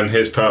 even when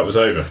his part was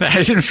over.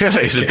 He didn't feel like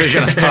he was a big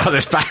enough part of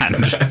this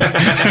band.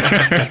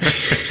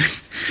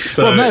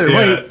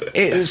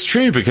 It's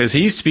true, because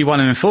he used to be 1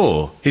 in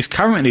 4. He's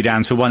currently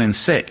down to 1 in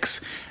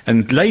 6.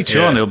 And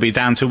later on he'll be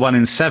down to 1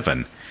 in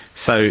 7.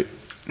 So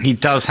he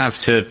does have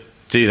to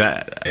do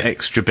that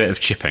extra bit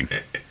of chipping.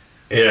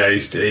 Yeah, he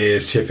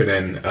is chipping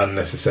in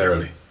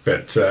unnecessarily.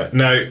 But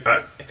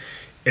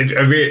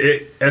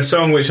a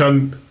song which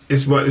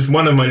is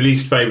one of my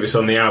least favourites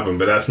on the album,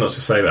 but that's not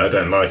to say that I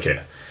don't like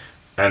it.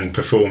 And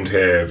performed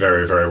here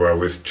very, very well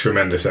with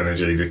tremendous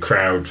energy. The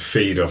crowd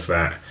feed off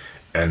that,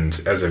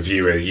 and as a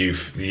viewer, you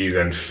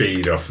then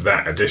feed off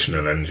that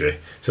additional energy.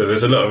 So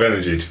there's a lot of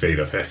energy to feed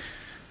off here.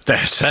 There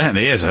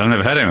certainly is. I've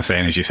never heard anyone say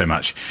energy so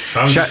much.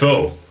 I'm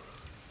full.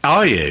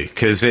 Are you?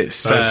 Because it's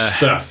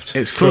stuffed.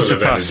 It's full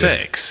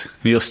 6:15.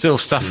 You're still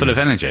stuffed full of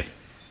energy.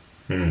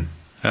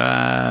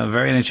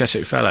 Very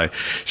energetic fellow.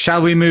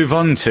 Shall we move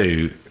on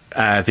to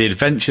The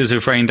Adventures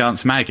of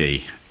Raindance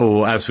Maggie,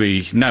 or as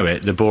we know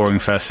it, the boring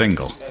first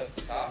single?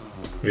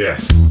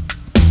 Yes.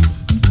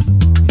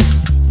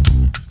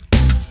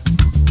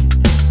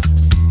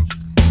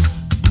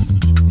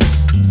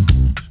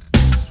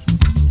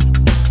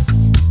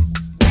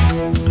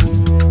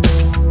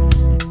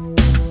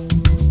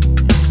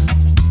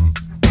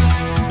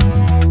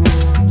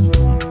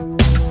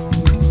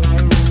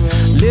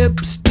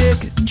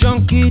 Lipstick,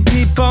 junkie,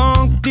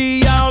 debunked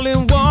the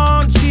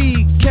all-in-one.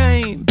 She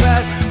came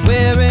back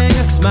wearing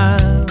a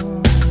smile,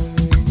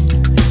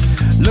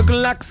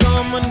 looking like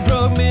someone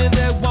drugged me.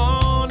 They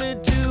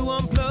wanted to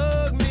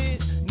unplug me.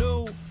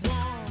 No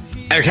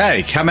one.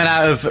 Okay, coming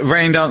out of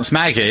Raindance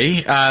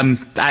Maggie,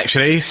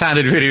 actually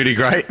sounded really, really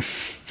great.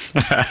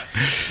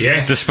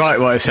 Yes. Despite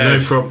what I said.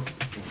 No problem.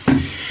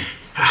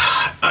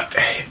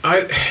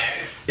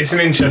 It's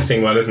an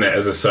interesting one, isn't it,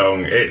 as a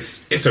song?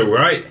 It's all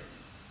right.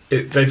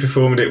 They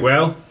performed it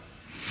well.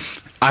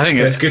 I think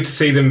it's good to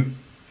see them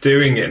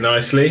doing it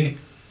nicely.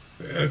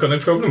 I've got no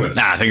problem with it.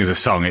 I think as a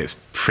song, it's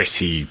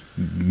pretty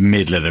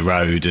middle of the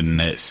road, and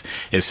it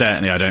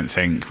certainly, I don't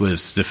think,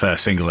 was the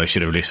first single they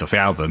should have released off the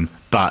album.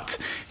 But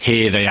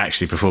here they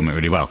actually perform it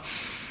really well.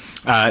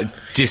 Do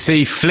you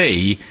see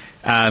Flea?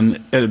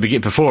 At the beginning,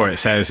 before it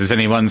says, "Has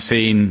anyone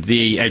seen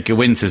the Edgar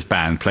Winters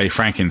band play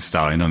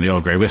Frankenstein on the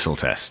Old Grey Whistle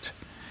Test?"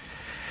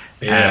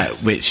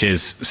 Yes. Which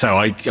is so.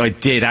 I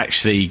did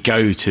actually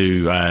go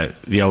to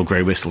the Old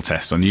Grey Whistle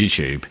Test on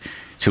YouTube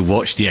to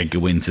watch the Edgar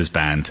Winters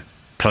band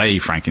play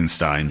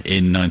Frankenstein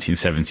in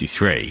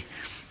 1973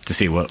 to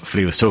see what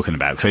Flea was talking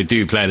about, because they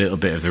do play a little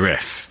bit of the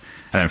riff,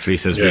 and then Flea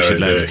says we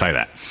should learn to play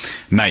that.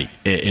 Mate,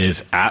 it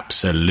is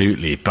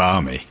absolutely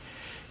balmy.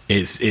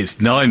 It's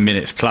 9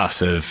 minutes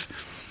plus of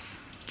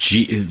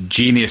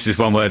genius is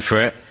one word for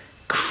it,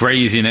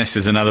 craziness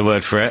is another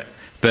word for it,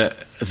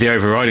 but the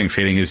overriding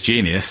feeling is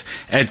genius.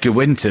 Edgar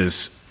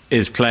Winters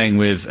is playing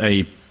with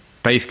a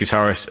bass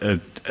guitarist,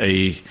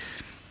 a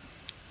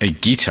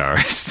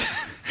guitarist,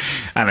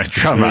 and a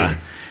drummer,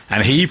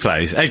 and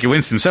Edgar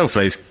Winters himself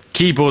plays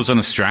keyboards on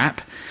a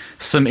strap,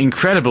 some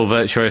incredible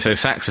virtuoso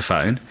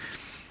saxophone.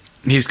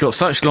 He's got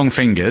such long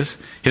fingers.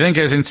 He then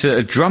goes into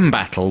a drum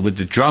battle with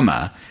the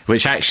drummer,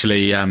 which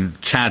actually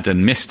Chad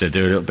and Mister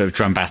do a little bit of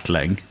drum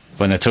battling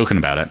when they're talking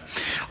about it.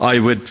 I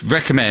would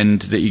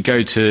recommend that you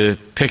go to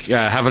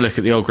have a look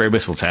at the Old Grey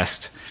Whistle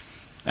Test,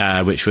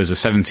 which was a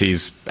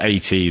 70s,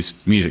 80s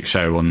music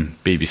show on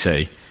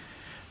BBC.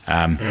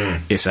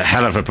 It's a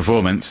hell of a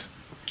performance.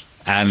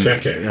 And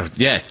check it.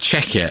 Yeah,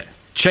 check it.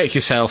 Check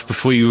yourself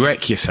before you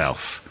wreck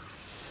yourself.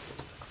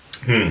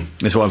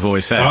 That's what I've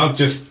always said. I'd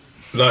just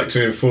like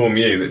to inform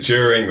you that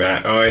during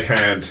that I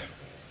had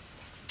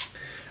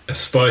a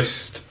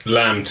spiced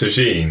lamb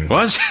tagine.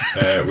 What?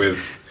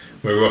 with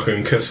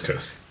Moroccan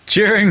couscous.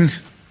 During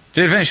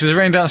The Adventures of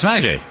Raindance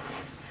Maggie?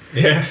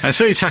 Yes. I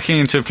saw you tucking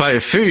into a plate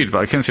of food, but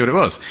I couldn't see what it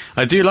was.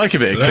 I do like a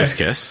bit of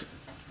couscous.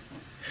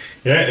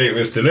 Yeah, it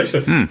was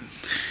delicious.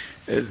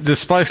 The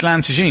spiced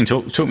lamb tagine,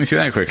 talk me through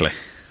that quickly.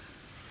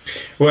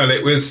 Well,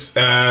 it was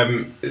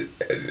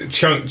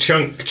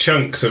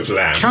chunks of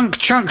lamb.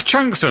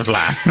 Chunks of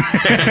lamb.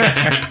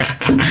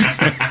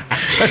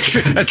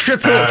 a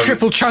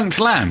triple chunked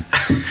lamb.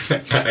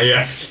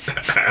 Yes,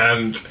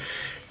 and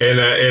in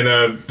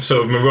a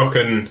sort of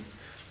Moroccan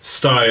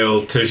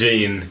style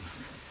tagine.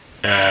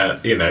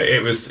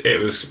 It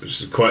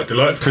was quite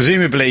delightful.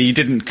 Presumably, you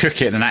didn't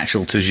cook it in an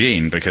actual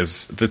tagine,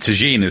 because the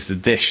tagine is the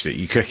dish that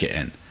you cook it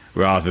in,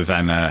 rather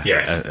than a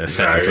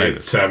set of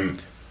flavours.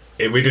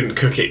 We didn't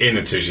cook it in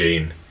a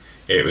tagine.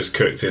 It was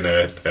cooked in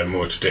a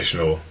more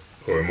traditional,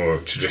 or a more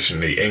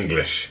traditionally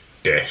English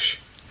dish,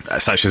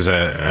 such as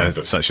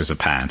a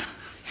pan.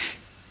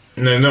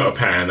 No, not a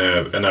pan.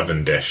 An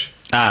oven dish.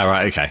 Ah,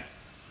 right, okay,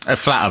 a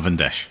flat oven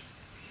dish.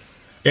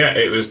 Yeah,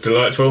 it was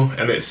delightful,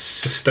 and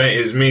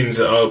it means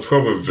that I'll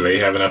probably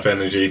have enough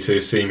energy to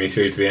see me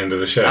through to the end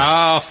of the show.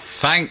 Oh,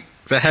 thank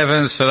the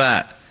heavens for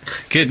that!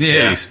 Good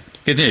news. Yeah.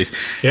 Good news.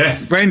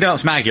 Yes.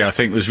 Raindance Maggie, I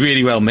think, was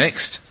really well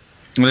mixed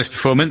with this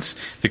performance.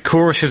 The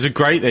choruses are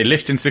great. They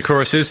lift into the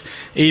choruses.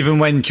 Even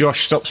when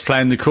Josh stops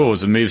playing the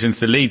chords and moves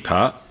into the lead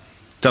part,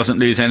 doesn't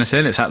lose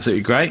anything. It's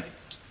absolutely great.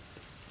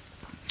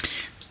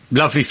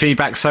 Lovely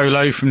feedback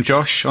solo from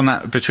Josh on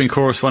that between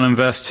chorus 1 and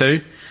verse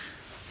 2.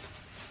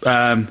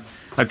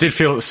 I did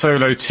feel that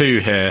solo 2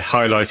 here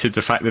highlighted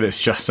the fact that it's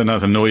just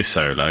another noise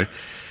solo.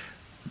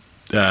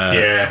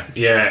 Yeah,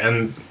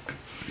 and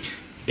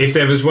if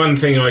there was one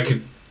thing I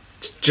could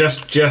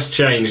just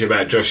change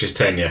about Josh's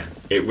tenure,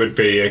 it would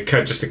be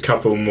just a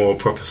couple more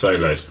proper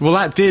solos.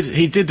 Well,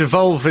 he did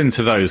evolve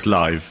into those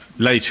live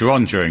later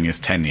on during his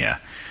tenure.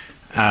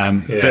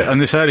 But on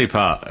this early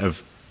part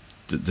of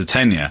the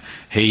tenure,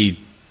 he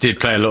did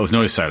play a lot of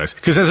noise solos,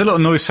 because there's a lot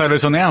of noise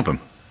solos on the album.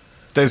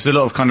 There's a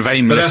lot of kind of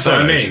aimless But that's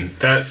solos.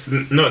 what I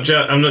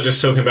mean. I'm not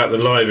just talking about the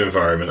live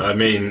environment. I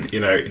mean,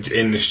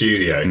 in the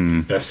studio,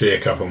 let's see a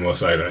couple more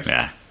solos.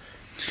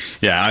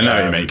 Yeah, I know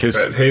what you mean. Because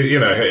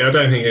I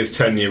don't think his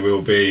tenure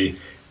will be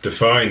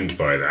defined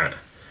by that,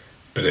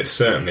 but it's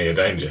certainly a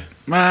danger.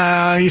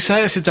 You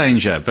say it's a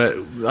danger, but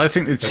I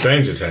think it's A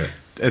danger tenure.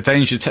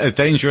 a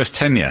dangerous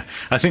tenure.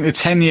 I think the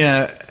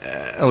tenure,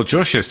 or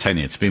Josh's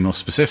tenure, to be more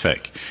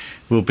specific,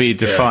 will be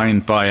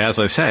defined by, as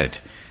I said,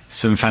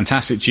 some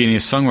fantastic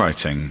genius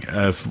songwriting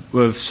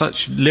of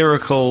such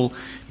lyrical,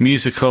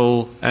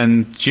 musical,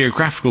 and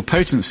geographical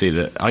potency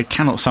that I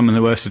cannot summon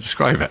the words to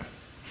describe it.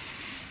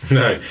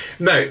 No,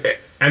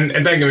 and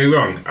don't get me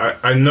wrong.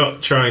 I'm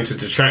not trying to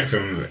detract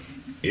from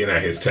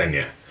his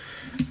tenure,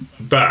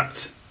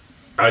 but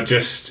I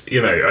just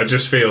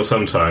feel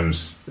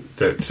sometimes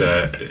that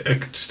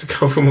just a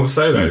couple more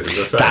solos. As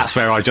I say, That's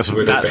where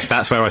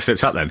that's where I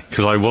slipped up then,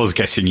 because I was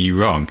getting you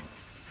wrong.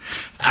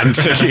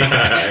 Until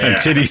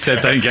he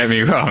said, "Don't get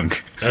me wrong,"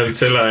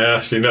 until I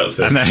asked you not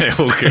to, and then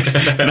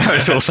now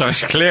it's all so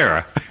much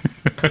clearer.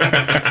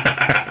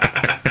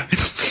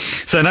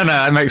 So no,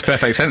 that makes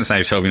perfect sense now.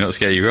 You've told me not to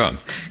get you wrong,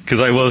 because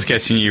I was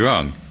getting you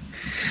wrong.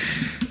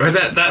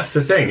 But that's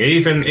the thing.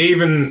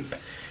 Even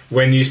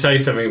when you say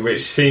something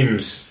which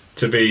seems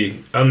to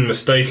be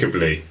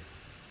unmistakably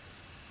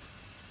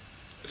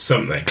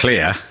something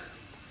Clear.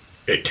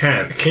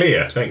 Thank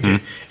you.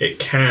 It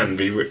can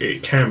be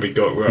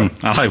got wrong.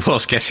 I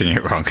was getting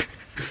it wrong.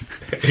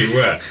 You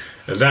were.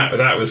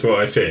 That was what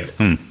I feared.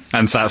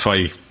 And so that's why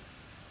you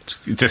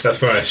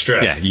that's why I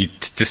stressed. Yeah, you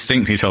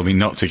distinctly told me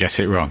not to get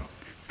it wrong.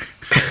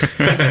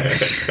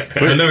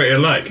 I know what you're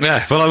like.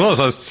 Yeah, well, I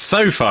was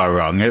so far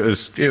wrong. It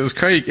was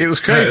cray. It was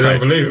cray. That is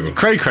unbelievable.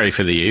 Cray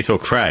for the youth, or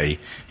cray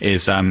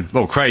is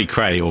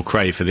cray or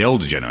cray for the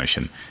older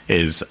generation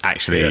is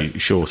actually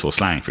short or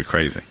slang for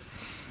crazy.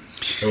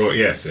 Oh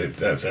yes,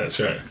 that's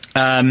right.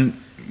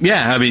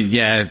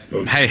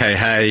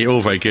 Hey,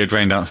 all very good.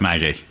 Rain Dance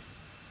Maggie.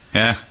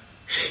 Yeah.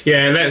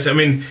 Yeah,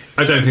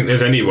 I don't think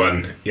there's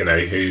anyone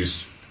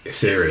who's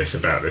serious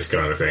about this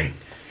kind of thing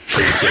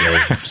who's going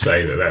to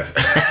say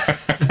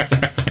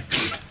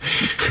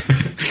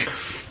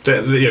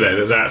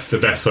that's the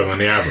best song on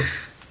the album.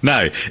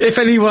 No, if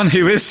anyone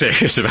who is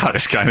serious about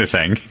this kind of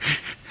thing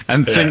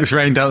and thinks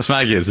Rain Dance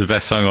Maggie is the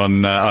best song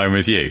on I'm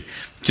With You,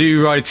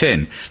 do write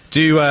in.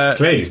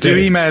 Please do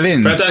email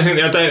in. But I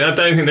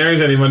don't think there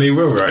is anyone who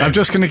will write in. I'm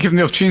just going to give them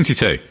the opportunity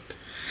to.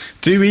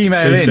 Do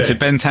email in to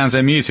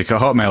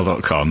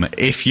bentownsendmusic@hotmail.com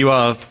if you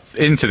are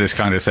into this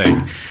kind of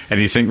thing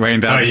and you think Rain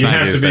Dance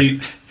Maggie is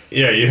best.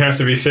 Yeah, you have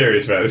to be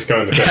serious about this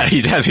kind of thing. Yeah,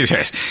 you'd have to be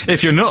serious.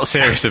 If you're not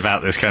serious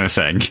about this kind of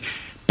thing,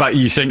 but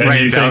you think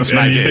Rain Dance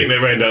Maggie... you think that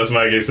Rain Dance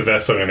Maggie is the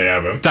best song on the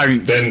album,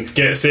 then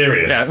get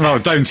serious. Yeah, well,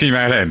 don't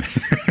email in.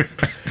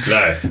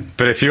 No.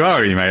 But if you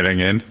are emailing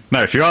in...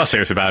 No, if you are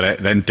serious about it,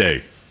 then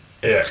do.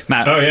 Yeah.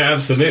 Now,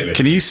 absolutely.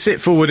 Can you sit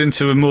forward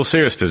into a more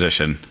serious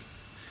position?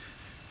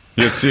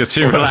 You're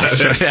too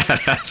relaxed. Yeah,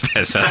 that's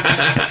better.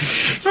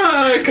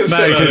 I can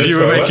No, because you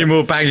were making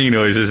more banging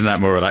noises in that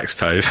more relaxed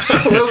pose.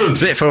 I wasn't.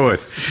 Sit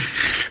forward.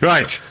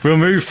 Right, we'll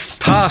move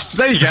past...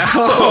 There you go.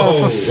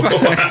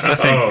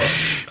 Wow.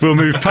 We'll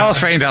move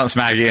past Rain Dance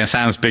Maggie and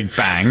Sam's Big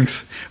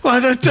Bangs. Well,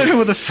 I don't know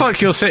what the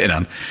fuck you're sitting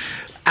on.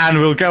 And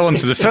we'll go on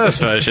to the first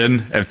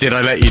version of Did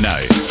I Let You Know?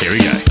 Here we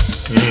go.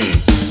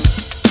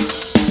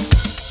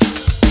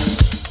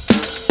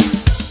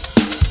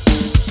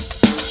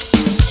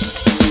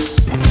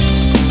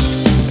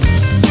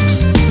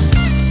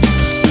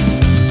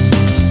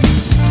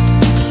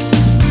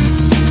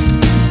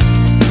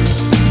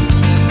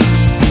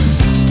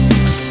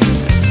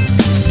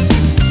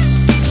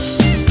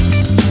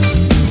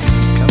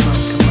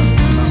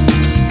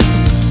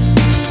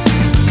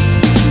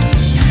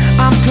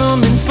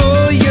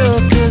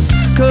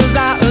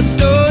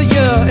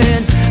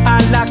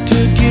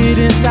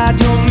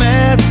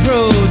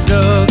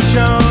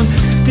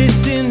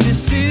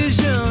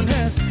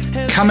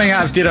 Coming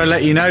out of Did I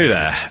Let You Know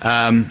there,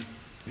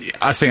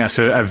 I think that's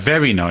a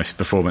very nice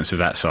performance of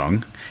that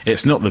song.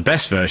 It's not the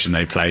best version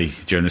they play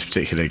during this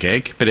particular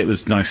gig, but it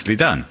was nicely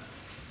done.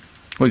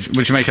 What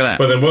did you make of that?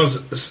 Well, there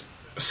was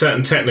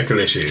certain technical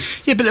issues.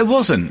 Yeah, but there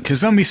wasn't,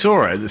 because when we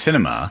saw it at the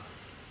cinema...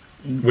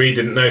 We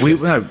didn't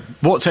notice.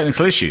 What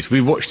technical issues? We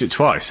watched it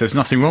twice. There's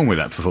nothing wrong with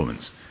that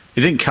performance.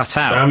 It didn't cut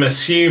out. I'm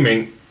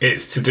assuming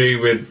it's to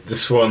do with the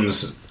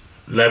Swans'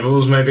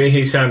 levels, maybe.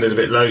 He sounded a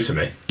bit low to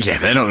me. Yeah,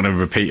 they're not going to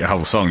repeat a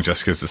whole song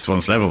just because the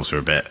Swans' levels are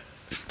a bit...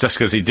 Just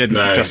because he didn't...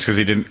 No. Just because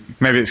he didn't...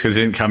 Maybe it's because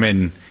he didn't come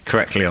in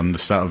correctly on the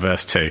start of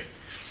verse 2.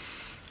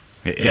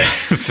 Yeah,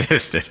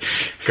 insisted.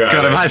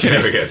 God, imagine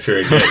never get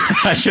through again.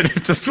 Imagine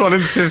if the Swan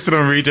insisted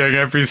on redoing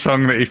every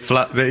song that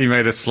he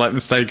made a slight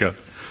mistake on.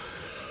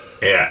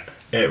 Yeah.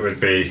 It would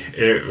be.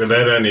 They'd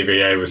only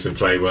be able to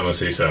play 1 or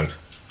 2 songs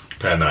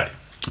per night.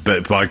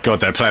 But by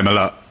God, they play them a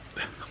lot.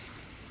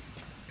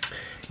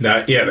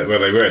 No, yeah, well,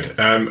 they would.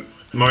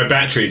 My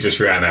battery just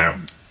ran out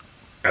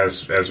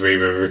as we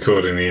were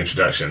recording the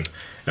introduction,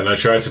 and I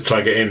tried to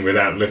plug it in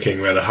without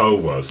looking where the hole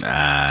was,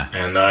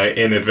 and I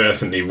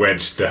inadvertently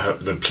wedged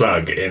the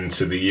plug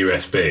into the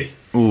USB.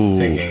 Ooh,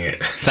 thinking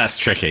it. That's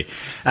tricky.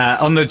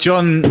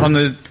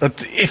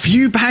 If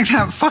you bang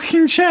that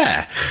fucking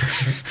chair,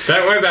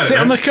 don't worry about it. Sit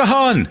on the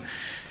cajon.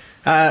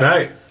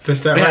 No,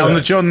 just don't. Yeah,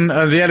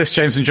 on the Ellis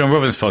James and John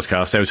Robbins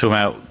podcast, they were talking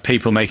about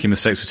people making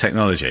mistakes with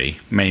technology,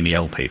 mainly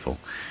old people.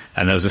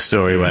 And there was a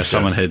story where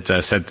someone had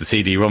said the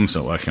CD-ROM's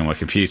not working on my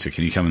computer.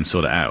 Can you come and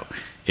sort it out?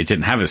 It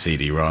didn't have a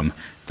CD-ROM.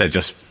 They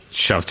just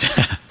shoved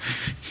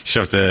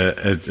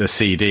a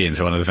CD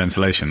into one of the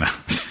ventilation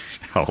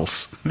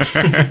holes.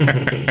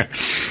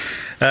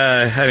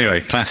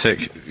 Anyway,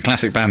 classic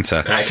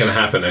banter. That can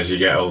happen as you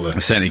get older.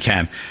 It certainly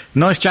can.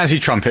 Nice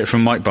jazzy trumpet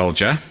from Mike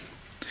Bolger.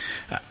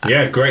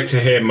 Yeah, great to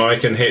hear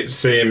Mike and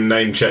see him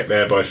name checked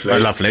there by Flea. Oh,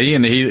 lovely,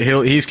 and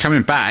he's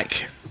coming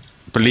back.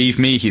 Believe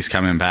me, he's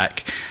coming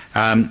back.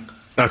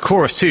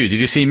 Chorus 2, did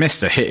you see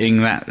Mister hitting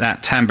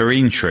that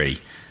tambourine tree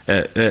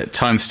at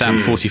timestamp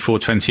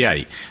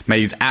 44:28?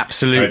 Made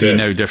absolutely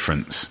no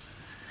difference.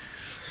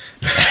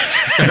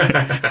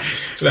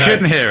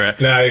 Couldn't hear it.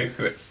 No,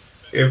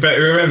 but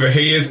remember,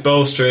 he is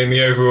bolstering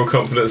the overall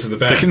confidence of the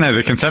band.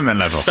 The contentment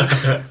level.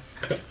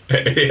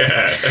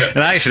 Yeah, and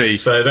actually,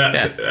 so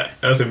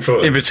that's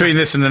important. In between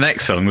this and the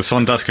next song, the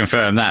Swan does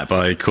confirm that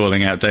by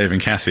calling out Dave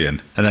and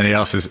Cassian, and then he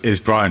asks, "Is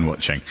Brian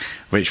watching?"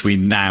 Which we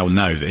now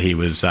know that he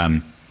was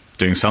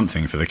doing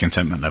something for the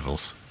contentment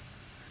levels.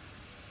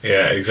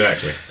 Yeah,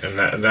 exactly, and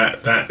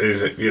that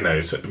is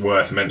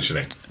worth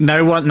mentioning.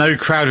 No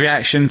crowd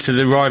reaction to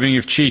the rhyming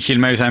of Cheeky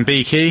and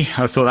Mozambique.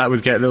 I thought that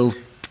would get a little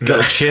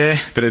cheer,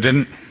 but it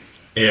didn't.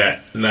 Yeah,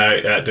 no,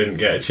 that didn't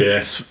get a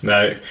cheer.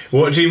 No.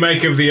 What do you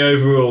make of the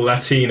overall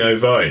Latino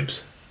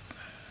vibes?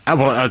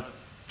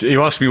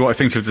 You asked me what I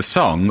think of the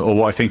song, or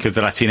what I think of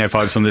the Latino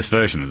vibes on this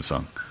version of the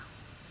song?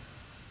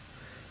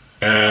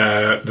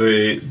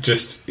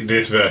 Just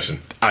this version.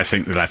 I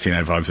think the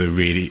Latino vibes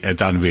are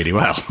done really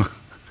well.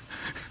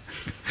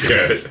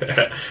 Good.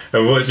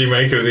 And what do you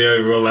make of the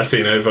overall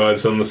Latino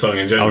vibes on the song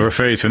in general? I'll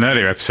refer you to an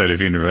earlier episode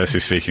of Universally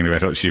Speaking, the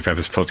Red Hot Chili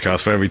Peppers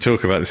podcast, where we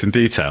talk about this in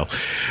detail.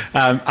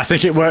 I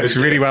think it works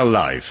really well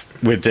live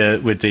with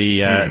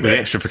the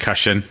extra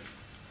percussion.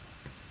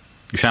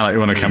 You sound like you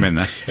want to come in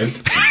there.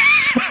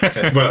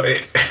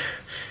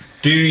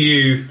 Do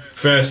you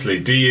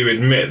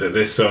admit that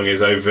this song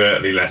is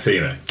overtly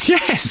Latino?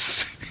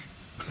 Yes.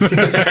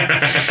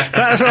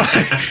 That's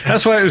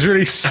why it was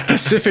really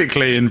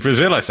specifically in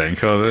Brazil, I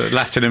think, or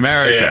Latin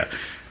America. Yeah.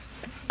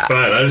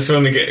 Fine, I just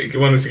wanted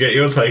to get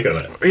your take on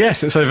it.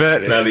 Yes, it's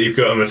overt. Now that you've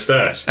got a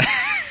moustache.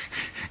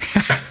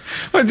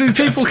 Well,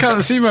 people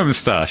can't see my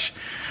moustache.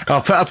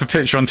 I'll put up a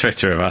picture on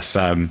Twitter of us,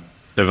 of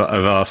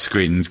our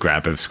screen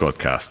grab of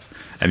Squadcast.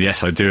 And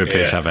yes, I do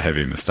appear to have a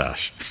heavy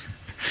moustache.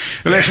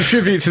 Well, it's a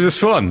tribute to the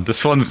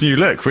Swan's new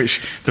look,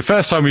 which the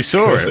first time we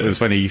saw it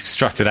was when he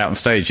strutted out on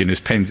stage in his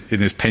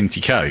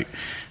painty coat,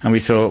 and we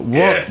thought,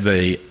 what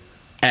the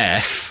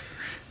F?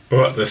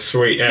 What the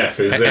sweet F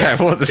is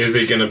this? Is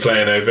he going to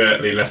play an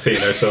overtly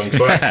Latino song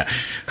twice?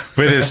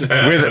 with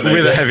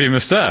a heavy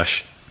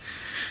moustache.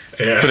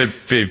 Yeah. But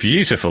it'd be a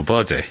beautiful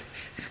body.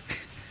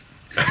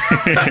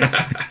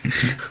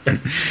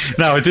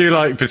 Now, I do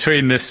like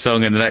between this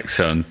song and the next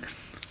song,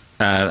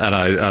 and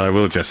I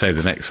will just say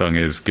the next song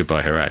is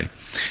Goodbye Hooray.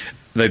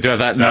 They do have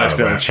that nice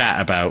little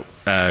chat about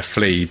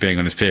Flea being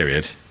on his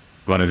period,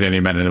 one of the only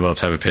men in the world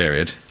to have a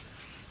period.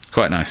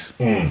 Quite nice.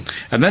 And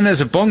then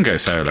there's a bongo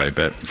solo,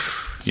 but,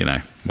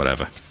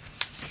 whatever.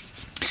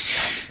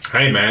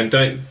 Hey man,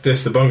 don't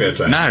diss the bongo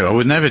player. No, I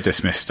would never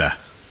dismiss her.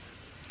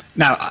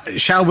 Now,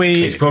 shall we...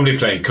 He's probably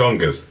playing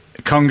congas.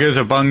 Congas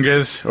or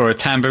bungas, or a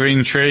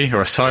tambourine tree,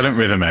 or a silent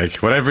rhythm egg.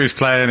 Whatever he's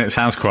playing, it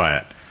sounds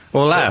quiet.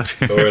 Or loud.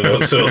 Or a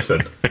little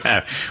saucepan.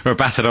 Yeah, or a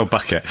battered old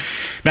bucket.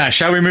 Now,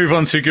 shall we move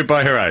on to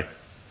Goodbye Hooray?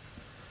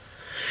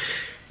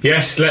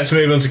 Yes, let's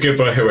move on to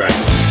Goodbye Hooray.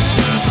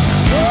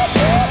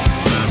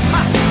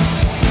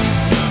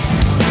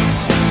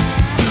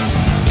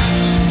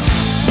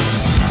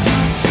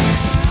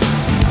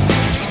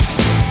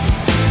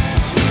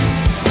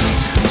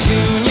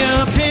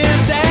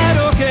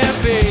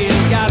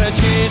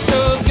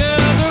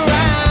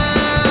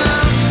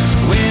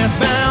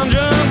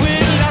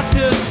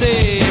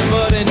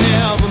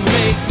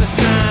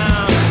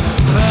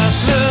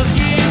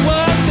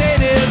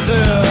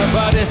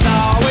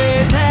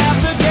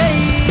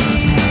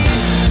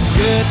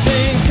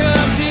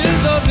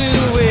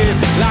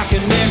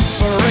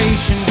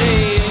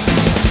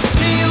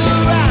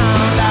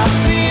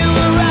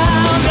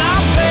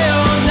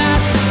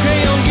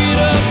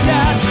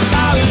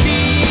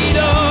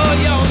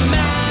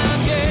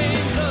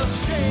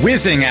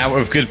 Whizzing out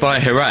of Goodbye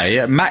Hooray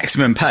at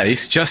maximum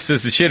pace, just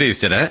as the Chili's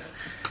did it.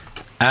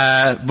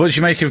 What did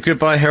you make of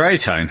Goodbye Hooray,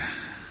 Tone?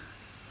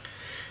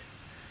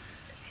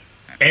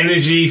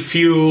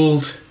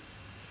 energy-fueled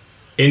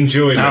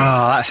enjoyment.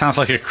 Oh, that sounds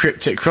like a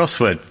cryptic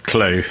crossword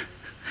clue.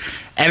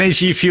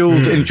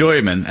 Energy-fueled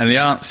enjoyment, and the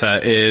answer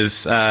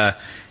is Goodbye,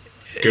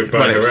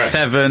 it's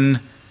hooray.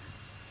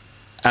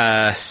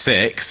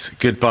 7-6.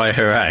 Goodbye,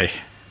 hooray.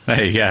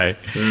 There you go.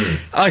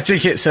 I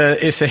think it's a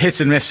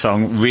hit and miss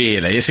song.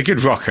 Really, it's a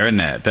good rocker, isn't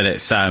it? But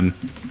it's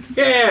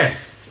Yeah,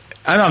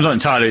 and I'm not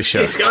entirely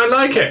sure. I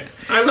like it.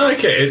 I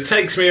like it. It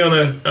takes me on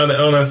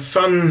a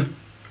fun,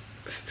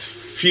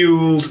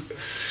 fueled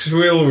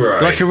thrill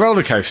ride. Like a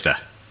roller coaster.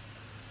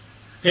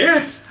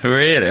 Yes.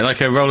 Really, like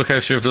a roller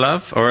coaster of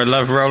love, or a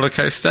love roller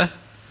coaster.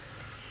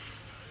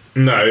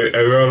 No,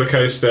 a roller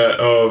coaster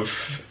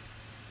of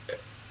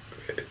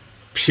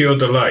pure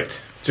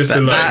delight. Just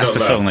delight, That's not the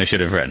love. song they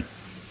should have written.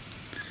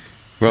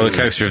 Roller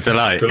coaster of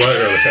delight. Delight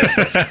roller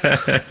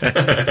coaster.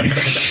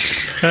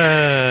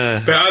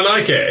 But I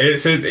like it.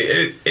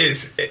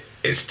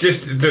 It's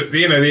just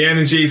the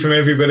energy from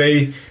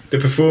everybody, the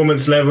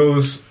performance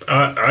levels.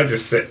 I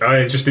just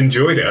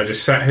enjoyed it. I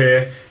just sat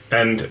here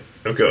and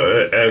I've got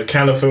a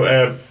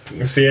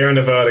Sierra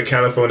Nevada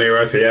California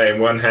IPA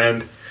in one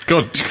hand.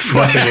 God,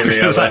 Nothing in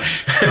the other.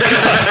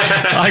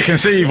 I can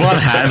see one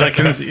hand. I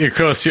can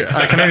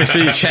only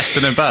see your chest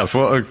and above.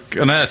 What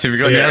on earth have you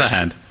got in the other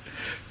hand?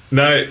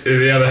 No,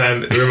 the other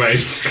hand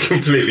remains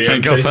completely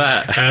Thank empty.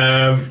 God for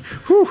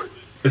that.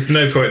 There's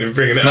no point in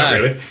bringing it up,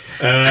 really.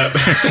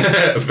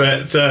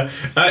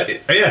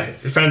 Yeah,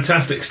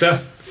 fantastic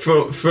stuff.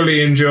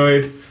 Fully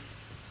enjoyed.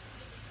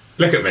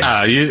 Look at me.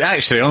 You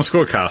actually on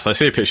Squadcast, I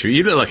see a picture.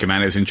 You look like a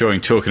man who was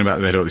enjoying talking about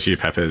the Red Hot Chili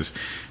Peppers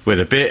with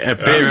a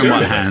beer in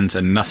one hand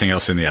and nothing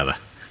else in the other.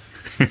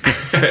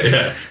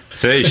 Yeah.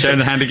 See, showing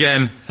the hand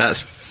again.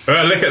 That's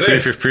Well, look at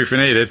this. proof we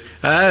needed.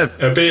 A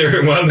beer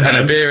in one hand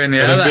And a beer in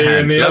the and other a beer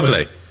hand. in the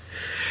Lovely.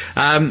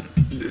 other.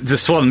 The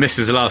Swan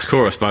misses the last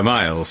chorus by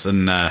miles,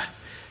 and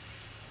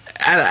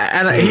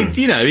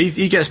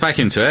he gets back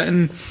into it,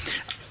 and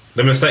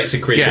The mistakes are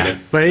creeping in.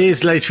 but he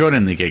is later on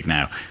in the gig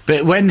now.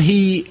 But when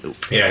he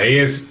Yeah, he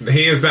is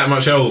that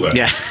much older.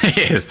 Yeah,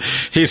 he is.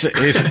 He's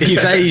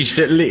aged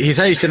he's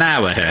aged an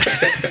hour here.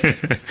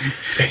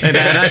 And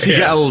as you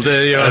get older,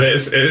 And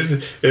it's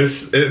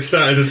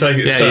starting to take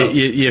its toll.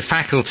 your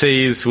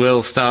faculties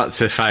will start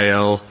to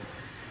fail.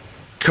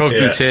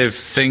 Cognitive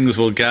things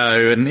will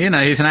go, and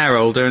he's an hour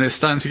older, and it's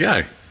starting to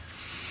go.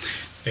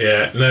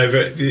 Yeah, no,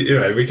 but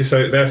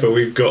so therefore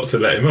we've got to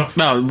let him off.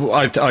 No,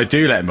 I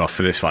do let him off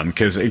for this one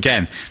because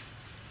again,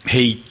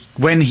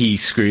 when he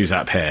screws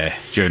up here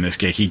during this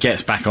gig, he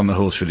gets back on the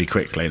horse really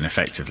quickly and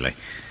effectively.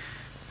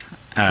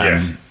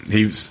 Yes.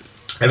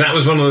 And that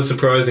was one of the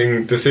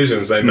surprising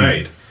decisions they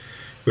made,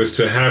 was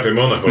to have him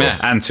on a horse. Yeah,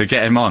 and to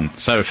get him on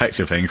so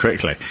effectively and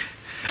quickly.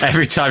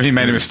 Every time he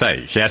made a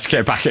mistake, he had to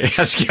get back. He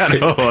had to get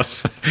on a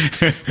horse.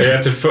 He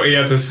had to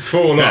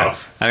fall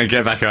off and then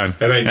get back on,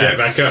 and then get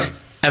back up.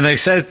 And they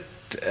said,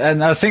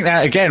 and I think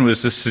that again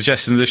was the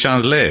suggestion of the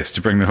chandeliers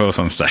to bring the horse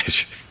on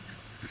stage.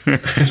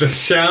 The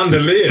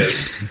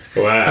chandeliers.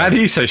 Wow. How do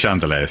you say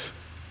chandeliers?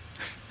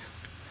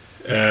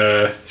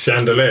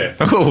 Chandelier.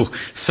 Oh,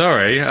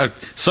 sorry.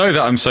 Sorry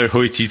that I'm so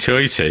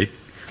hoity-toity.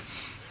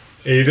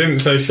 You didn't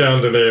say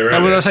chandelier.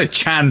 How would I say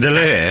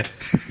chandelier?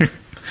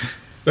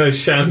 No,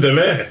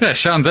 chandelier. Yeah,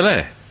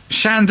 chandelier.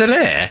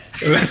 Chandelier?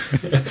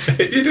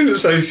 You didn't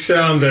say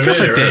chandelier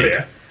Yes, I did.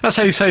 earlier. That's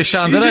how you say You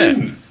chandelier.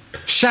 didn't.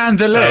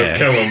 Chandelier. Oh,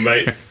 come on,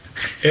 mate.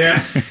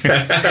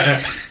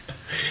 Yeah.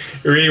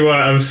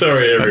 Rewind. I'm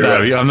sorry,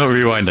 everyone. No, I'm not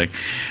rewinding.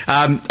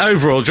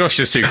 Overall, Josh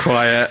is too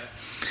quiet.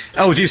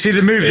 Oh, do you see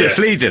the move that Yeah.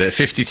 Flea did at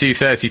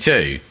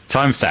 52.32?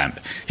 Timestamp.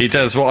 He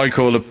does what I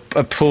call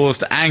a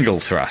paused angle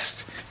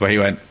thrust, where he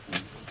went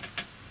like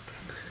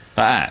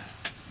that.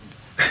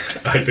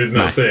 I did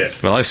not see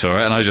it. Well, I saw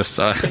it, and I just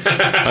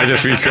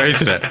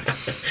recreated it.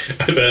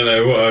 I don't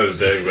know what I was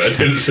doing, but I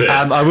didn't see it.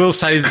 I will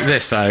say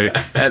this though: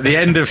 at the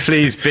end of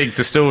Flea's big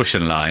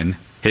distortion line,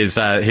 his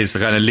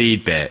kind of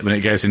lead bit when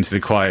it goes into the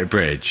quiet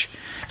bridge,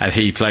 and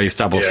he plays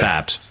double Yes.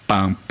 stabs,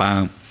 bam,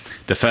 bam.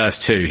 The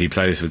first two he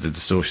plays with the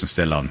distortion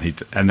still on,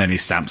 and then he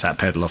stamps that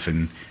pedal off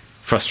in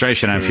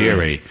frustration and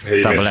fury.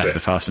 he Double missed F, it. the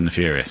Fast and the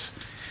Furious.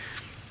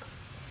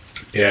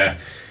 Yeah.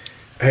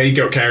 He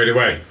got carried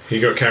away. Can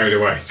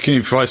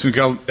you provide some It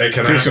can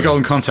some happen.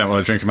 golden content while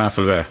I drink a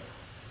mouthful of beer?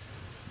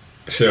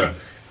 Sure.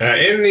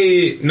 In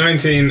the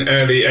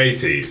early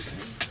 80s,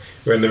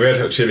 when the Red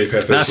Hot Chili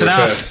Peppers That's were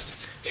enough.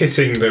 first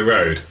hitting the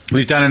road.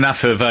 We've done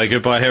enough of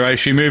Goodbye Hero.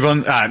 Should we move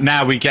on?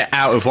 Now we get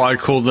out of what I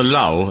call the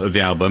lull of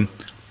the album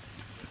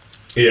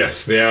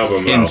Yes, the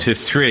album. into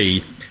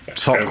three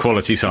top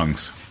quality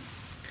songs.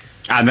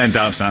 And then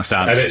Dance, Dance,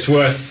 Dance. And it's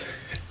worth...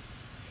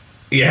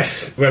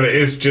 Yes, well, it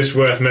is just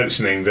worth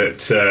mentioning that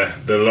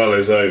the lull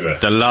is over.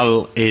 The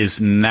lull is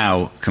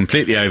now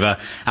completely over,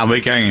 and we're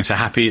going into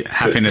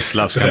Happiness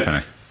Loves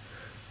Company.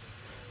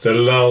 The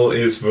lull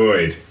is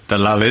void. The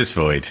lull is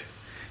void.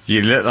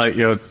 You look like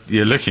you're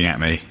looking at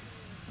me.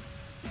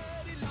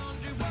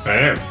 I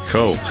am.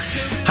 Cool.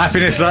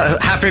 Happiness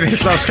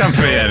Loves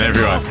Company then,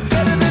 everyone.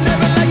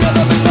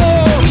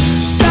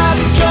 Stop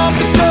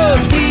jumping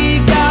 'cause we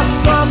got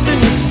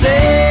something to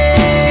say.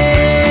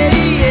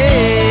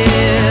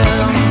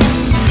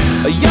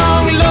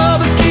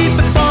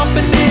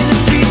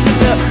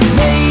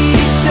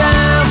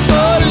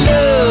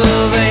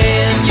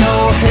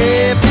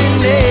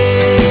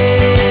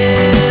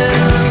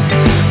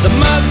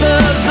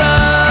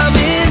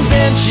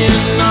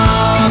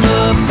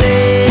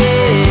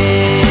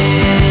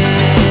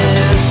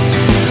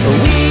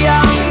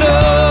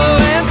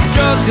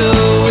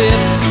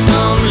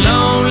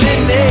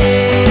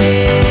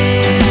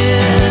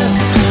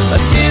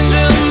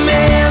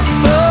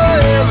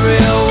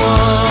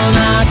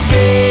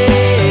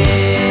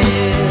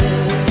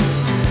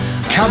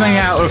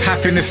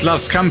 Happiness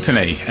Loves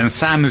Company, and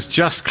Sam has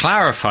just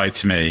clarified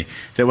to me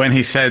that when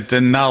he said the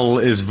null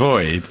is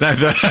void, no,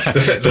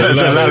 the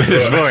null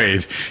is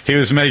void, he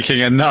was making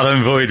a null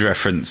and void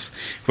reference,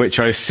 which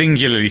I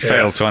singularly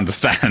failed to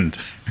understand.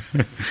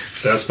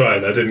 That's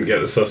fine. I didn't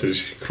get the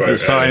sausage quite.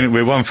 It's fine.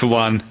 We're 1 for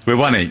 1. We're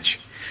 1 each.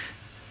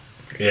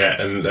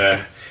 Yeah, and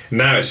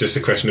now it's just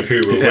a question of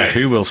who will win.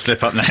 Who will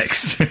slip up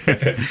next?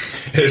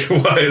 It's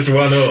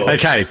 1-1.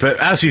 Okay, but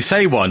as we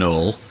say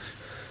 1-1,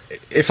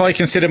 if I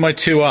consider my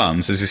 2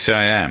 arms as you say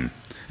I am,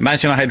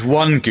 imagine I had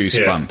 1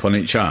 goosebump on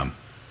each arm.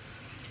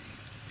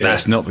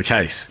 That's not the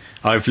case.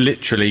 I've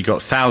literally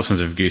got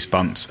thousands of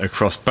goosebumps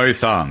across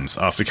both arms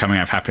after coming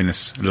out of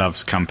Happiness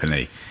Loves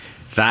Company.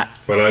 I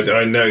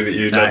know that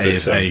you love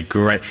this song. That is a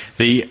great...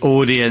 The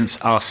audience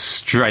are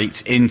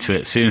straight into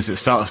it as soon as it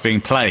starts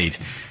being played.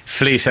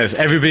 Flea says,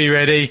 everybody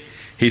ready?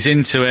 He's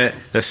into it.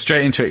 They're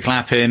straight into it,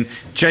 clapping.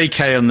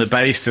 JK on the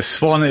bass. The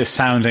Swan is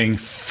sounding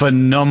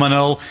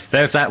phenomenal.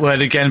 There's that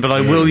word again, but I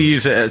will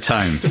use it at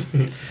times.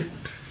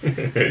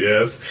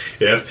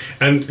 Yes.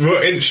 And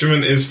what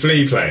instrument is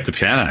Flea playing? The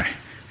piano.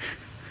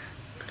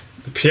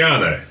 The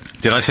piano?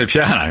 Did I say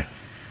piano?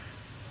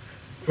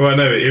 Well,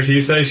 no, but if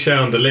you say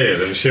chandelier,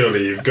 then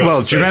surely you've got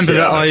to say do you remember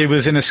piano. that I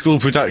was in a school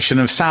production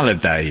of Salad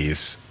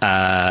Days?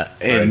 I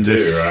do. I'm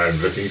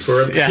looking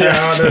for a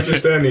piano,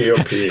 just any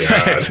your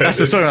piano. That's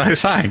the song I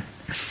sang.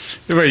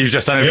 Well, you've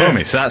just done it for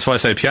me, so that's why I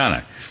say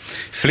piano.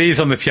 Flea's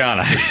on the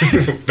piano.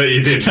 But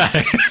you did.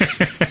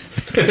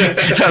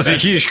 That was a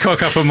huge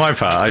cock up on my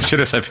part. I should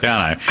have said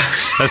piano.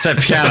 I said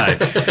piano.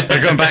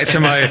 I've gone back to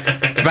my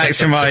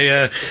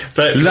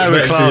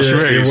lower class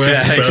roots.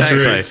 Yeah,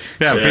 exactly. Roots.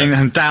 Yeah, I've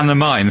been down the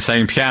mine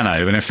saying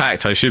piano, and in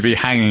fact, I should be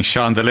hanging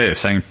chandeliers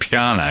saying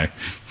piano.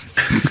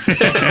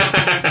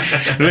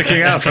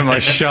 Looking out for my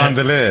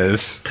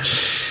chandeliers.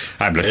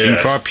 I'm looking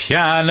for a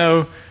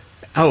piano.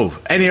 Oh,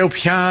 any old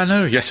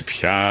piano? Yes, a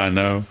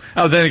piano.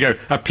 Oh, there you go.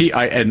 A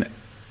P-I-N.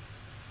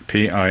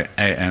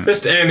 P-I-A-N.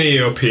 Just any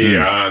old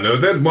piano,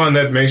 that one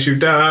that makes you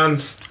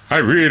dance. I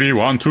really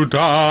want to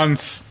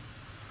dance.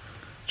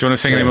 Do you want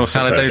to sing any more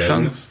Salad Days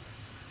songs?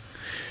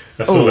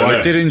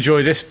 I did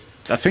enjoy this.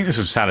 I think this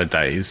was Salad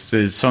Days.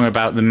 The song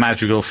about the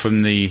madrigal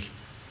from the...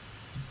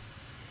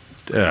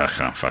 I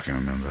can't fucking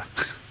remember.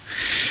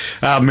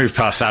 I'll move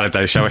past Salad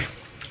Days, shall we?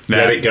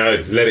 Let it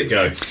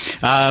go.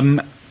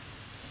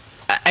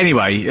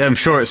 Anyway, I'm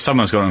sure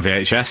someone's got it on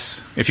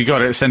VHS. If you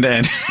got it, send it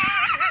in.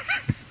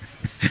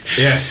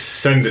 Yes,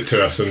 send it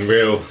to us and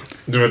we'll...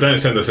 No, don't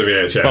send us a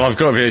VHS. Well, I've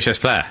got a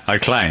VHS player, I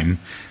claim.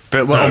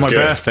 But on my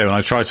birthday, when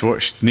I tried to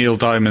watch Neil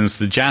Diamond's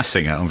The Jazz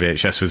Singer on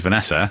VHS with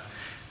Vanessa,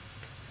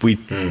 we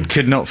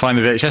could not find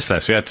the VHS player,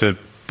 so we had to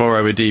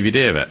borrow a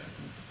DVD of it.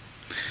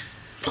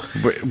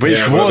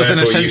 Which was an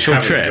essential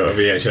trip. Got a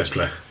VHS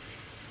player.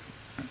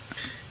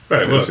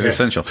 Well, it was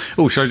essential.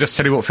 Oh, should I just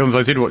tell you what films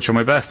I did watch on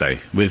my birthday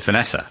with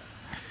Vanessa?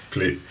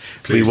 Please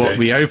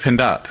we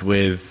opened up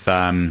with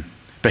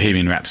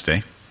Bohemian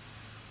Rhapsody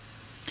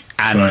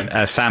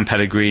and San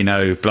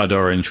Pellegrino Blood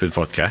Orange with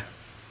vodka.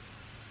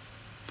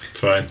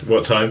 Fine.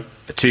 What time?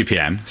 2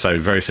 p.m, so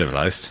very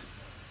civilised.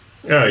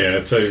 Oh, yeah,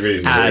 it's so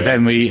reasonable.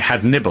 Then we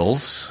had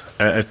nibbles,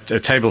 a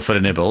table full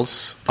of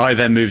nibbles. I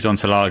then moved on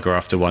to lager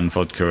after one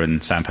vodka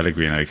and San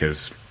Pellegrino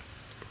because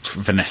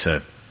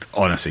Vanessa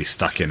honestly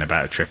stuck in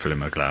about a triple in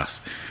my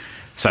glass.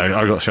 So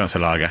I got straight to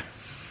lager.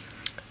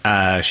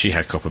 She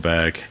had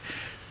Copperberg.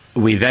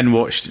 We then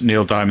watched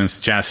Neil Diamond's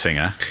Jazz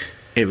Singer.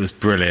 It was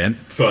brilliant.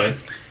 Fine.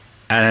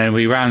 And then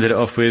we rounded it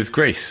off with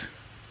Grease.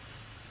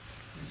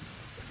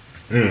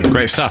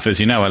 Great stuff, as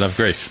you know. I love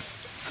Grease.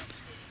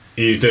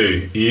 You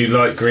do. You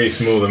like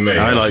Grease more than me.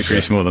 I like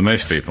Grease more than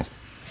most people.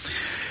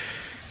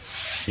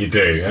 You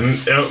do,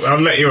 and I'll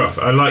let you off.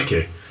 I like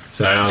you,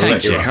 so I'll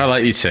let you off. I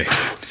like you too.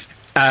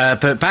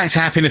 But back to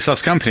Happiness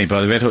Loves Company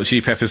by the Red Hot Chili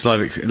Peppers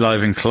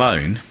live in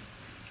Cologne.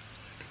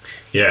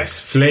 Yes,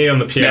 Flea on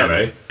the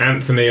piano,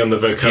 Anthony on the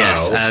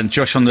vocals, and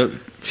Josh on the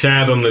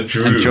Chad on the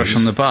drums, and Josh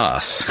on the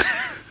bass,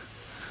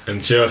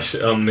 and Josh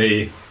on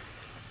the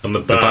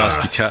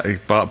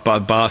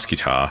bass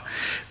guitar.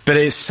 But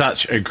it's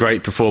such a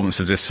great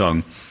performance of this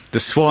song. The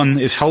Swan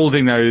is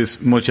holding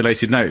those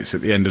modulated notes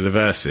at the end of the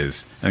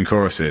verses and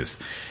choruses.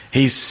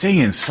 He's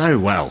singing so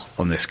well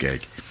on this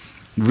gig,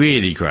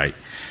 really great.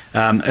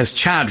 As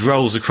Chad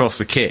rolls across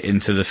the kit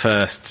into the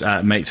first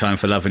Make Time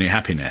for Love and Your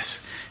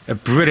Happiness, a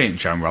brilliant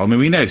drum roll. I mean,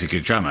 we know he's a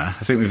good drummer.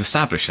 I think we've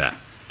established that.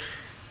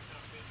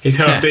 He's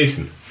half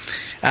decent.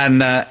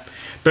 And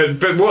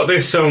but what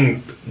this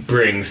song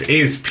brings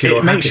is pure It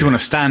makes happiness. you want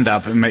to stand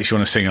up and makes you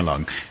want to sing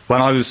along. It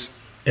was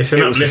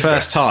the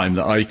first time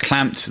that I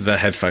clamped the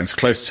headphones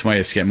closer to my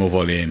ears to get more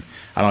volume,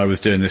 and I was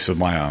doing this with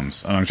my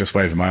arms, and I'm just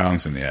waving my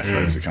arms in the air for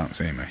those who can't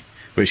see me,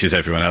 which is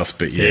everyone else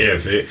but you. He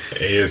is It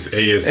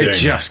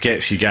just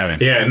gets you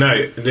going. Yeah,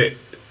 no,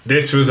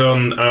 this was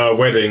on our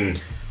wedding,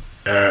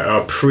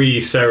 our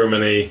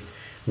pre-ceremony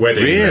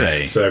wedding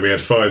list. So we had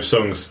 5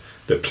 songs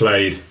that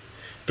played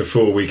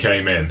before we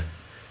came in,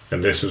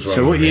 and this was one.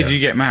 So what year did you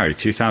get married?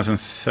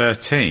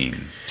 2013?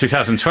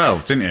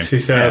 2012, didn't you?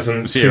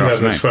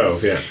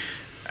 2012, yeah.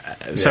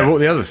 So Yeah. what are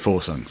the other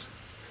 4 songs?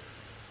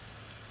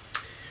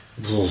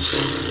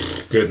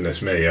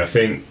 Goodness me, I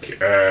think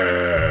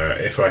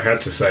if I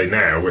had to say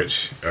now,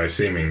 which I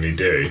seemingly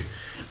do,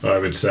 I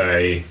would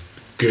say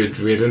Good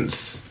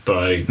Riddance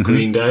by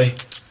Green Day.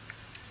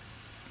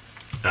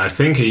 I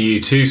think a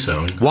U2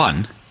 song.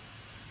 One?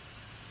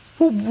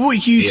 What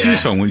U2 Yeah.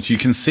 song would you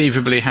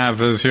conceivably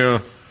have as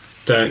your...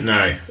 Don't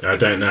know. I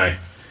don't know.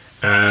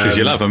 Because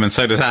you love them, and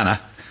so does Anna.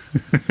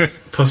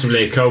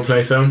 Possibly a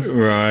Coldplay song.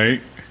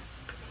 Right.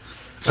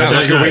 Sounds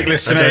don't like a know. weak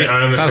list to I me. don't-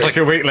 I honestly- Sounds like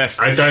a weak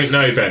list. I don't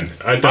know, Ben.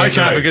 I don't I can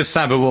know. have a good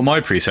stab at what my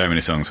pre-ceremony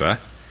songs were.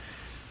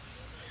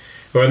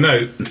 Well,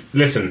 no,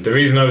 listen, the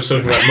reason I was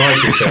talking about my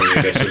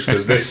pre-ceremony list was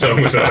because this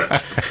song was on it.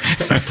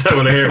 I don't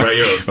want to hear about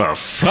yours. Oh,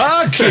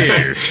 fuck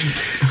you!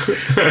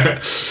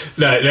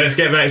 No, let's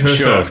get back to the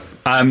Sure.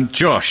 song.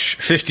 Josh,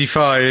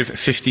 55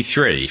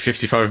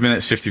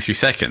 minutes, 53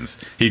 seconds.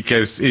 He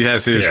has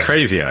his Yes.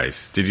 crazy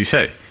eyes. Did you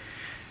say?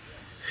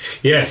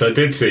 Yes, I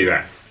did see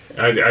that.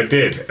 I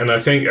did, and I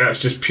think that's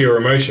just pure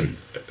emotion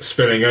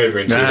spilling over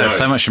into his eyes.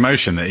 So much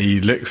emotion that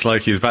he looks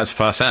like he's about to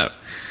pass out.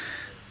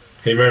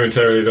 He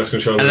momentarily lost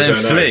control of And his then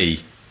own eyes.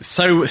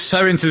 Flea,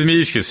 so into the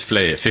music as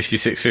Flea at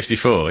 56,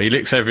 54. He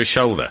looks over his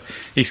shoulder.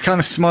 He's kind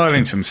of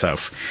smiling to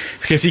himself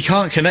because he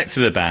can't connect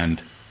to the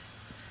band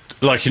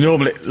like he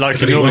normally he does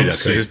wants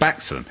because to. his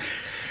back's to them.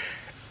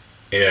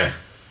 Yeah,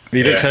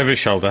 He looks Yeah. over his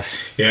shoulder.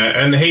 yeah,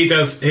 and he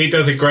does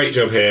a great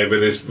job here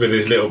with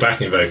his little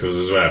backing vocals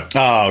as well.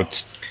 Oh,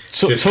 Just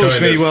talk to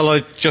kind me of- while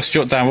I just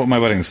jot down what my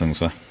wedding songs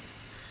were.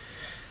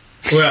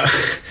 Well,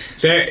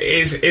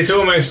 it's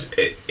almost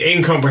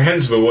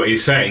incomprehensible what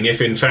he's saying,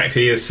 if in fact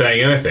he is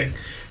saying anything.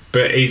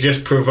 But he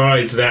just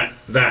provides that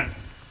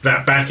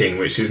backing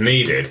which is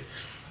needed.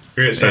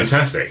 It's Yes.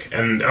 fantastic,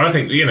 and I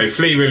think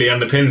Flea really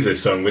underpins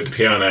this song with the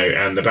piano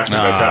and the backing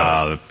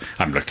vocals.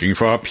 I'm looking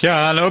for a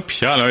piano,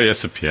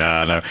 yes, a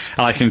piano.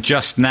 And I can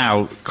just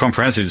now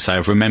comprehensively say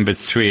I've remembered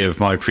 3 of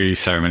my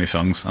pre-ceremony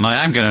songs, and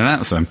I am going to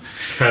announce them.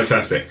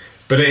 Fantastic,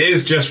 but it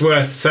is just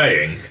worth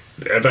saying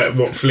about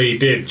what Flea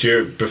did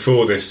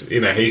before this. He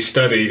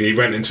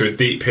went into a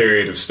deep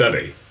period of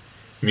study,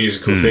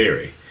 musical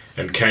theory,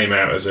 and came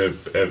out as a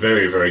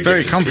very, very Very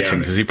gifted competent,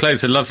 pianist. because he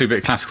plays a lovely bit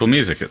of classical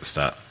music at the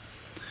start.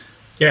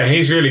 Yeah,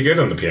 he's really good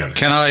on the piano.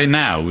 Can I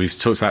now, we've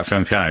talked about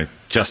film piano,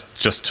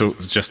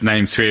 just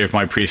name 3 of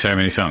my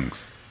pre-ceremony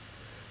songs?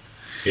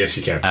 Yes,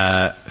 you can.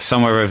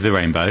 Somewhere Over the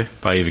Rainbow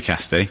by Eva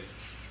Cassidy.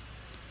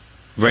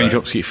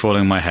 Raindrops Keep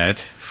Falling on My Head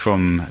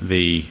from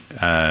Butch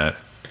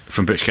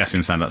Cassidy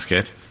and Sandals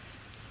Kid.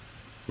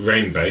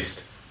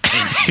 Rain-based.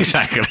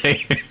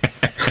 Exactly.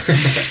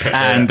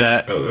 And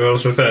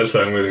What's the third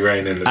song with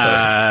rain in the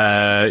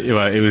title?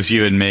 well, it was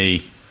You and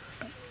Me.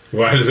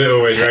 Why does it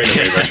always rain on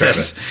me by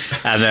Trevor?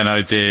 And then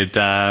I did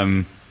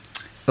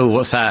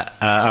what's that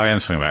R.E.M.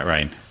 song about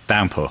rain?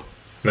 Downpour.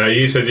 No,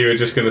 you said you were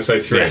just going to say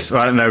 3. Yes,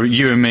 well, I don't know.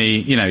 You and Me,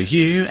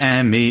 You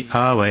and Me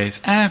always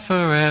and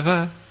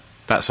forever.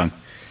 That song.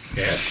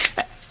 Yeah.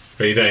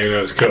 But you don't even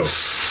know it's cool.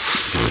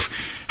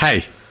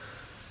 Hey,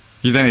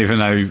 you don't even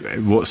know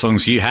what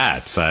songs you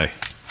had, so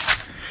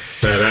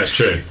No, that's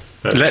true.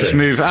 let's true.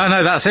 move. Oh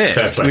no, that's it.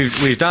 Fair play.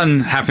 We've done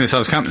Happiness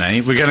Loves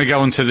Company. We're going to go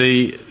on to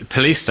the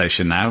police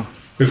station now.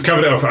 We've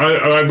covered it off.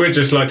 I would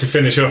just like to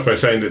finish off by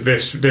saying that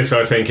this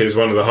I think is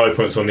one of the high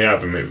points on the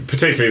album,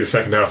 particularly the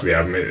second half of the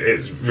album.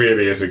 It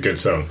really is a good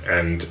song,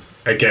 and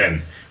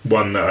again,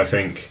 one that I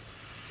think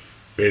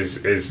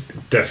is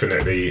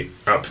definitely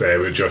up there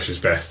with Josh's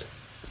best.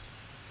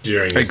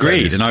 During his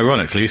Agreed, tenure. and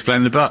ironically, he's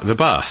playing the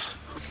bass.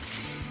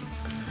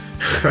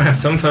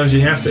 Sometimes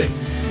you have to,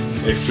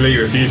 if Flea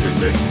refuses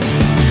to.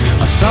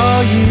 I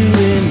saw you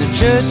in the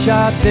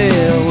churchyard,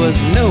 there was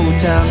no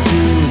time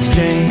to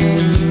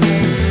exchange.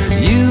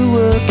 You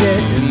were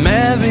getting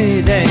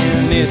married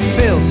and it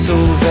felt so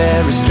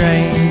very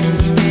strange.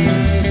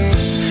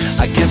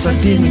 I guess I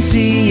didn't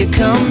see you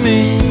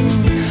coming,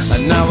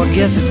 and now I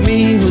guess it's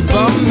me who's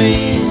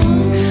bumming.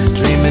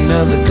 Dreaming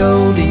of the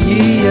golden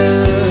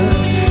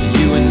years,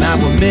 you and I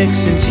were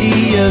mixing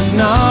tears.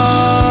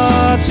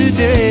 Not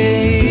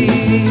today,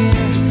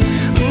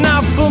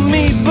 not for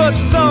me, but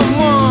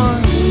someone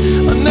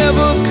I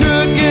never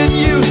could get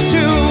used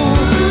to.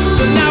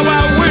 So now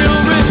I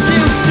will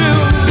refuse to.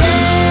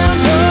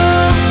 Hand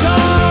of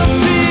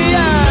country, I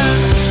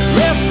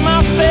rest my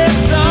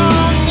face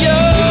on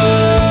your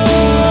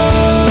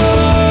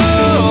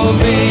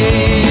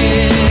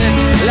bed.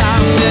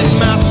 I'm in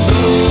my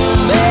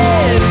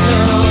soul-made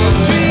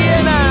country,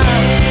 and I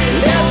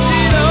left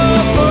it all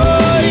for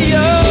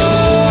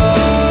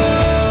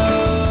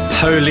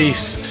you.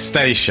 Police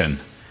Station.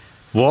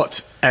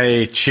 What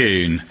a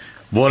tune.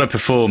 What a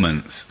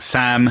performance.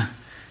 Sam,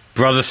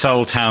 Brother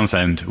Soul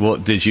Townsend,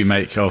 what did you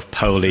make of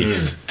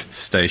Police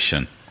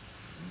Station?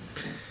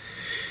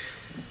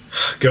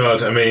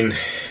 God, I mean,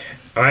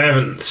 I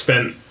haven't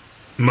spent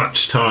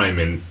much time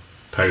in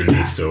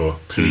police or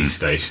police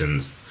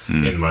stations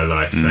in my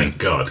life, thank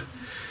God.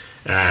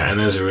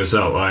 And as a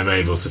result, I'm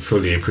able to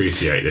fully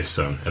appreciate this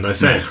song. And I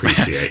say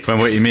appreciate. From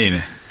what you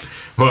mean?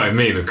 What I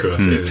mean, of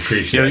course, is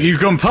appreciate. You've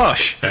gone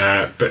posh.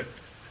 But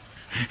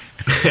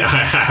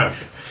I have.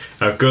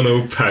 I've gone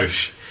all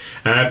posh.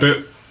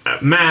 But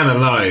man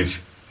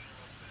alive,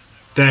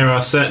 there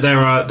are some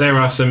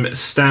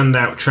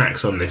standout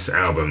tracks on this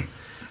album.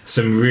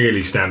 Some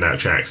really standout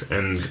tracks,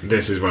 and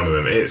this is one of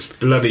them. It's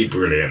bloody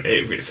brilliant.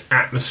 It's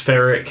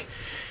atmospheric.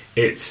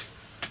 It's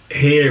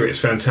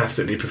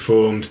fantastically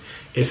performed.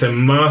 It's a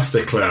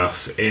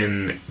masterclass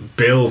in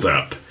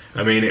build-up.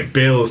 I mean, it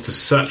builds to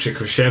such a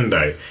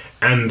crescendo,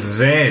 and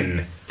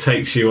then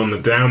takes you on the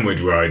downward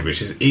ride,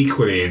 which is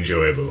equally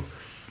enjoyable.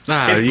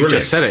 You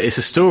just said it. It's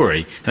a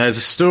story. There's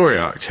a story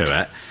arc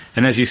to it.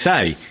 And as you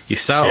say, you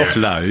start off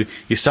low.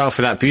 You start off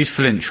with that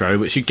beautiful intro,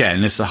 which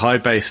again is the high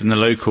bass and the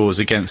low chords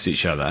against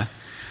each other.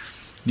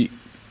 And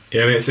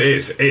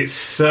it's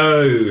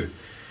so,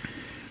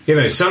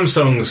 some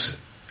songs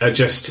are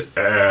just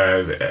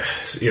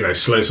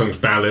slow songs,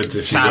 ballads,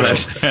 if you will,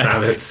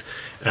 salads.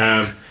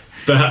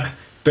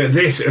 But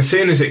this, as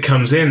soon as it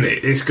comes in,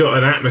 it's got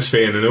an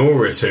atmosphere and an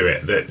aura to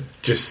it that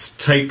just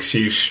takes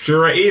you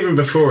straight. Even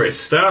before it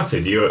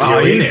started, you're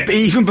in it.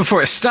 Even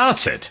before it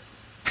started.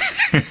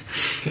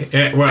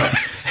 Yeah, well,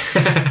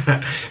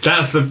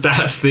 that's the true.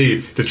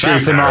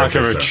 That's the mark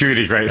of a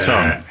truly great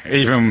song.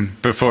 Even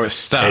before it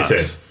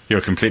starts,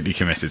 you're completely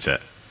committed to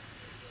it.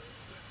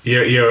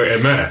 You're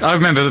immersed. I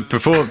remember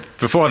before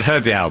I'd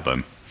heard the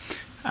album,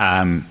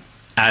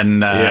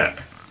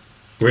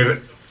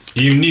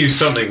 you knew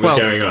something was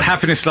going on.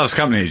 Happiness Loves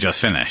Company had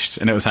just finished,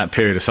 and it was that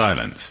period of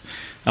silence,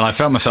 and I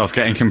felt myself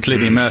getting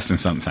completely immersed in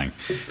something,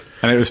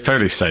 and it was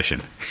Police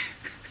Station.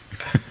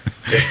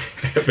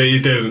 But you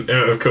didn't.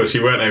 Of course,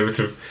 you weren't able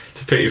to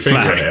put your finger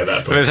on it at that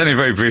point. But it was only a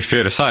very brief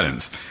period of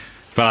silence.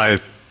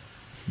 But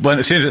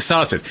as soon as it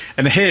started,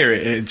 and here,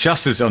 it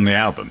just as on the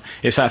album,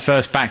 it's that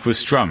first backward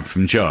strum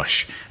from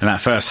Josh, and that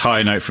first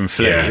high note from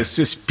Flea. Yeah. It's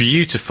just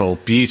beautiful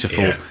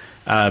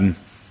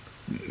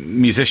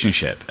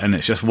musicianship, and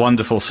it's just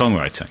wonderful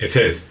songwriting. It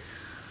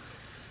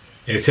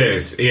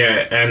is,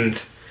 yeah,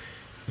 and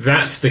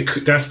that's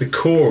the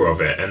core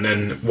of it. And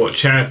then what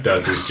Chad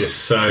does is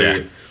just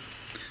so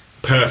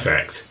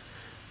perfect.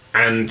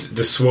 And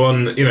the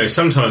Swan,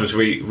 sometimes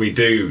we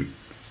do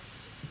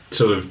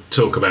sort of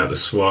talk about the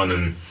Swan,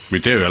 and we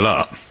do a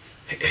lot.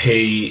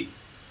 We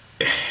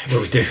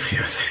do.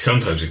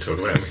 Sometimes we talk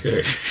about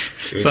him.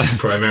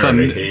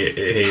 Primarily, he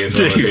is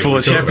one of the people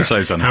we talk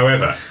episodes about. On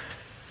However,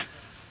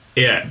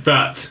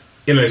 but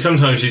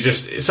sometimes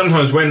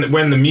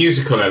when the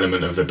musical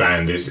element of the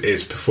band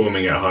is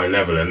performing at a high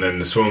level, and then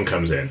the Swan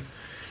comes in,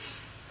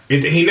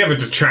 he never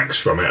detracts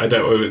from it.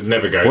 I would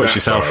never go. Watch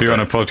yourself. You're on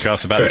a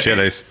podcast about the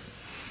Chili's.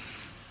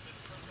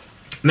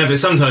 No, but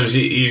sometimes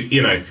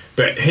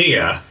but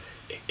here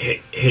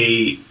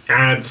he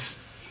adds.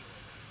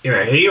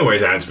 He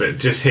always adds, but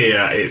just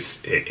here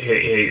it's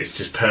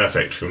just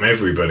perfect from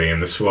everybody.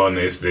 And the Swan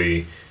is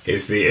the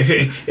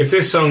if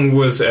this song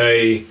was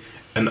an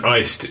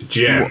iced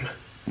gem,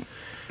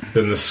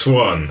 then the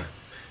Swan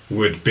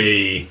would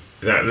be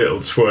that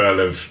little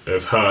swirl of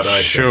hard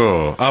icing.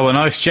 Sure. Oh, an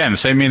iced gem.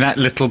 So you mean that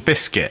little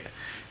biscuit?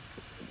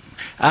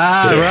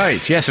 Ah, yes.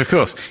 Right. Yes, of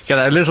course. Get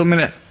that little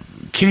minute.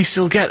 Can you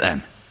still get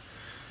them?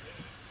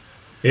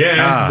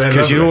 Yeah,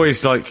 because you always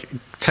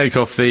take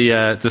off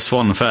the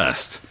Swan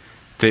first,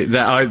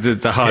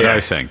 the hard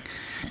icing.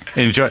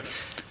 Enjoy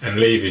and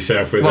leave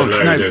yourself with a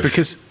load of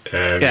because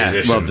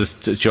musicians. Well, there's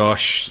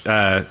Josh,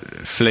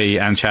 Flea,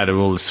 and Chad are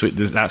all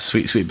that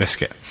sweet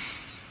biscuit.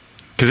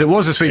 Because it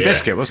was a sweet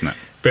biscuit, wasn't it?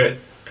 But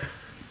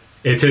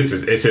it is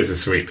a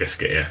sweet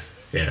biscuit, yes,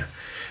 yeah.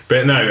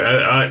 But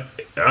no,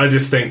 I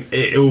just think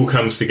it all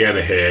comes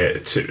together here,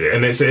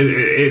 and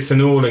it's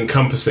an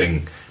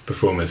all-encompassing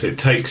performance. It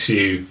takes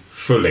you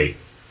fully,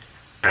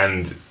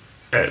 and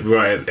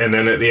and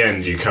then at the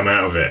end you come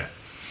out of it,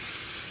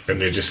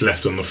 and you're just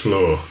left on the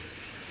floor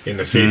in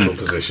the fetal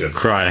position,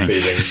 crying,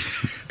 feeling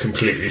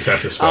completely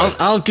satisfied.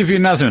 I'll give you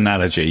another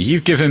analogy.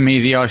 You've given me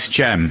the iced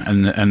gem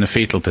and the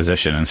fetal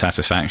position and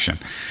satisfaction.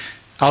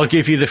 I'll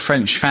give you the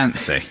French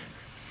fancy.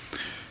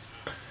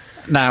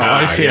 Now,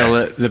 I feel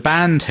that the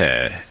band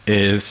here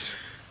is...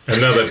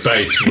 Another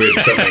bass with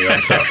something on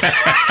top.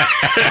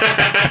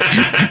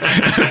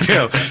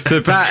 Phil,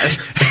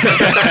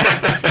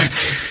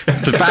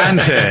 the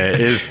band here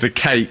is the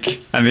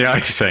cake and the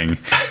icing,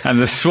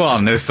 and the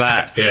Swan is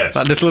that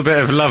little bit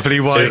of lovely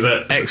white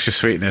extra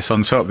sweetness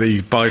on top that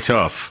you bite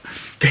off.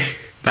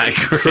 That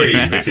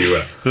cream, if you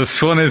will. The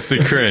Swan is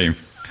the cream,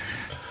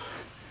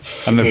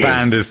 and the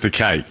band is the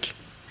cake.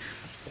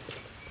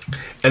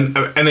 And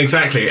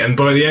exactly, and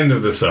by the end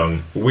of the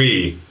song,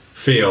 we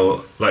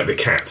feel like the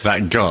cat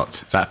that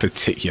got that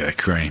particular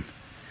cream.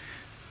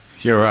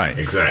 You're right,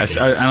 exactly.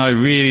 And I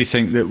really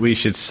think that we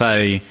should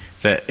say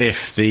that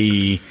if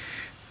the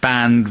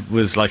band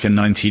was like a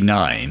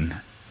 99,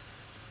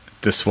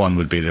 the Swan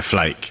would be the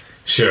flake.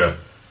 Sure.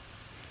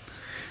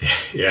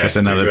 Yeah, just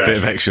another bit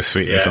of extra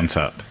sweetness on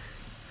top.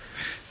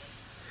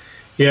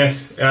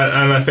 Yes,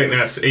 and I think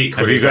that's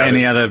equally. Have you got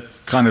any other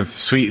kind of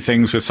sweet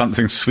things with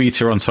something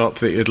sweeter on top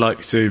that you'd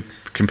like to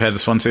compare the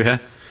Swan to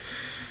here?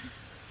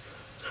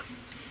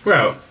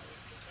 Well,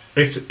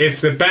 if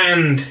the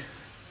band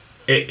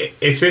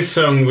if this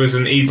song was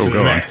an Eton go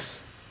on.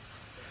 mess,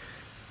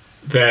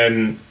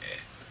 then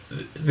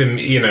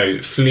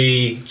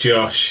Flea,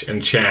 Josh,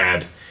 and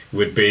Chad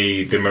would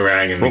be the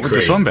meringue and What the would cream.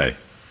 the Swan be?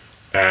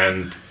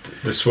 And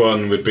the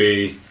Swan would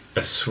be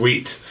a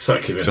sweet,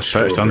 succulent Just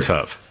perched on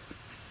strawberry. top.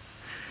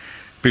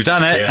 We've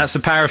done it. Yeah. That's the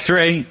power of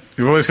 3.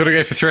 We've always got to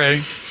go for 3.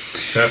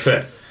 That's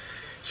it.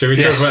 Should we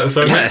talk about the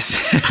song? Yes.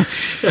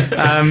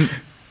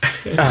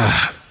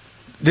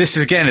 This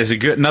is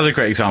another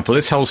great example.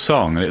 This whole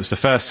song, and it was the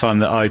first time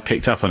that I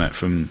picked up on it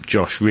from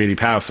Josh really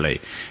powerfully.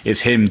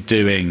 It's him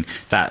doing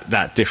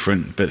that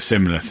different but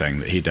similar thing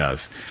that he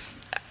does.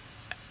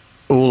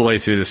 All the way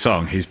through the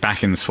song, he's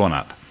backing the Swan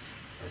up,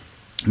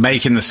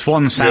 making the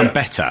Swan sound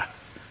better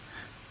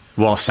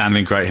while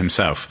sounding great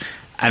himself.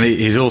 And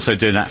he's also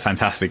doing that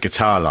fantastic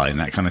guitar line,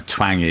 that kind of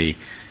twangy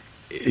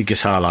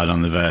guitar line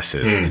on the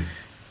verses.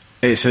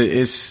 I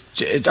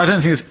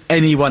don't think there's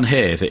anyone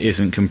here that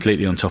isn't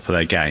completely on top of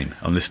their game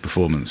on this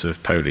performance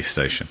of Police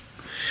Station.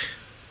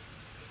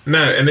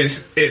 No, and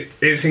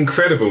it's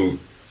incredible.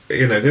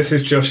 This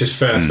is Josh's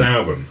first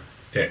album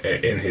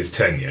in his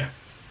tenure,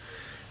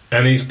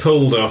 and he's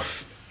pulled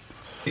off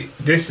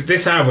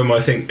this album. I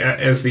think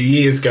as the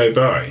years go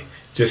by,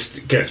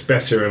 just gets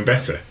better and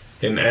better,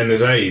 and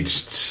has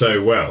aged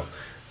so well.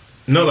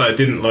 Not that I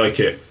didn't like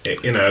it.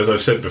 As I've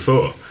said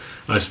before,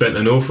 I spent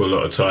an awful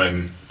lot of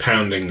time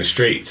pounding the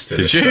streets to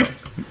this Did you? song.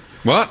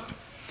 What?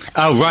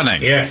 Oh,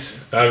 running.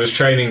 Yes, I was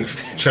training.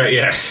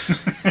 Yes.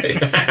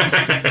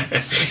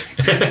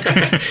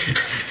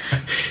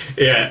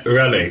 Yeah,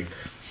 running.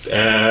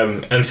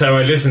 And so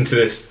I listened to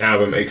this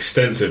album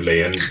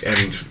extensively and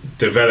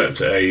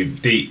developed a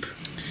deep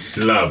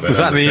love. Was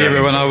that the era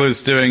understanding when I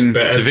was doing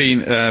But as-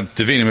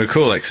 Davina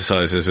McCall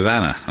exercises with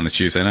Anna on a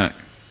Tuesday night?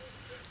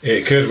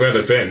 It could well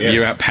have been, yes. You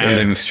were out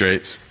pounding the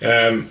streets.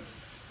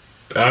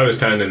 I was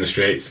pounding the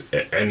streets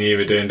and you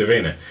were doing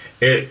Davina.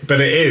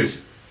 But it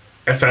is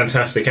a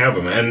fantastic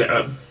album, and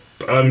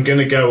I'm going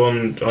to go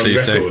on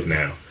Please do. record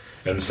now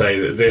and say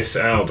that this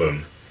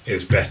album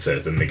is better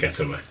than The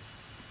Getaway.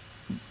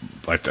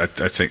 I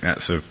think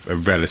that's a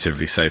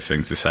relatively safe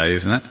thing to say,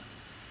 isn't it?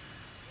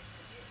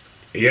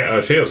 Yeah,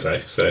 I feel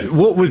safe. So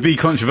What would be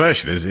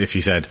controversial is if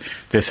you said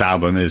this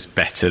album is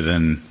better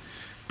than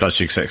Blood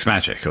Sugar Sex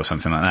Magic or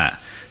something like that.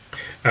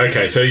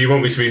 okay, so you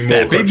want me to be more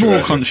Yeah, be controversial?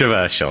 more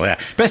controversial, yeah.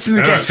 Better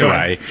than The Ah,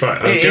 Getaway. fine.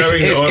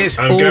 It's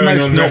I'm going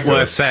almost on not record.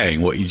 worth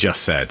saying what you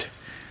just said.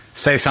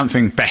 Say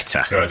something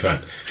better. All right, fine.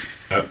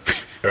 All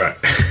right.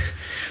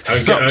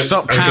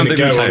 Stop I'm pounding going the to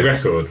go on table.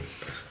 record.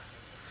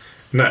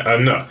 No,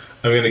 I'm not.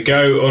 I'm going to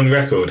go on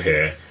record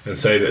here and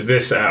say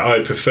that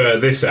I prefer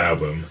this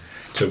album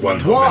to One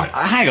Hot What?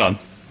 Minute. Hang on.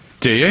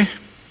 Do you?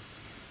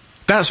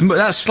 That's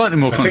slightly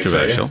more I think so,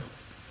 controversial.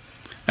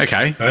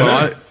 Okay. I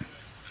know.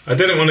 I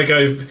didn't want to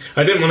go.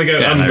 I didn't want to go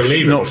Yeah, no,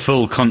 unbelievable. not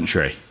full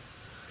contrary.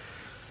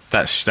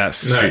 That's No.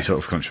 street talk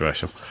of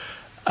controversial.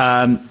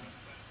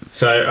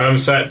 So I'm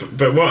saying,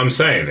 but what I'm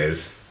saying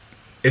is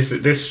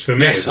that this for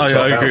me. Yes, is a I top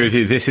agree album. with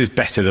you. This is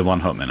better than One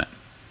Hot Minute.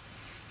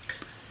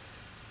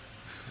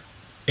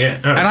 Yeah,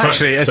 And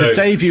actually, as a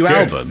debut good.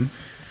 album,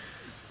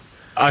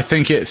 I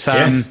think it's.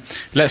 Yes.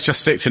 Let's just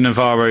stick to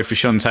Navarro,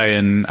 Frusciante,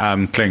 and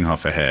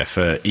Klinghoffer here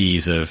for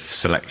ease of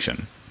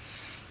selection.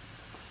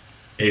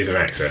 Ease of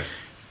access.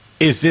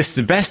 Is this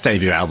the best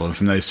debut album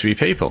from those three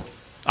people?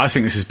 I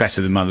think this is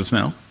better than Mother's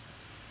Mill.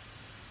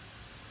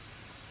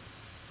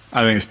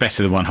 I think it's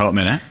better than One Hot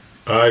Minute.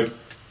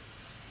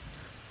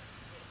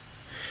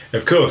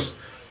 Of course,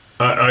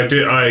 I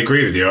do. I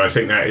agree with you. I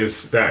think that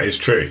is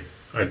true.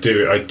 I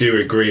do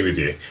agree with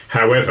you.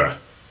 However,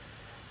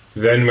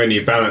 then when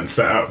you balance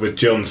that up with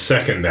John's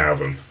second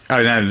album,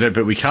 Oh, no,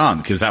 but we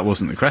can't, because that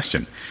wasn't the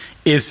question.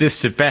 Is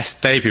this the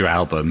best debut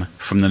album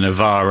from the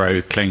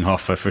Navarro,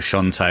 Klinghoffer,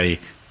 Frusciante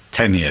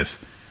 10 years?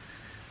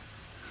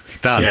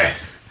 Done.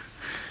 yes.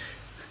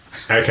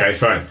 Okay,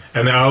 fine.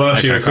 And then I'll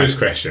ask you a Okay, quiz fine.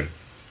 question.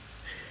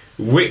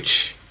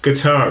 Which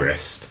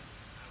guitarist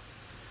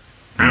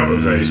out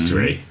of those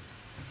three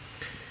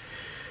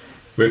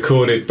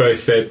recorded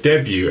both their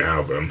debut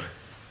album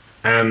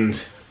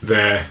and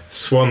their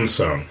swan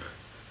song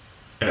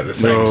at the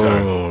same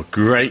time? Oh,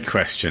 great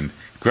question.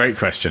 Great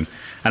question.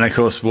 And of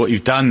course, what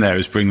you've done there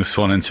is bring the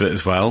Swan into it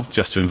as well,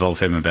 just to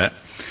involve him a bit.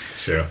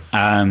 Sure.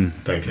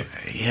 Thank you.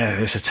 Yeah,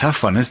 it's a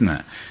tough one, isn't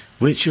it?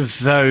 Which of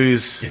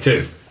those? It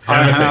is.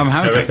 I'm Have a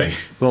having think.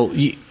 Well,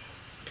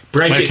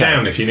 Break Okay. it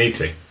down if you need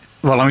to.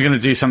 I'm going to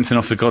do something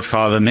off the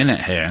Godfather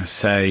minute here and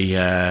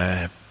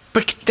say,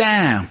 break it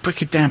down,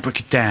 break it down,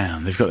 break it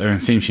down. They've got their own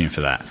theme tune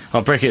for that.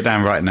 I'll break it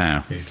down right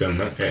now. He's done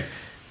that. Yeah.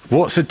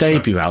 What's a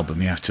debut album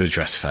you have to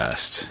address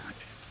first?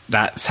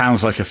 That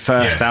sounds like a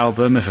first Yeah.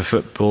 album. If a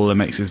footballer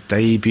makes his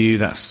debut,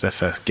 that's their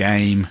first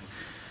game.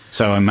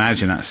 So I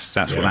imagine that's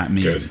what Yeah, that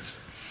good. means.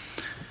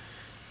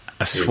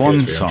 A appears swan to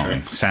be on song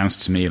track. sounds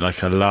to me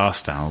like a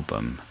last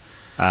album.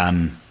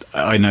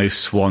 I know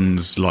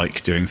swans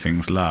like doing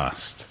things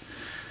last.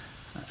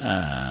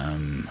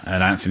 And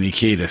Anthony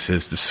Kiedis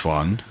is the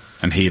swan,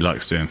 and he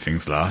likes doing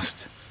things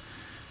last.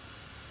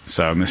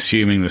 So I'm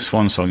assuming the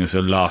swan song is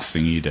the last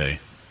thing you do.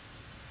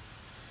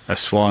 A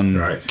swan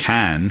Right.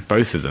 can,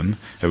 both of them,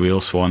 a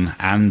real swan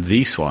and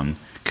the swan,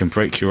 can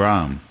break your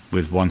arm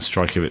with one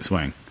strike of its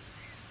wing.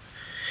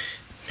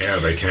 Yeah,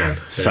 they can.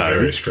 They're So-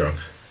 very strong.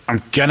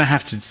 I'm going to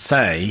have to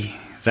say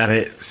that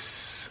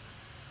it's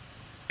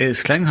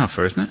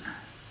Klinghoffer, isn't it?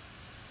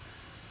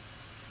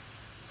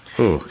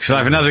 Oh, should I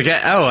have another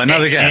guess? Oh,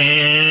 another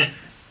guess.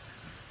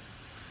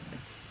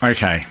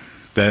 Okay.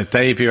 The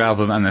debut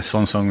album and the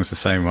swan song was the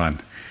same one.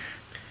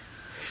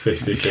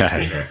 50-50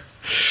 Okay. now.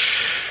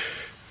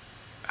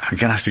 I'm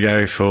going to have to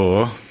go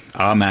for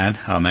our man,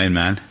 our main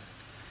man,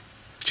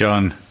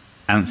 John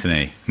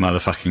Anthony,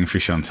 motherfucking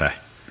Frusciante.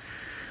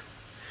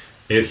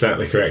 Is that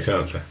the correct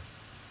answer?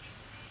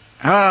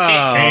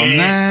 Oh,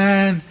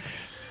 man.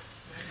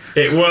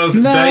 It was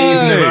No.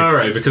 Dave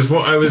Navarro, because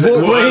what I was What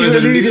were I you was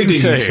alluding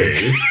alluding to?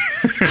 to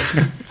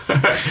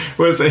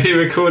was that he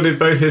recorded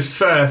both his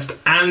first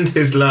and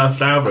his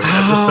last album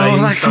at the same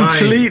Oh, that time.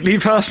 completely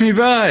passed me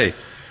by.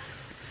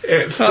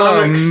 It Oh,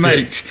 flummoxed you.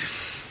 mate.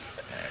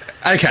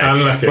 Okay.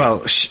 Unlucky.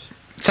 Well,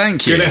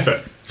 thank you. Good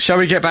effort. Shall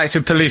we get back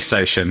to Police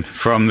Station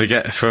from the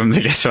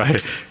getaway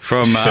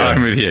from Sure.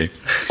 I'm with you?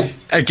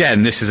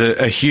 Again, this is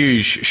a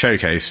huge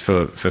showcase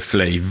for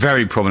Flea.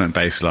 Very prominent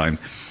bass line.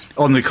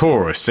 On the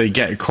chorus, so you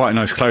get quite a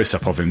nice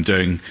close-up of him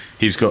doing...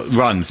 He's got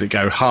runs that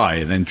go high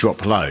and then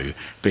drop low,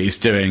 but he's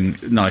doing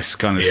nice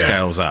kind of Yeah.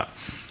 scales up.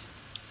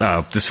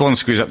 The Swan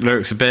screws up the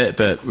lyrics a bit,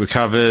 but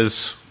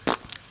recovers.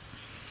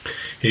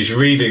 He's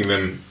reading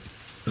them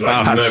like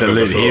Oh, never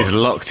absolutely. before. He's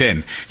locked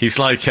in. He's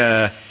like...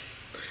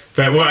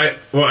 But what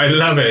I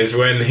love is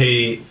when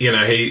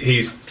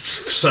he's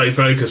so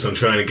focused on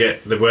trying to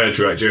get the words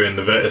right during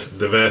the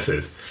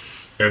verses,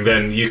 and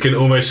then you can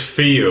almost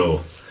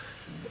feel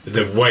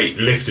the weight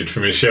lifted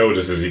from his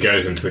shoulders as he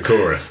goes into the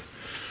chorus,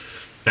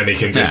 and he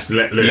can just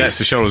let loose. He lets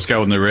the shoulders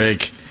go on the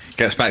rig,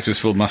 gets back to his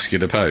full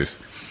muscular pose.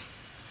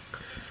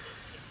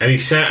 And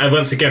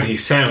once again, he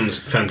sounds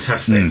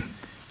fantastic.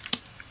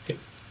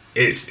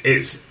 It's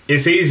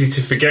easy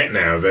to forget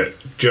now that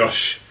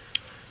Josh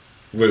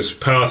was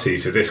party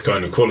to this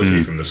kind of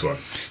quality from the Swan.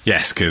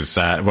 Yes, because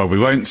we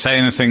won't say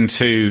anything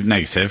too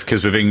negative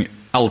because we're being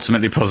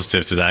ultimately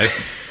positive today.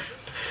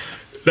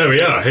 There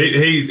we are.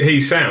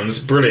 He sounds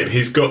brilliant.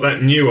 He's got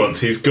that nuance.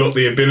 He's got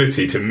the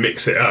ability to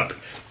mix it up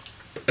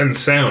and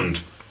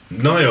sound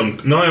nigh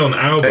on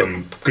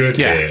album good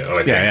here, I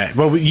think. Yeah.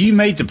 Well, you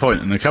made the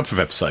point in a couple of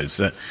episodes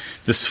that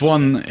the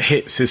Swan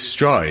hits his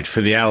stride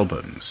for the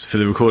albums, for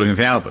the recording of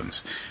the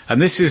albums,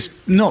 and this is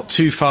not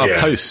too far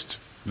post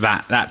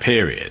that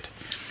period.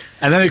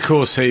 And then, of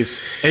course,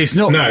 he's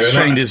not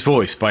strained his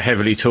voice by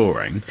heavily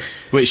touring,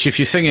 which if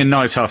you're singing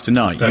night after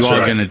night, you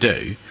are going to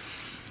do.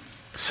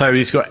 So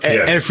he's got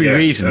every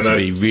reason to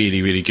be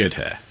really, really good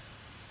here.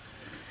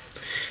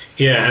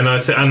 Yeah, and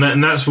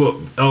that's what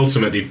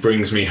ultimately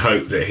brings me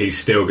hope that he's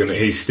still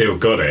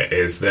got it.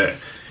 Is that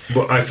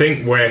I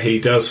think where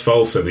he does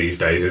falter these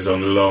days is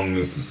on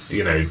long,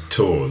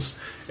 tours,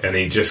 and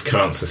he just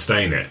can't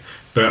sustain it.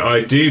 But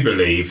I do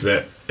believe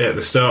that at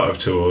the start of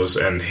tours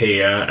and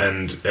here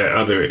and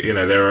other,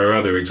 there are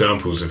other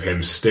examples of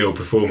him still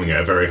performing at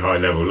a very high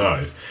level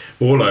live.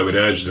 All I would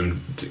urge them,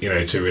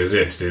 to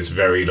resist is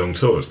very long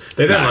tours.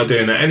 They don't like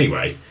doing that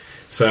anyway.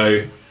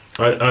 So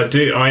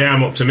I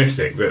am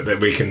optimistic that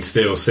we can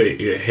still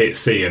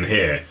see and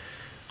hear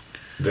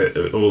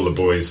that all the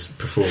boys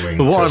performing.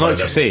 But what to a I'd high like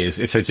to level. see is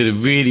if they did a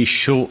really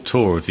short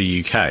tour of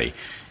the UK,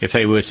 if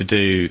they were to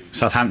do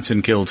Southampton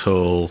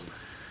Guildhall,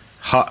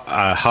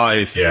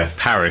 Hythe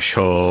Parish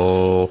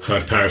Hall,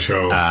 Hythe Parish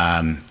Hall,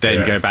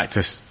 then go back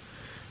to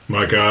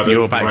my garden,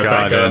 your back my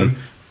garden,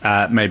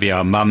 maybe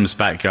our mum's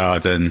back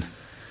garden,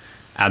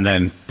 and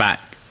then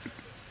back.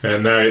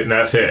 No,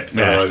 that's it.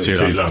 Yeah, Otherwise it's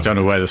too long. Don't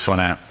know where this one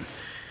out.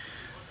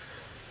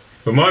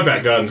 Well, my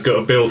back garden's got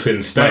a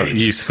built-in stage. Well,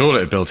 you used to call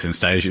it a built-in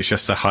stage. It's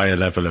just a higher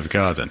level of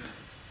garden.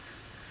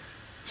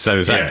 So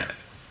is that? Yeah,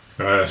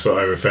 that's what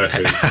I refer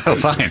to as Oh,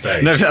 built-in fine.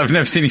 stage. No, I've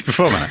never seen you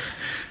perform that.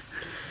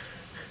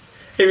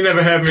 You've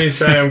never heard me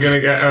say I'm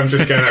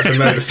just going out to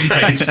know the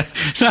stage.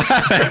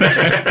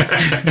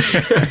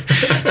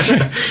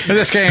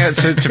 Let's go out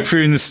to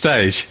prune the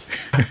stage.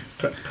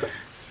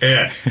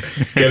 Yeah,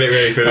 get it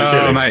ready for the Oh,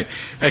 shilling. mate.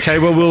 Okay,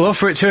 well, we'll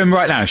offer it to him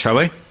right now, shall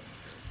we?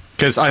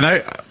 Because I know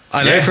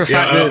for a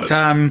fact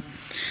that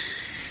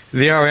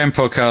the REM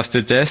podcast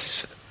did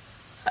this.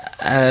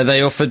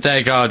 They offered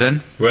their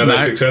garden. Were they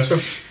successful?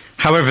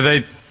 However,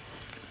 they...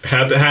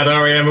 Had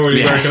REM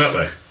already broken up,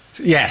 though?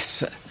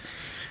 Yes.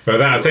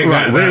 Well, I think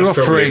Right, we're that's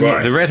probably offering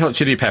why. the Red Hot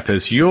Chili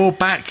Peppers your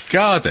back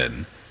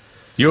garden,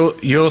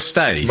 your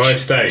stage, My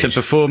stage. to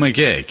perform a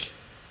gig.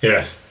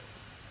 Yes.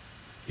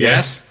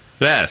 Yes.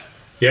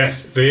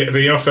 Yes,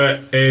 the offer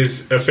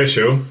is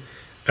official.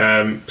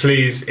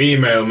 Please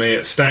email me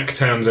at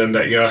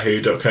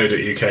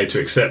stacktownsend@yahoo.co.uk to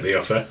accept the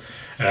offer.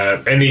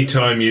 Any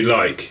time you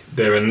like.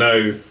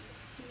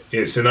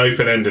 It's an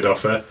open-ended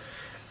offer,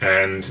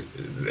 and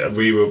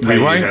we will pay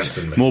you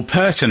handsomely. More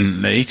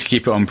pertinently, to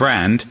keep it on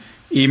brand,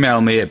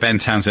 email me at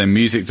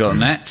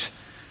bentownsendmusic.net.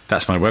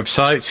 That's my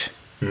website.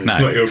 It's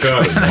not your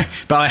garden, though.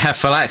 But I have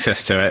full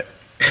access to it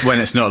when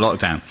it's not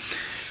lockdown.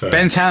 Fine.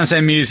 Ben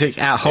Townsend Music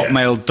at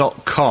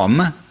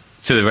hotmail.com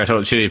to the Red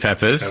Hot Chili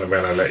Peppers. And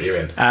when I let you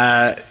in.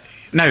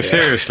 No,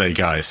 seriously,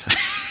 guys.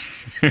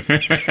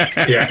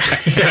 Yeah.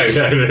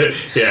 No,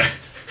 yeah.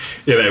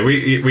 You know,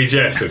 we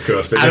jest, of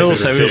course, but And this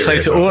also, is a we'll say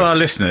serious to all offer. our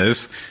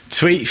listeners,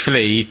 tweet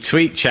Flea,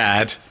 tweet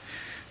Chad.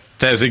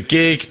 There's a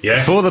gig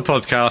Yes. for the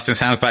podcast in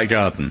Sam's Back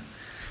Garden.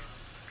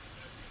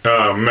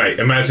 Oh, mate,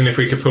 imagine if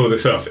we could pull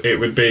this off. It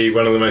would be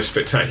one of the most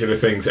spectacular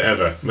things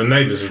ever. My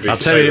neighbours would be... I'll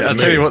tell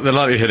you what the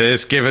likelihood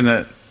is, given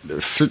that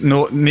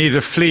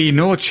neither Flea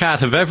nor Chad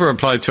have ever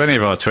replied to any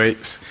of our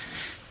tweets.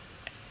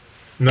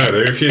 No,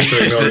 they refuse to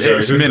acknowledge our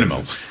It's existence.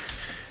 minimal.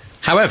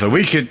 However,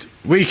 we could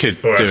Well, do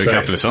a I'd say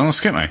couple of songs,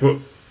 couldn't we?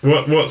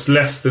 What's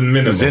less than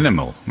minimal?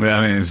 Zinimal.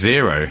 I mean,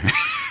 zero.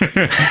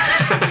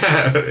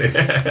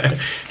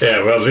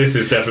 Yeah, well, this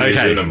is definitely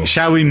Okay, minimal.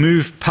 shall we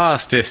move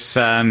past this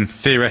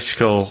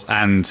theoretical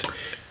and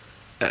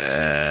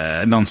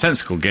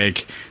nonsensical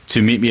gig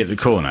to Meet Me at the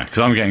Corner? Because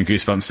I'm getting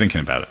goosebumps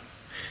thinking about it.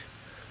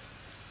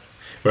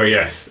 Well,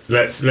 yes,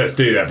 let's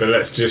do that, but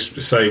let's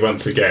just say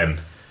once again,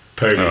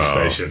 police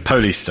station.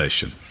 Police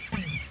station.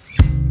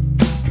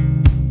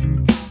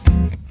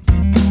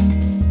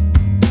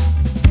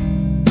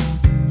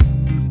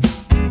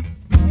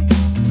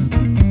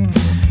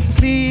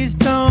 Please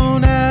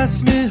don't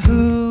ask me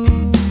who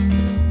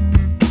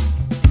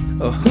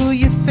or who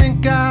you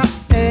think I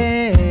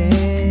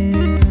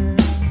am.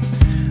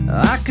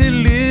 I could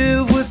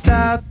live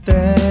without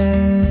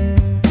that.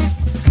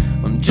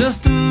 I'm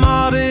just a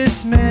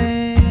modest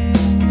man.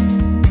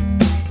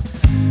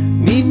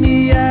 Meet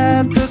me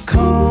at the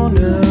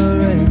corner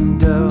and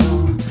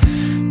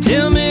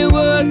tell me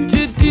what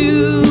to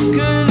do,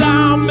 'cause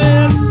I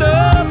messed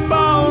up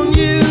on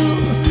you.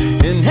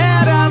 And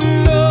had I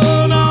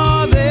known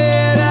all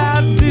that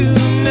I do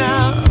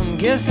now, I'm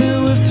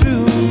guessing we're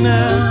through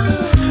now.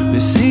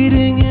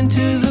 Receding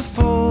into the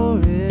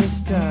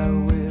forest, I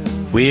will.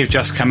 We've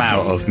just come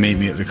out of Meet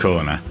Me at the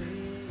Corner.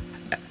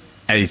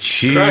 A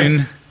tune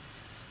Christ.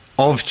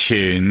 of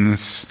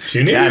tunes.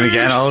 Tune it. Yeah, and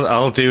again,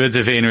 I'll do a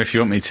Davina if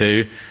you want me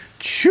to.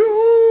 Tune.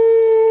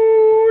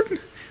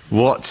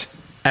 What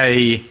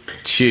a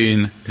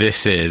tune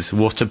this is.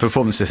 What a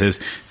performance this is.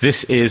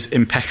 This is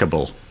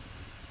impeccable.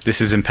 This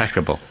is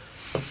impeccable.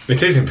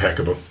 It is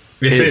impeccable.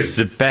 It It's is.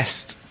 the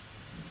best.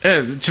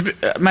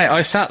 Mate,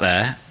 I sat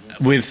there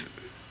with.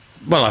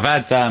 Well, I've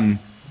had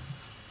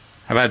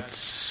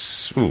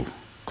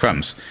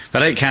crumbs.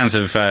 I've had 8 cans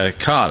of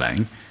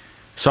Carling,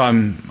 so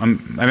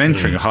I'm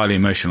entering a highly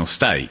emotional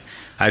state.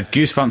 I had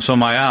goosebumps on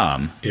my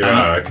arm. Yeah, and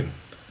I can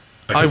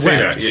I see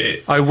wept. that.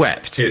 It- I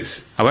wept.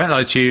 It's I won't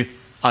lie to you.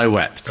 I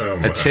wept. Oh,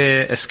 my- A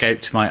tear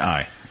escaped my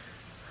eye.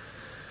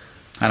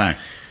 I know.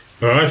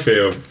 well, I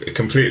feel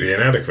completely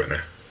inadequate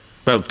now.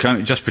 Well,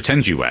 just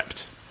pretend you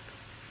wept.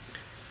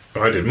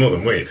 I did more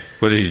than weep.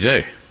 What did you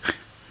do?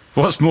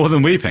 What's more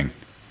than weeping?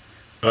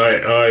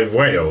 I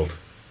wailed.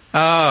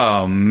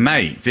 Oh,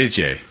 mate, did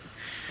you?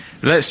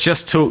 Let's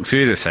just talk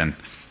through this then.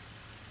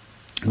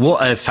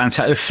 What a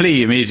fantastic...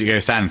 Flea immediately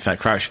goes down into that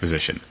crouch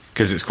position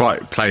because it's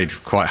played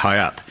quite high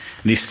up.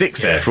 And he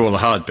sticks there Yeah. for all the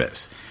hard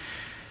bits.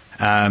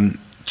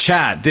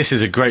 Chad, this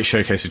is a great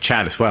showcase of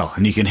Chad as well.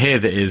 And you can hear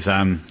that his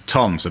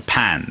toms are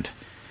panned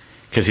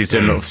because he's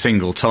doing a lot of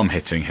single tom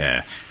hitting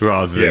here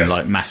rather than Yes.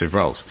 like massive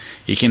rolls.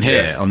 You can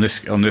hear Yes. on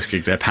this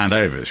gig they're panned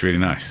over. It's really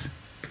nice.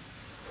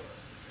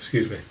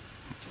 Excuse me.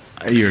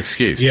 You're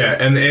excused. Yeah,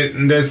 and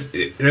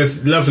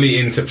there's lovely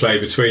interplay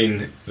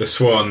between the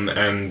Swan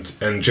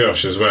and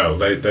Josh as well.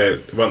 They're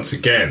once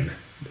again,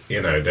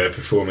 they're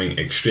performing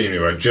extremely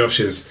well. Josh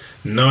is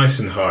nice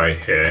and high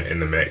here in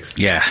the mix.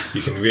 Yeah.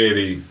 You can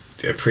really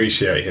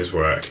appreciate his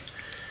work.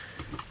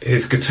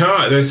 His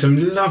guitar, there's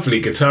some lovely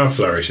guitar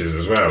flourishes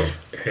as well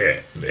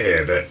here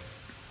that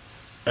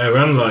are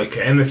unlike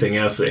anything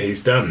else that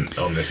he's done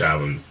on this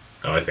album,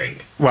 I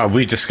think. Well,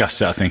 we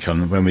discussed it, I think,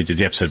 when we did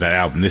the episode about the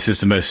album. This is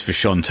the most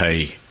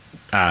Frusciante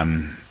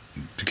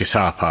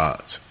guitar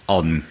part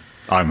on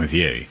I'm With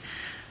You.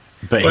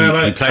 But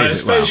Well, he plays I it well.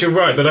 suppose you're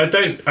right, but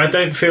I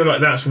don't feel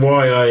like that's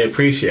why I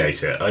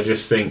appreciate it. I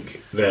just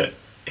think that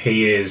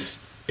he is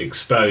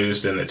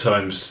exposed and at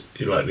times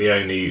like the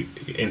only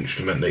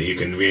instrument that you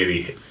can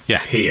really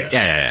hear.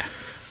 Yeah.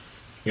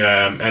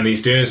 And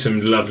he's doing some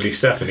lovely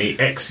stuff and he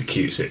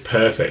executes it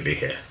perfectly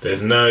here.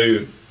 There's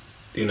no,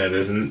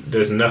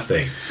 there's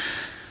nothing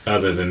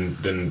other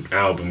than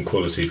album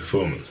quality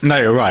performance. No,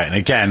 you're right. And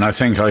again, I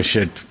think I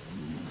should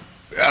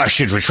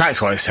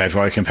retract what I said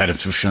where I compared him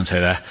to Frusciante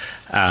there.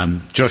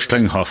 Josh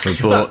Klinghoffer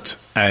brought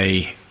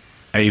a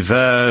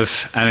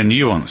verve and a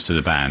nuance to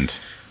the band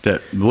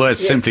that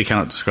words simply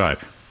cannot describe.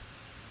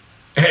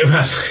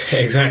 Well,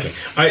 exactly.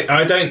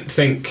 I don't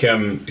think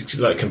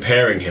like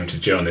comparing him to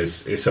John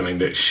is something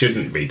that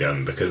shouldn't be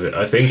done because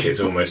I think it's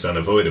almost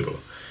unavoidable.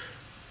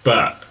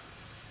 But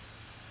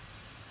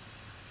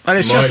And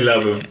it's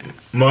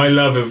my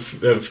love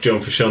of John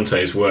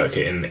Frusciante's work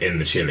in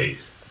the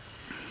Chili's,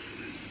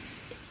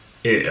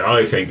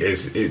 I think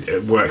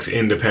it works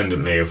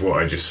independently of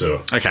what I just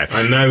saw. Okay.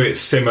 I know it's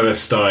similar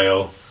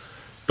style,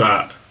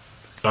 but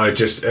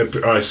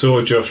I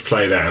saw Josh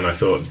play that, and I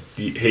thought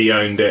he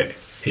owned it.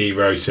 He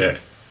wrote it,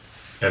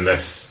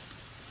 unless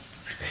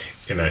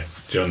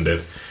John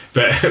did.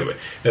 But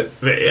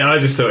I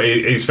just thought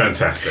he's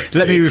fantastic.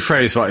 Let me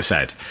rephrase what I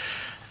said.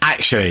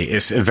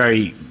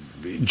 Actually,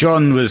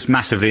 John was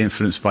massively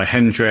influenced by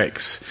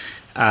Hendrix.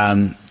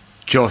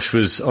 Josh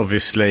was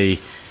obviously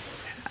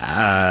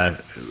a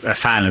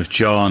fan of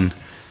John,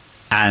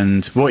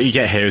 and what you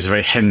get here is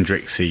very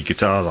Hendrixy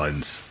guitar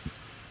lines,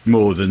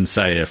 more than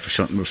say a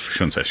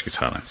Frusciante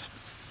guitar lines.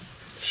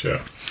 Sure,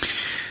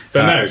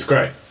 but no, it's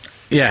great.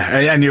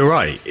 Yeah, and you're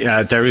right.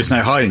 There is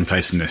no hiding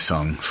place in this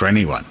song for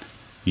anyone.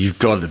 You've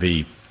got to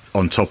be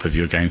on top of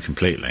your game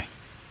completely,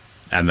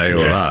 and they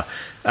all are.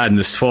 And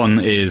the Swan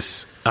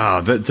is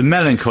the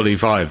melancholy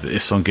vibe that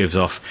this song gives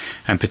off,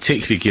 and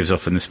particularly gives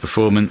off in this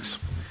performance.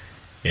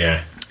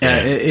 Yeah.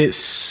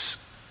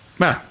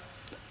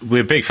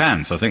 We're big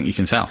fans. I think you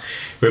can tell.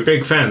 We're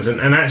big fans,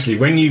 and actually,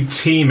 when you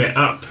team it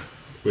up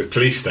with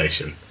Police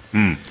Station,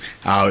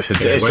 it's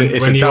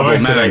a double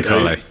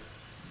melancholy.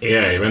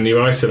 When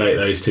you isolate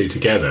those two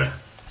together,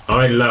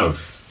 I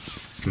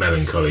love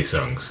melancholy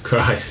songs.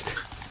 Christ,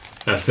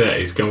 that's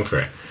it. He's gone for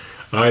it.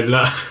 I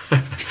love.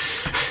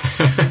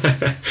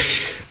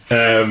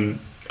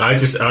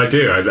 I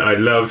do. I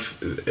love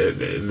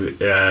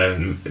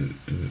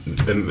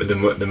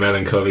the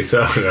melancholy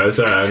song. I'm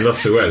sorry, I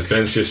lost the words.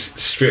 Ben's just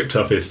stripped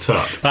off his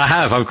top.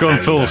 I've gone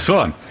full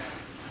Swan.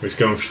 It's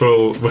gone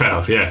full.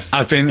 Well, yes.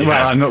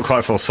 I'm not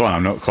quite full Swan.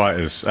 I'm not quite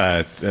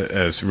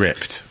as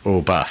ripped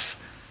or buff.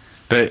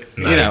 But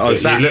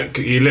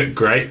you look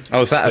great. I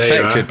was that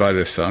affected by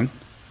this song.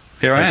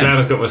 Here I am. I'm glad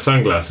I've got my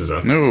sunglasses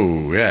on.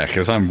 Oh yeah,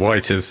 because I'm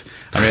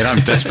I'm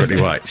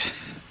desperately white.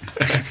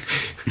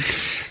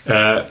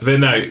 But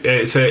no,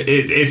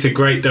 it's a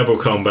great double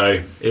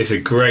combo. It's a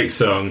great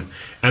song,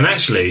 and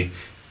actually,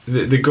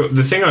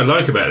 the thing I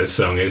like about this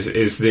song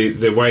is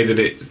the way that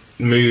it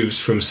moves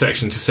from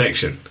section to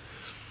section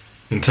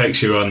and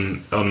takes you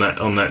on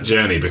that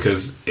journey,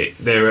 because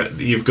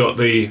you've got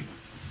the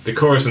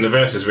chorus and the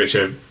verses, which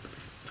are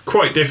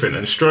quite different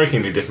and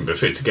strikingly different, but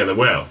fit together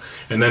well,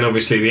 and then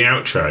obviously the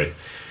outro,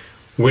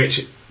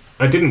 which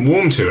I didn't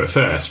warm to at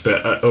first,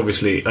 but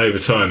obviously over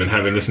time and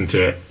having listened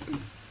to it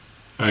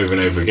over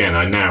and over again,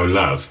 I now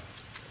love.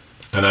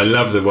 And I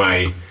love the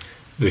way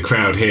the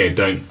crowd here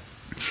don't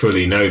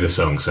fully know the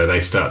song, so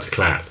they start to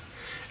clap,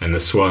 and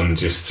the Swan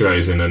just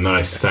throws in a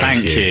nice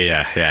thank you.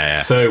 Yeah.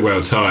 So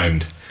well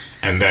timed,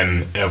 and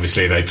then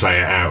obviously they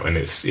play it out, and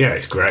it's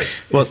great.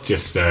 Well, it's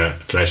just a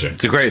pleasure.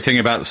 The great thing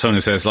about the song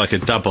is there's like a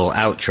double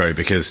outro,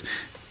 because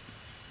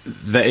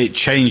it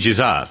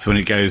changes up when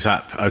it goes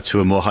up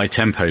to a more high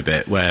tempo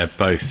bit where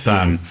both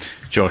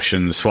Josh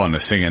and the Swan are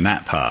singing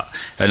that part,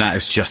 and that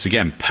is just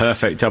again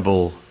perfect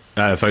double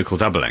vocal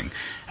doubling.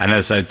 And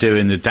as they're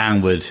doing the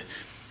downward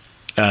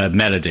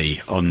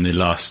melody on the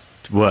last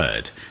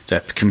word, they're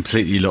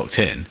completely locked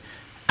in,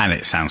 and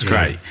it sounds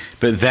great.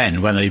 But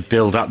then when they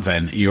build up,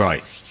 then you're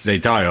right, they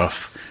die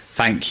off,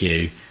 thank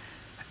you,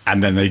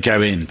 and then they go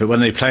in. But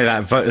when they play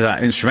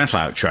that instrumental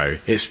outro,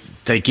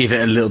 they give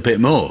it a little bit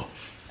more,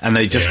 and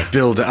they just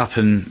build it up,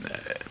 and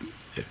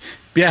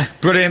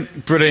brilliant.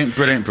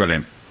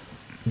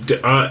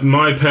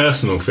 My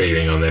personal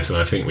feeling on this, and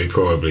I think we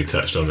probably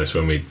touched on this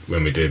when we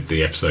did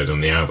the episode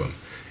on the album,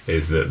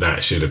 is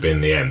that should have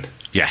been the end.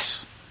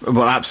 Yes,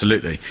 well,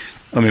 absolutely.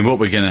 I mean, what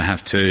we're going to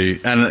have to...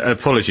 And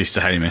apologies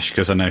to Hamish,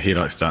 because I know he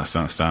likes Dance,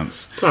 Dance,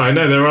 Dance. Well, I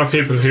know there are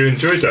people who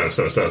enjoy Dance,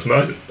 Dance, Dance,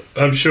 and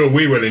I'm sure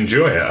we will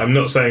enjoy it. I'm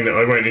not saying that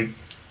I won't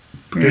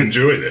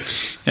enjoy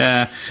this.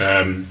 Yeah.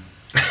 I'm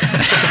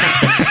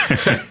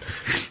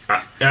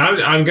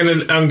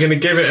gonna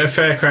give it a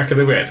fair crack of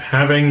the whip.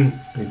 Having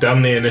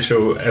done the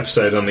initial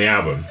episode on the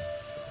album,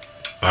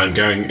 I'm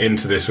going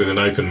into this with an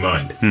open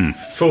mind.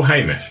 Full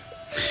Hamish.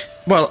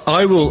 Well,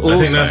 I will also... I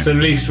think that's the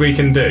least we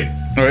can do.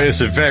 Or it's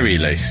the very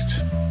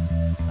least.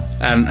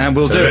 And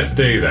we'll do it. Let's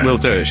do that. We'll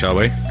do it, shall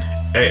we?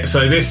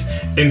 So this...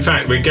 In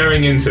fact, we're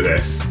going into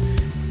this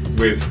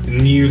with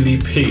newly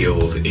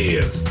peeled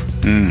ears.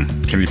 Can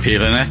you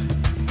peel in there?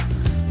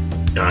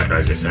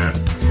 I just have.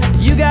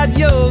 You got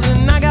yours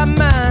and I got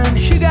mine.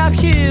 She got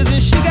his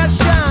and she got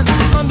shine.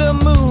 Under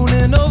moon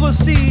and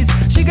overseas.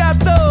 She got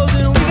those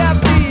and we got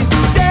these.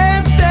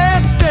 Dance,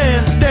 dance,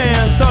 dance,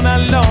 dance all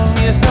night long.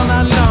 Yes, all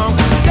night long.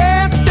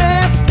 Dance,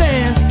 dance,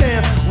 dance,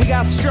 dance. We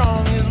got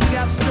strong, yes, we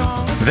got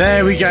strong.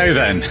 There we go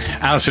then.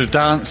 Out of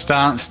Dance,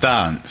 Dance,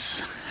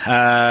 Dance.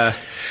 How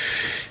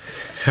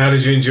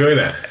did you enjoy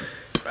that?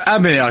 I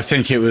mean, I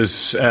think it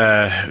was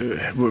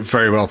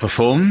very well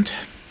performed.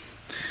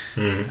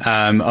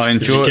 I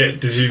enjoyed.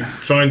 Did you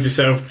find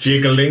yourself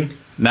jiggling?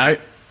 No.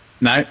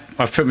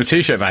 I've put my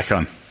t-shirt back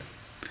on.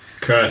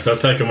 Christ, I've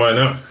taken mine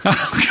off.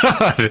 Oh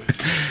God,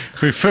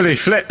 we fully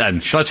flipped then.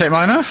 Shall I take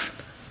mine off?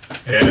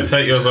 Yeah,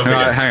 take yours off.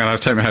 Right, hang on, I'll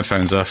take my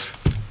headphones off.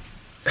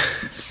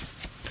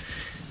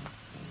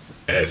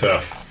 Yeah, it's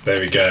off. There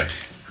we go.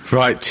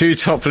 Right, two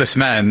topless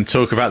men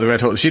talk about the Red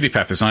Hot Chili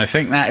Peppers, and I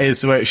think that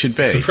is the way it should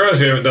be. Surprised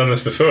we haven't done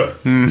this before.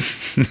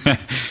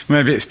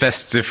 Maybe it's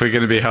best if we're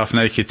going to be half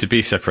naked to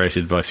be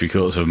separated by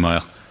 3/4 of a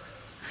mile.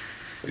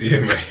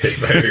 You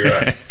may be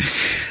right.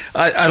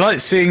 I like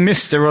seeing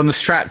Mister on the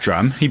strap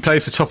drum. He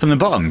plays the top and the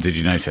bottom. Did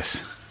you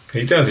notice?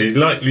 He does. He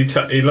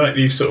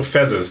lightly sort of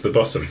feathers the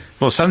bottom.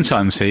 Well,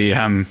 sometimes he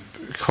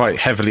quite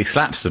heavily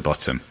slaps the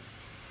bottom.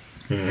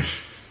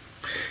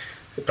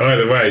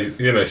 Either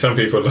way, some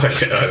people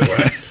like it either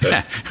way. So.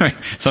 Yeah,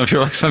 some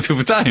people like, some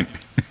people don't.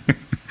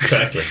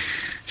 Exactly.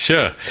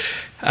 Sure.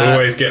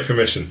 Always get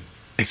permission.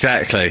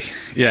 Exactly.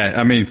 Yeah,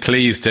 I mean,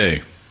 please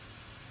do.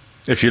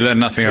 If you learn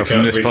nothing else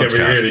from this podcast... We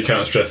really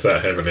can't stress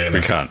that heavily enough.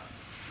 We can't.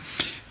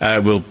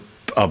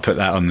 I'll put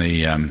that on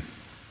the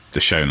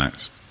show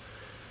notes.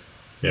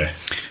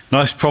 Yes.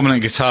 Nice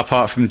prominent guitar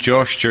part from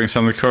Josh during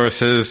some of the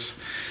choruses.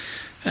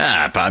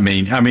 But I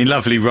mean,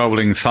 lovely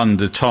rolling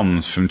thunder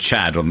toms from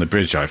Chad on the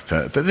bridge I've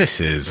put. But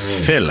this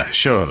is filler,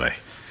 surely.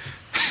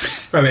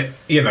 Well,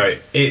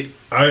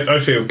 I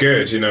feel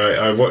good.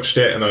 I watched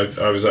it and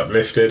I was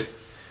uplifted.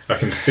 I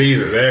can see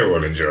that they're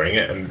all enjoying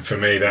it, and for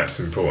me, that's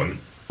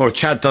important. Well,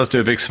 Chad does do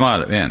a big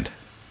smile at the end.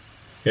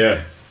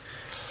 Yeah.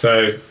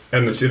 So,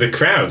 and the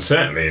crowd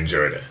certainly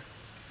enjoyed it.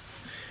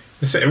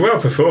 It's well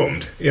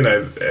performed.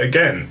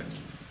 Again,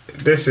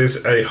 this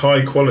is a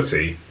high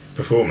quality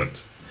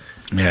performance.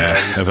 Yeah,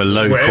 And of a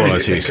low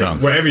quality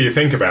song. Whatever you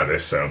think about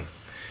this song,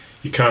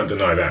 you can't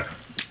deny that.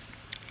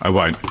 I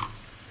won't.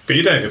 But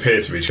you don't appear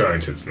to be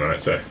trying to deny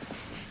it, so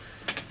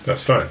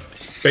that's fine.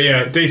 But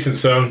yeah, decent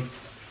song.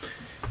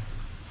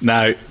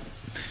 No.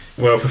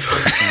 Well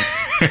performed.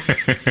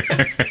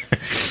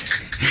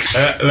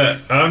 Look,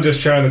 I'm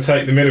just trying to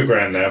take the middle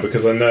ground now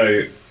because I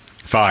know.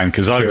 Fine,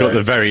 because I've got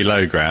the very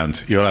low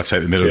ground. You'll have to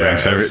take the middle ground,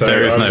 so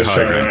there is no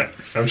high ground.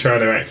 I'm trying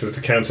to act as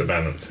the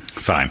counterbalance.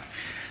 Fine.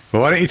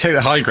 Well, why don't you take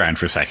the high ground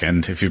for a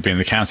second? If you've been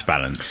the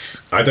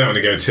counterbalance, I don't want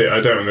to go too. I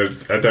don't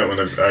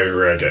want to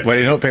over egg it. Well,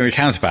 you're not being the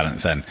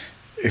counterbalance then,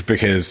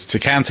 because to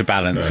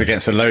counterbalance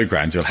against the low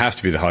ground, you'll have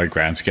to be the high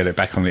ground to get it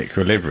back on the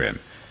equilibrium.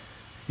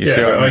 But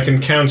I can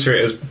counter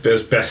it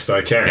as best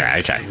I can. Yeah,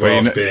 okay.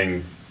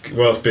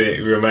 Whilst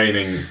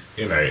remaining,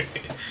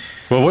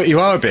 Well, what you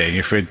are being,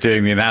 if we're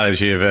doing the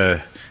analogy of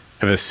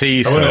a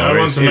seesaw, I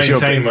want to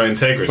maintain my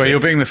integrity. Well, you're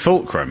being the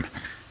fulcrum,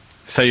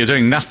 so you're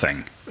doing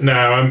nothing. No,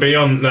 I'm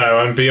beyond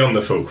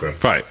the fulcrum.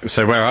 Right.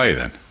 So where are you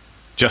then?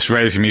 Just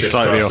raising me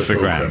slightly off the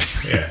ground.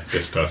 Yeah,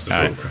 just past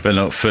the fulcrum. But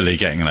not fully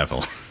getting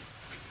level.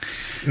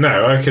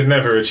 No, I could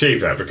never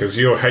achieve that because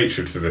your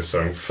hatred for this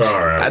song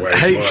far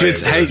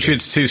outweighs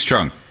Hatred's too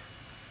strong.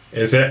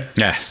 Is it?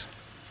 Yes.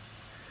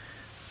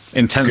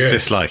 Intense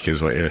dislike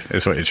is what you're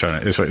struggling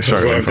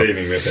I'm for.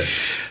 dealing with it.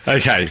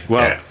 Okay.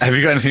 Well, have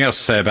you got anything else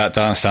to say about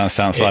Dance Dance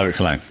Dance Live at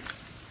Cologne?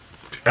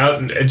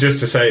 Just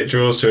to say, it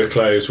draws to a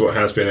close what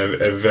has been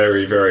a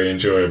very, very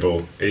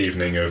enjoyable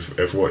evening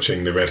of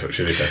watching the Red Hot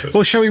Chili Peppers.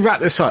 Well, shall we wrap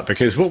this up?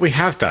 Because what we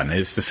have done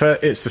is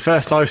it's the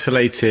first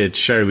isolated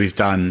show we've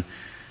done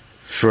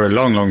for a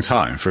long, long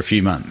time, for a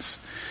few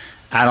months.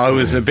 And I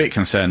was a bit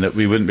concerned that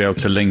we wouldn't be able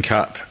to link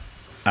up.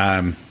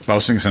 I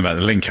was thinking something about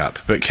the link up,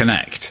 but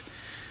connect.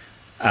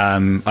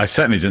 I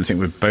certainly didn't think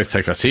we'd both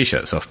take our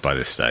T-shirts off by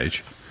this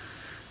stage.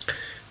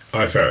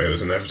 I felt it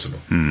was inevitable.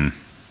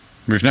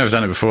 We've never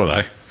done it before,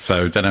 though,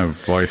 so I don't know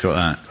why you thought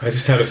that. I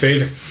just had a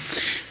feeling.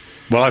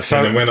 Well, I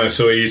felt... And then when I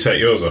saw you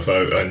take yours off,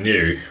 I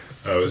knew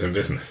I was in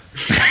business.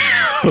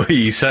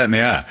 You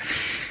certainly are.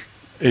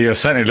 You're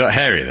certainly a lot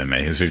hairier than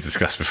me, as we've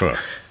discussed before.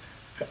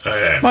 I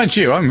am. Mind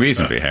you, I'm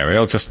reasonably hairy.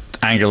 I'll just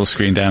angle the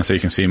screen down so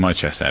you can see my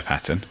chest hair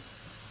pattern.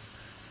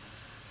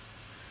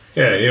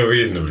 Yeah, you're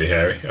reasonably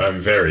hairy. I'm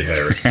very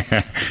hairy.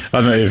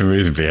 I'm not even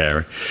reasonably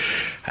hairy.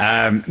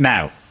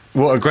 Now,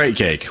 what a great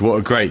gig. What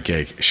a great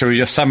gig. Shall we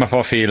just sum up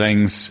our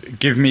feelings?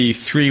 Give me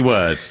 3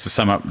 words to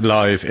sum up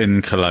Live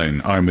in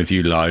Cologne. I'm With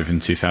You live in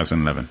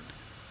 2011.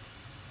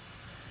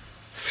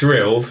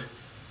 Thrilled.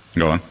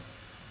 Go on.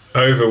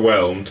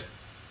 Overwhelmed.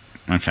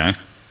 Okay.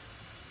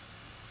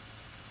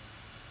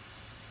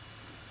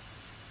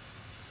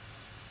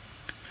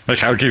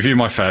 Okay, I'll give you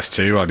my first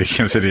 2 while you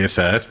consider your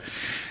third.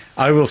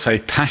 I will say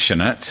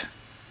passionate.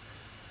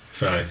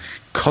 Fine.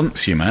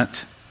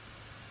 Consummate.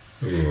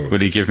 Ooh.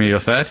 Will you give me your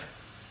third?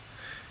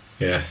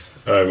 Yes.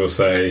 I will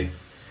say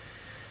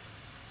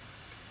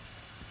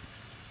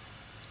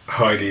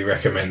highly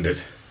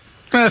recommended.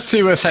 That's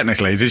 2 words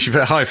technically. Did you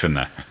put a hyphen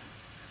there?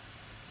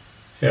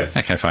 Yes.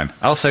 Okay, fine.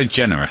 I'll say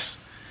generous.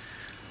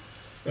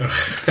 I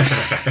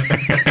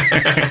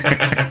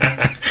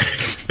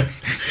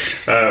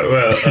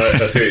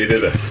see what you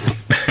did there.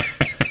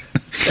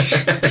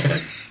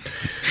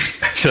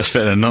 Just a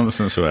bit of a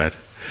nonsense word.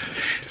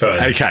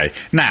 Fine. Okay,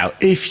 now,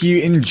 if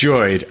you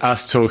enjoyed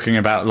us talking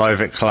about Live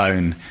at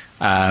Cologne,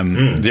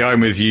 the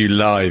I'm With You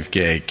live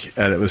gig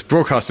that was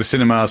broadcast to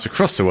cinemas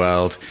across the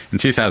world in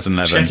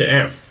 2011.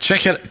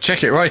 Check it out.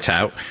 Check it right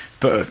out.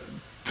 But,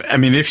 I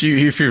mean, if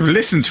you've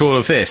listened to all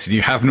of this and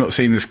you have not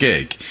seen this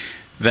gig,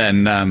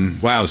 then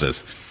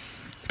wowzers.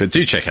 But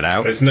do check it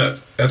out. It's not.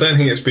 I don't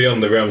think it's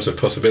beyond the realms of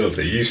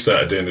possibility. You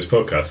started doing this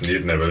podcast and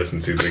you'd never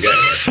listened to the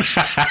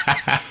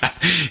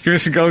Getaway. Give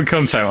us some golden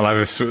content. We'll have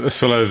a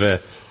swallow there.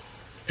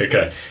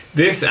 Okay.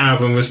 This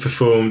album was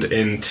performed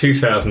in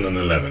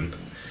 2011.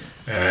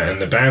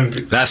 And the band...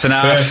 That's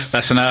enough.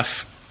 That's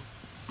enough.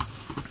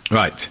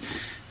 Right.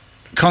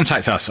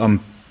 Contact us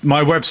on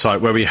my website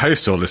where we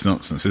host all this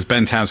nonsense. Is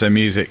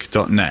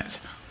bentownsendmusic.net.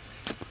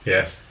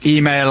 Yes.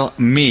 Email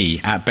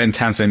me at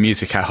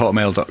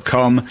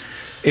bentownsendmusic@hotmail.com.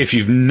 If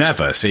you've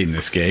never seen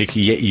this gig,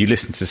 yet you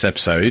listen to this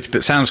episode,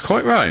 but sounds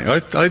quite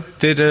right. I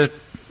did a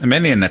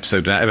million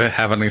episodes that ever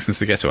haven't listened to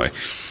The Getaway.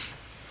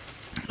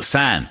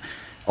 Sam,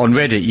 on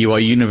Reddit you are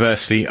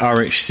universally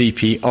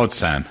RHCP Odd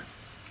Sam.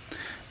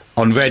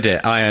 On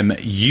Reddit I am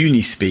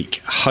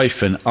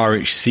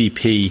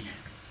Unispeak-RHCP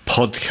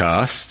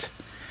podcast.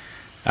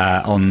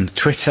 On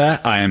Twitter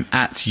I am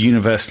at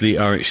universally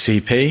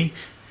RHCP.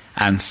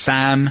 And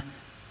Sam,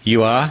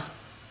 you are?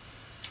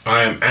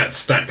 I am at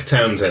Stack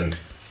Townsend.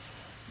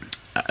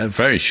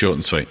 Very short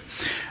and sweet.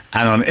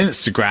 And on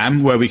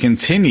Instagram, where we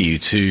continue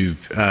to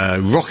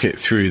rocket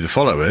through the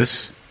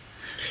followers.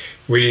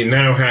 We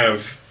now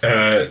have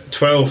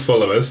 12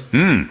 followers.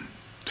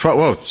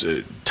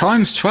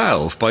 Times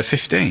 12 by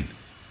 15.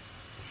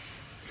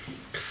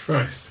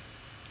 Christ.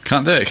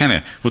 Can't do it, can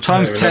you? Well,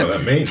 times 10. What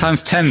that means.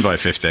 Times 10 by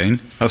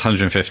 15. That's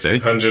 150.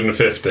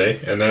 150,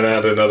 and then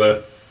add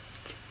another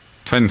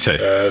 20.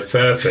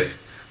 30.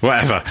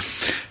 Whatever.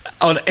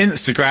 On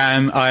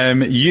Instagram, I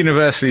am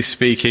universally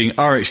speaking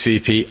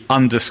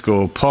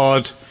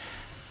RHCP_pod.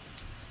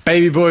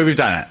 Baby boy, we've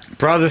done it.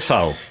 Brother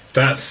Soul.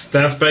 That's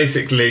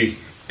basically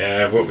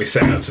what we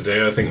set out to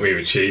do. I think we've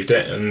achieved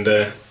it,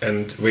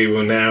 and we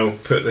will now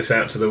put this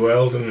out to the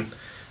world and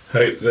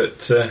hope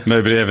that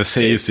nobody ever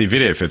sees the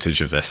video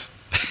footage of this.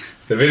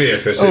 The video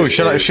footage. Oh,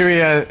 should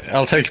we?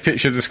 I'll take a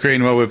picture of the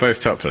screen while we're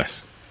both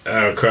topless.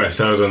 Oh Christ!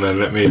 Hold on,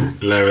 then. Let me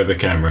lower the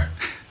camera.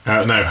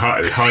 No,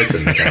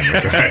 heighten the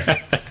camera. Christ.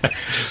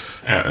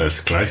 That's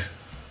close.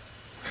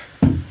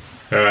 All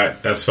right,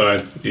 that's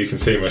fine. You can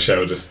see my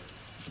shoulders.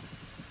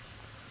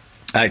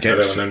 I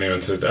just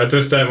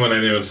don't want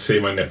anyone to see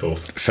my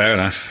nipples. Fair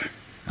enough.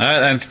 All right,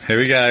 then. Here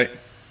we go.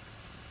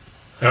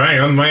 Oh,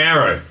 hang on, my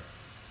arrow.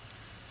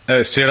 Oh,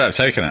 it's too late.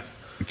 Taking it.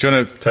 Do you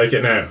want to take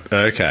it now?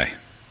 Okay.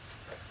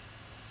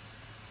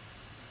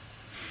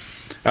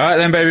 All right,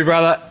 then, baby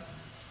brother.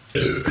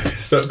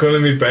 Stop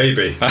calling me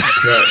baby.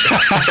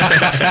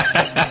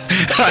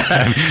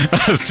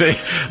 See,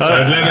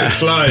 I've let it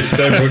slide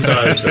several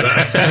times for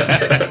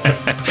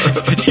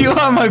that. You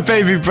are my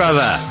baby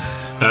brother.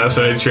 That's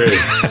very true.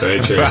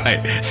 Very true. Right.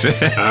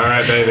 All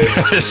right, baby.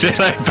 See you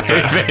later,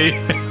 baby.